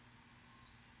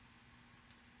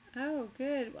 Oh,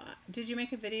 good. Did you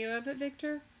make a video of it,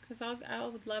 Victor? Because I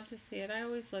would love to see it. I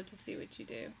always love to see what you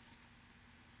do.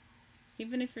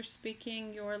 Even if you're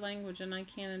speaking your language and I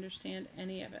can't understand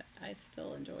any of it, I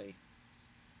still enjoy it.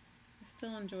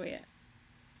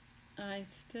 I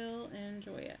still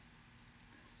enjoy it.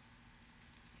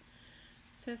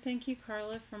 So thank you,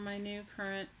 Carla, for my new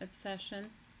current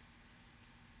obsession.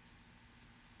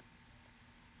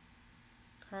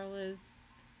 Carla's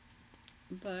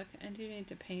book. I do need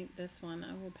to paint this one.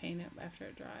 I will paint it after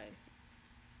it dries.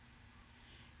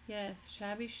 Yes,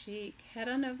 shabby chic. Head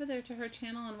on over there to her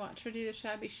channel and watch her do the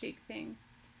shabby chic thing.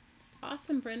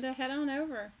 Awesome, Brenda. Head on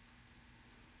over.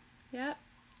 Yep.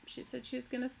 She said she was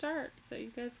going to start. So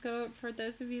you guys go, for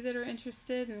those of you that are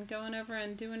interested in going over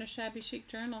and doing a shabby chic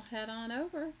journal, head on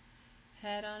over.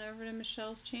 Head on over to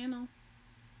Michelle's channel.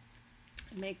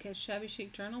 Make a shabby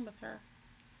chic journal with her.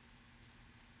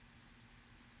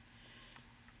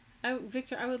 Oh,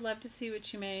 Victor, I would love to see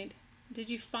what you made. Did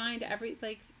you find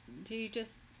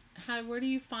where do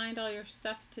you find all your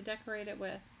stuff to decorate it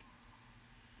with?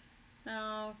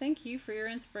 Oh, thank you for your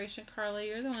inspiration, Carla.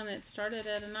 You're the one that started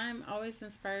it, and I'm always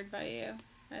inspired by you.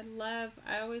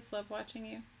 I always love watching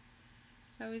you.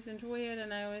 I always enjoy it,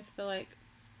 and I always feel like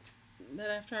that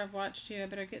after I've watched you, I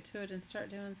better get to it and start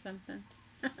doing something.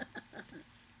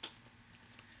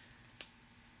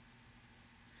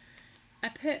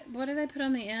 What did I put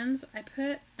on the ends? I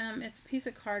put, it's a piece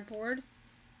of cardboard.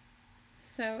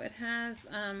 So it has,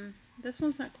 this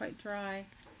one's not quite dry.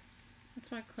 That's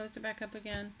why I closed it back up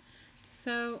again.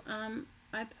 So,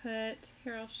 I put,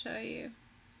 here, I'll show you.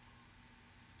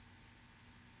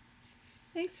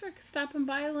 Thanks for stopping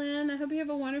by, Lynn. I hope you have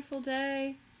a wonderful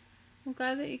day. I'm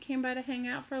glad that you came by to hang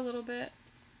out for a little bit.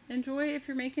 Enjoy, if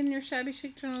you're making your shabby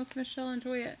chic journal with Michelle,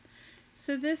 enjoy it.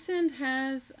 So this end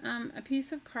has a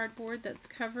piece of cardboard that's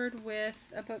covered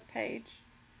with a book page.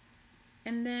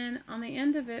 And then on the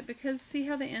end of it, because see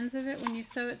how the ends of it, when you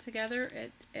sew it together,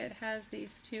 it has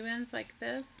these two ends like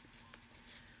this.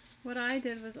 What I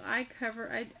did was I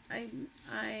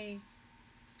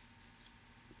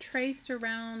traced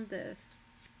around this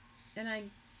and I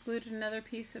glued another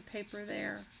piece of paper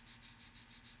there.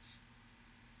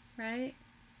 Right?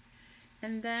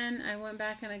 And then I went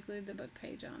back and I glued the book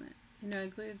page on it. You know, I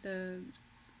glued the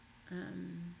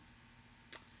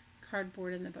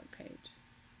cardboard in the book page.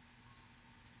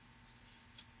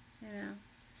 You know,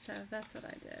 so that's what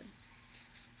I did.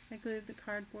 I glued the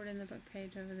cardboard in the book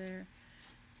page over there.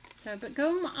 So, but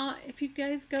go, if you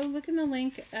guys go look in the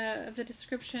link of the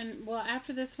description, well,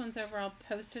 after this one's over, I'll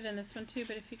post it in this one too,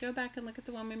 but if you go back and look at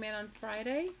the one we made on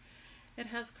Friday, it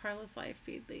has Carla's live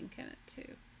feed link in it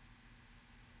too.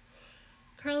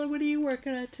 Carla, what are you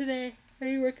working on today? Are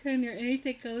you working on your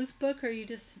Anything Goes book, or are you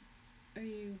just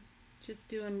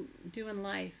doing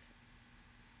life?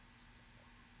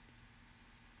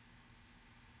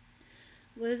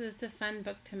 Liz, it's a fun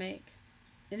book to make.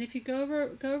 And if you go over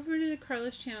to the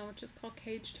Carla's channel, which is called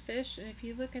Caged Fish, and if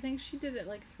you look, I think she did it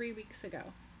like 3 weeks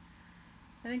ago.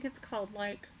 I think it's called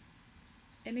like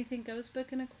Anything Goes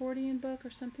book, an accordion book, or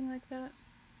something like that.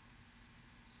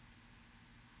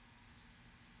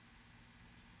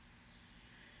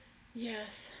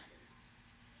 Yes.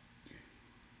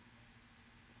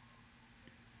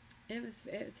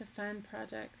 It's a fun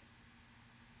project.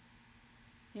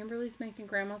 Amberly's making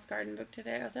Grandma's garden book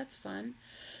today. Oh, that's fun.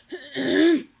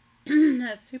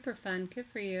 That's super fun. Good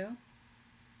for you.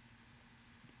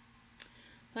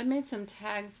 I made some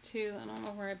tags too. I don't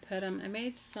know where I put them. I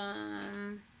made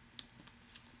some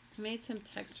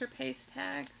texture paste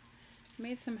tags. I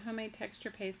made some homemade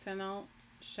texture paste, and I'll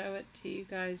show it to you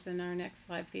guys in our next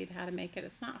live feed how to make it.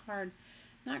 It's not hard.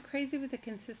 Not crazy with the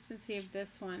consistency of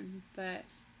this one, but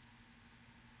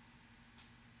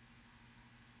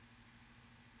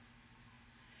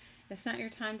it's not your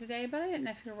time today, but I didn't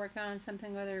know if you were working on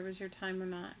something, whether it was your time or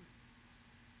not.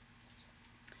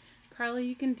 Carly,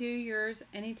 you can do yours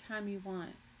anytime you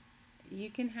want. You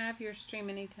can have your stream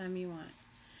anytime you want.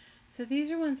 So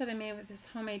these are ones that I made with this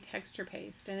homemade texture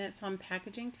paste, and it's on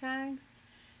packaging tags.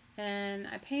 And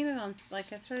I painted on,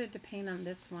 like I started to paint on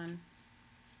this one.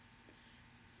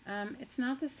 It's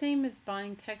not the same as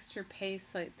buying texture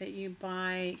paste like that you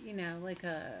buy, you know, like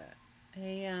oh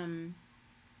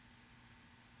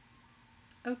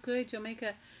good, you'll make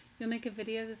a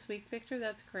video this week, Victor.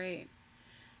 That's great.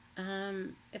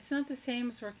 It's not the same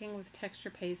as working with texture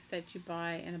paste that you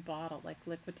buy in a bottle, like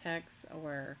Liquitex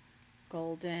or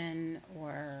Golden,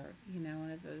 or you know,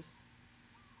 one of those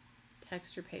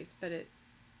texture paste, but it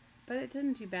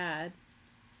didn't do bad.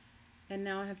 And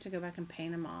now I have to go back and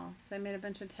paint them all. So I made a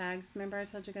bunch of tags. Remember I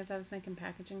told you guys I was making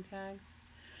packaging tags?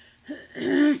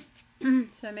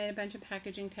 So I made a bunch of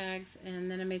packaging tags,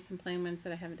 and then I made some plain ones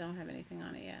that I don't have anything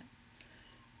on it yet.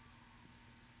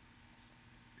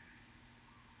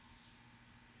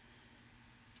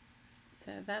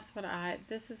 So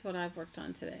this is what I've worked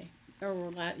on today,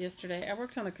 or yesterday. I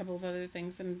worked on a couple of other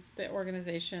things in the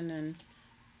organization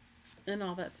and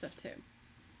all that stuff too.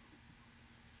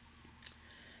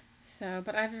 So,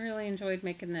 but I've really enjoyed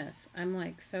making this. I'm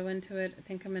like so into it. I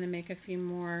think I'm going to make a few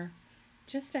more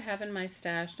just to have in my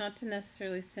stash, not to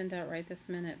necessarily send out right this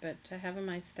minute, but to have in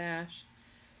my stash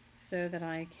so that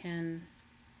I can,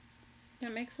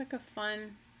 it makes like a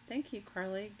fun, thank you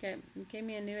Carly, gave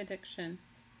me a new addiction.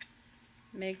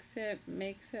 Makes it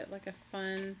like a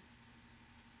fun,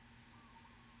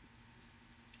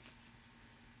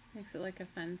 makes it like a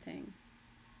fun thing.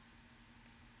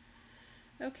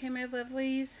 Okay, my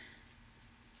lovelies.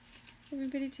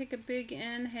 Everybody take a big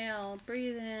inhale.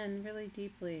 Breathe in really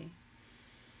deeply.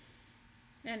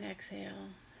 And exhale.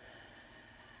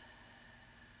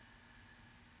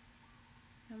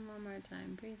 And one more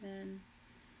time. Breathe in.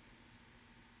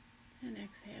 And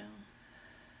exhale.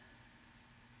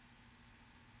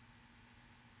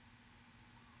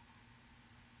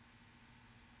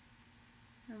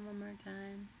 And one more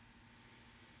time.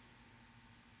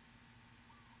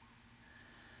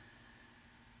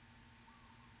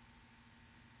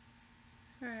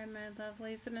 All right, my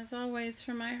lovelies, and as always,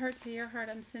 from my heart to your heart,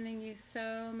 I'm sending you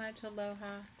so much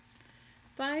aloha.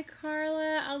 Bye,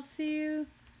 Carla. I'll see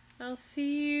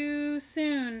you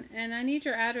soon. And I need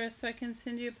your address so I can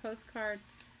send you a postcard,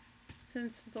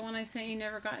 since the one I sent you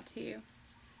never got to you.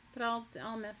 But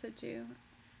I'll message you.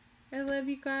 I love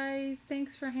you guys.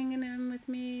 Thanks for hanging in with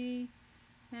me.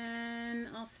 And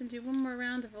I'll send you one more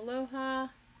round of aloha.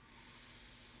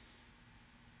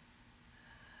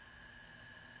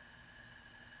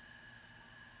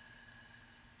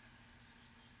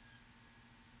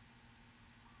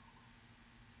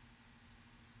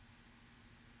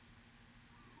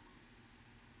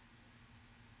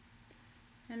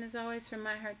 And as always, from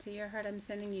my heart to your heart, I'm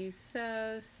sending you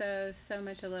so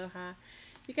much aloha.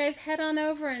 You guys head on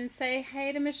over and say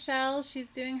hey to Michelle. She's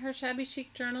doing her Shabby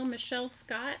Chic Journal, Michelle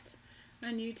Scott,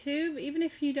 on YouTube. Even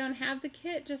if you don't have the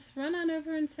kit, just run on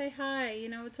over and say hi. You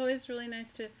know, it's always really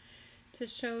nice to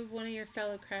show one of your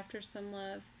fellow crafters some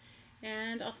love.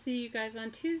 And I'll see you guys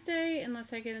on Tuesday,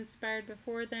 unless I get inspired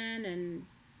before then, and,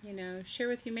 you know, share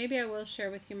with you. Maybe I will share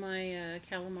with you my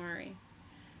calamari.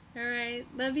 All right.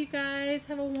 Love you guys.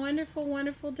 Have a wonderful,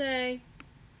 wonderful day.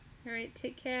 All right.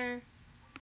 Take care.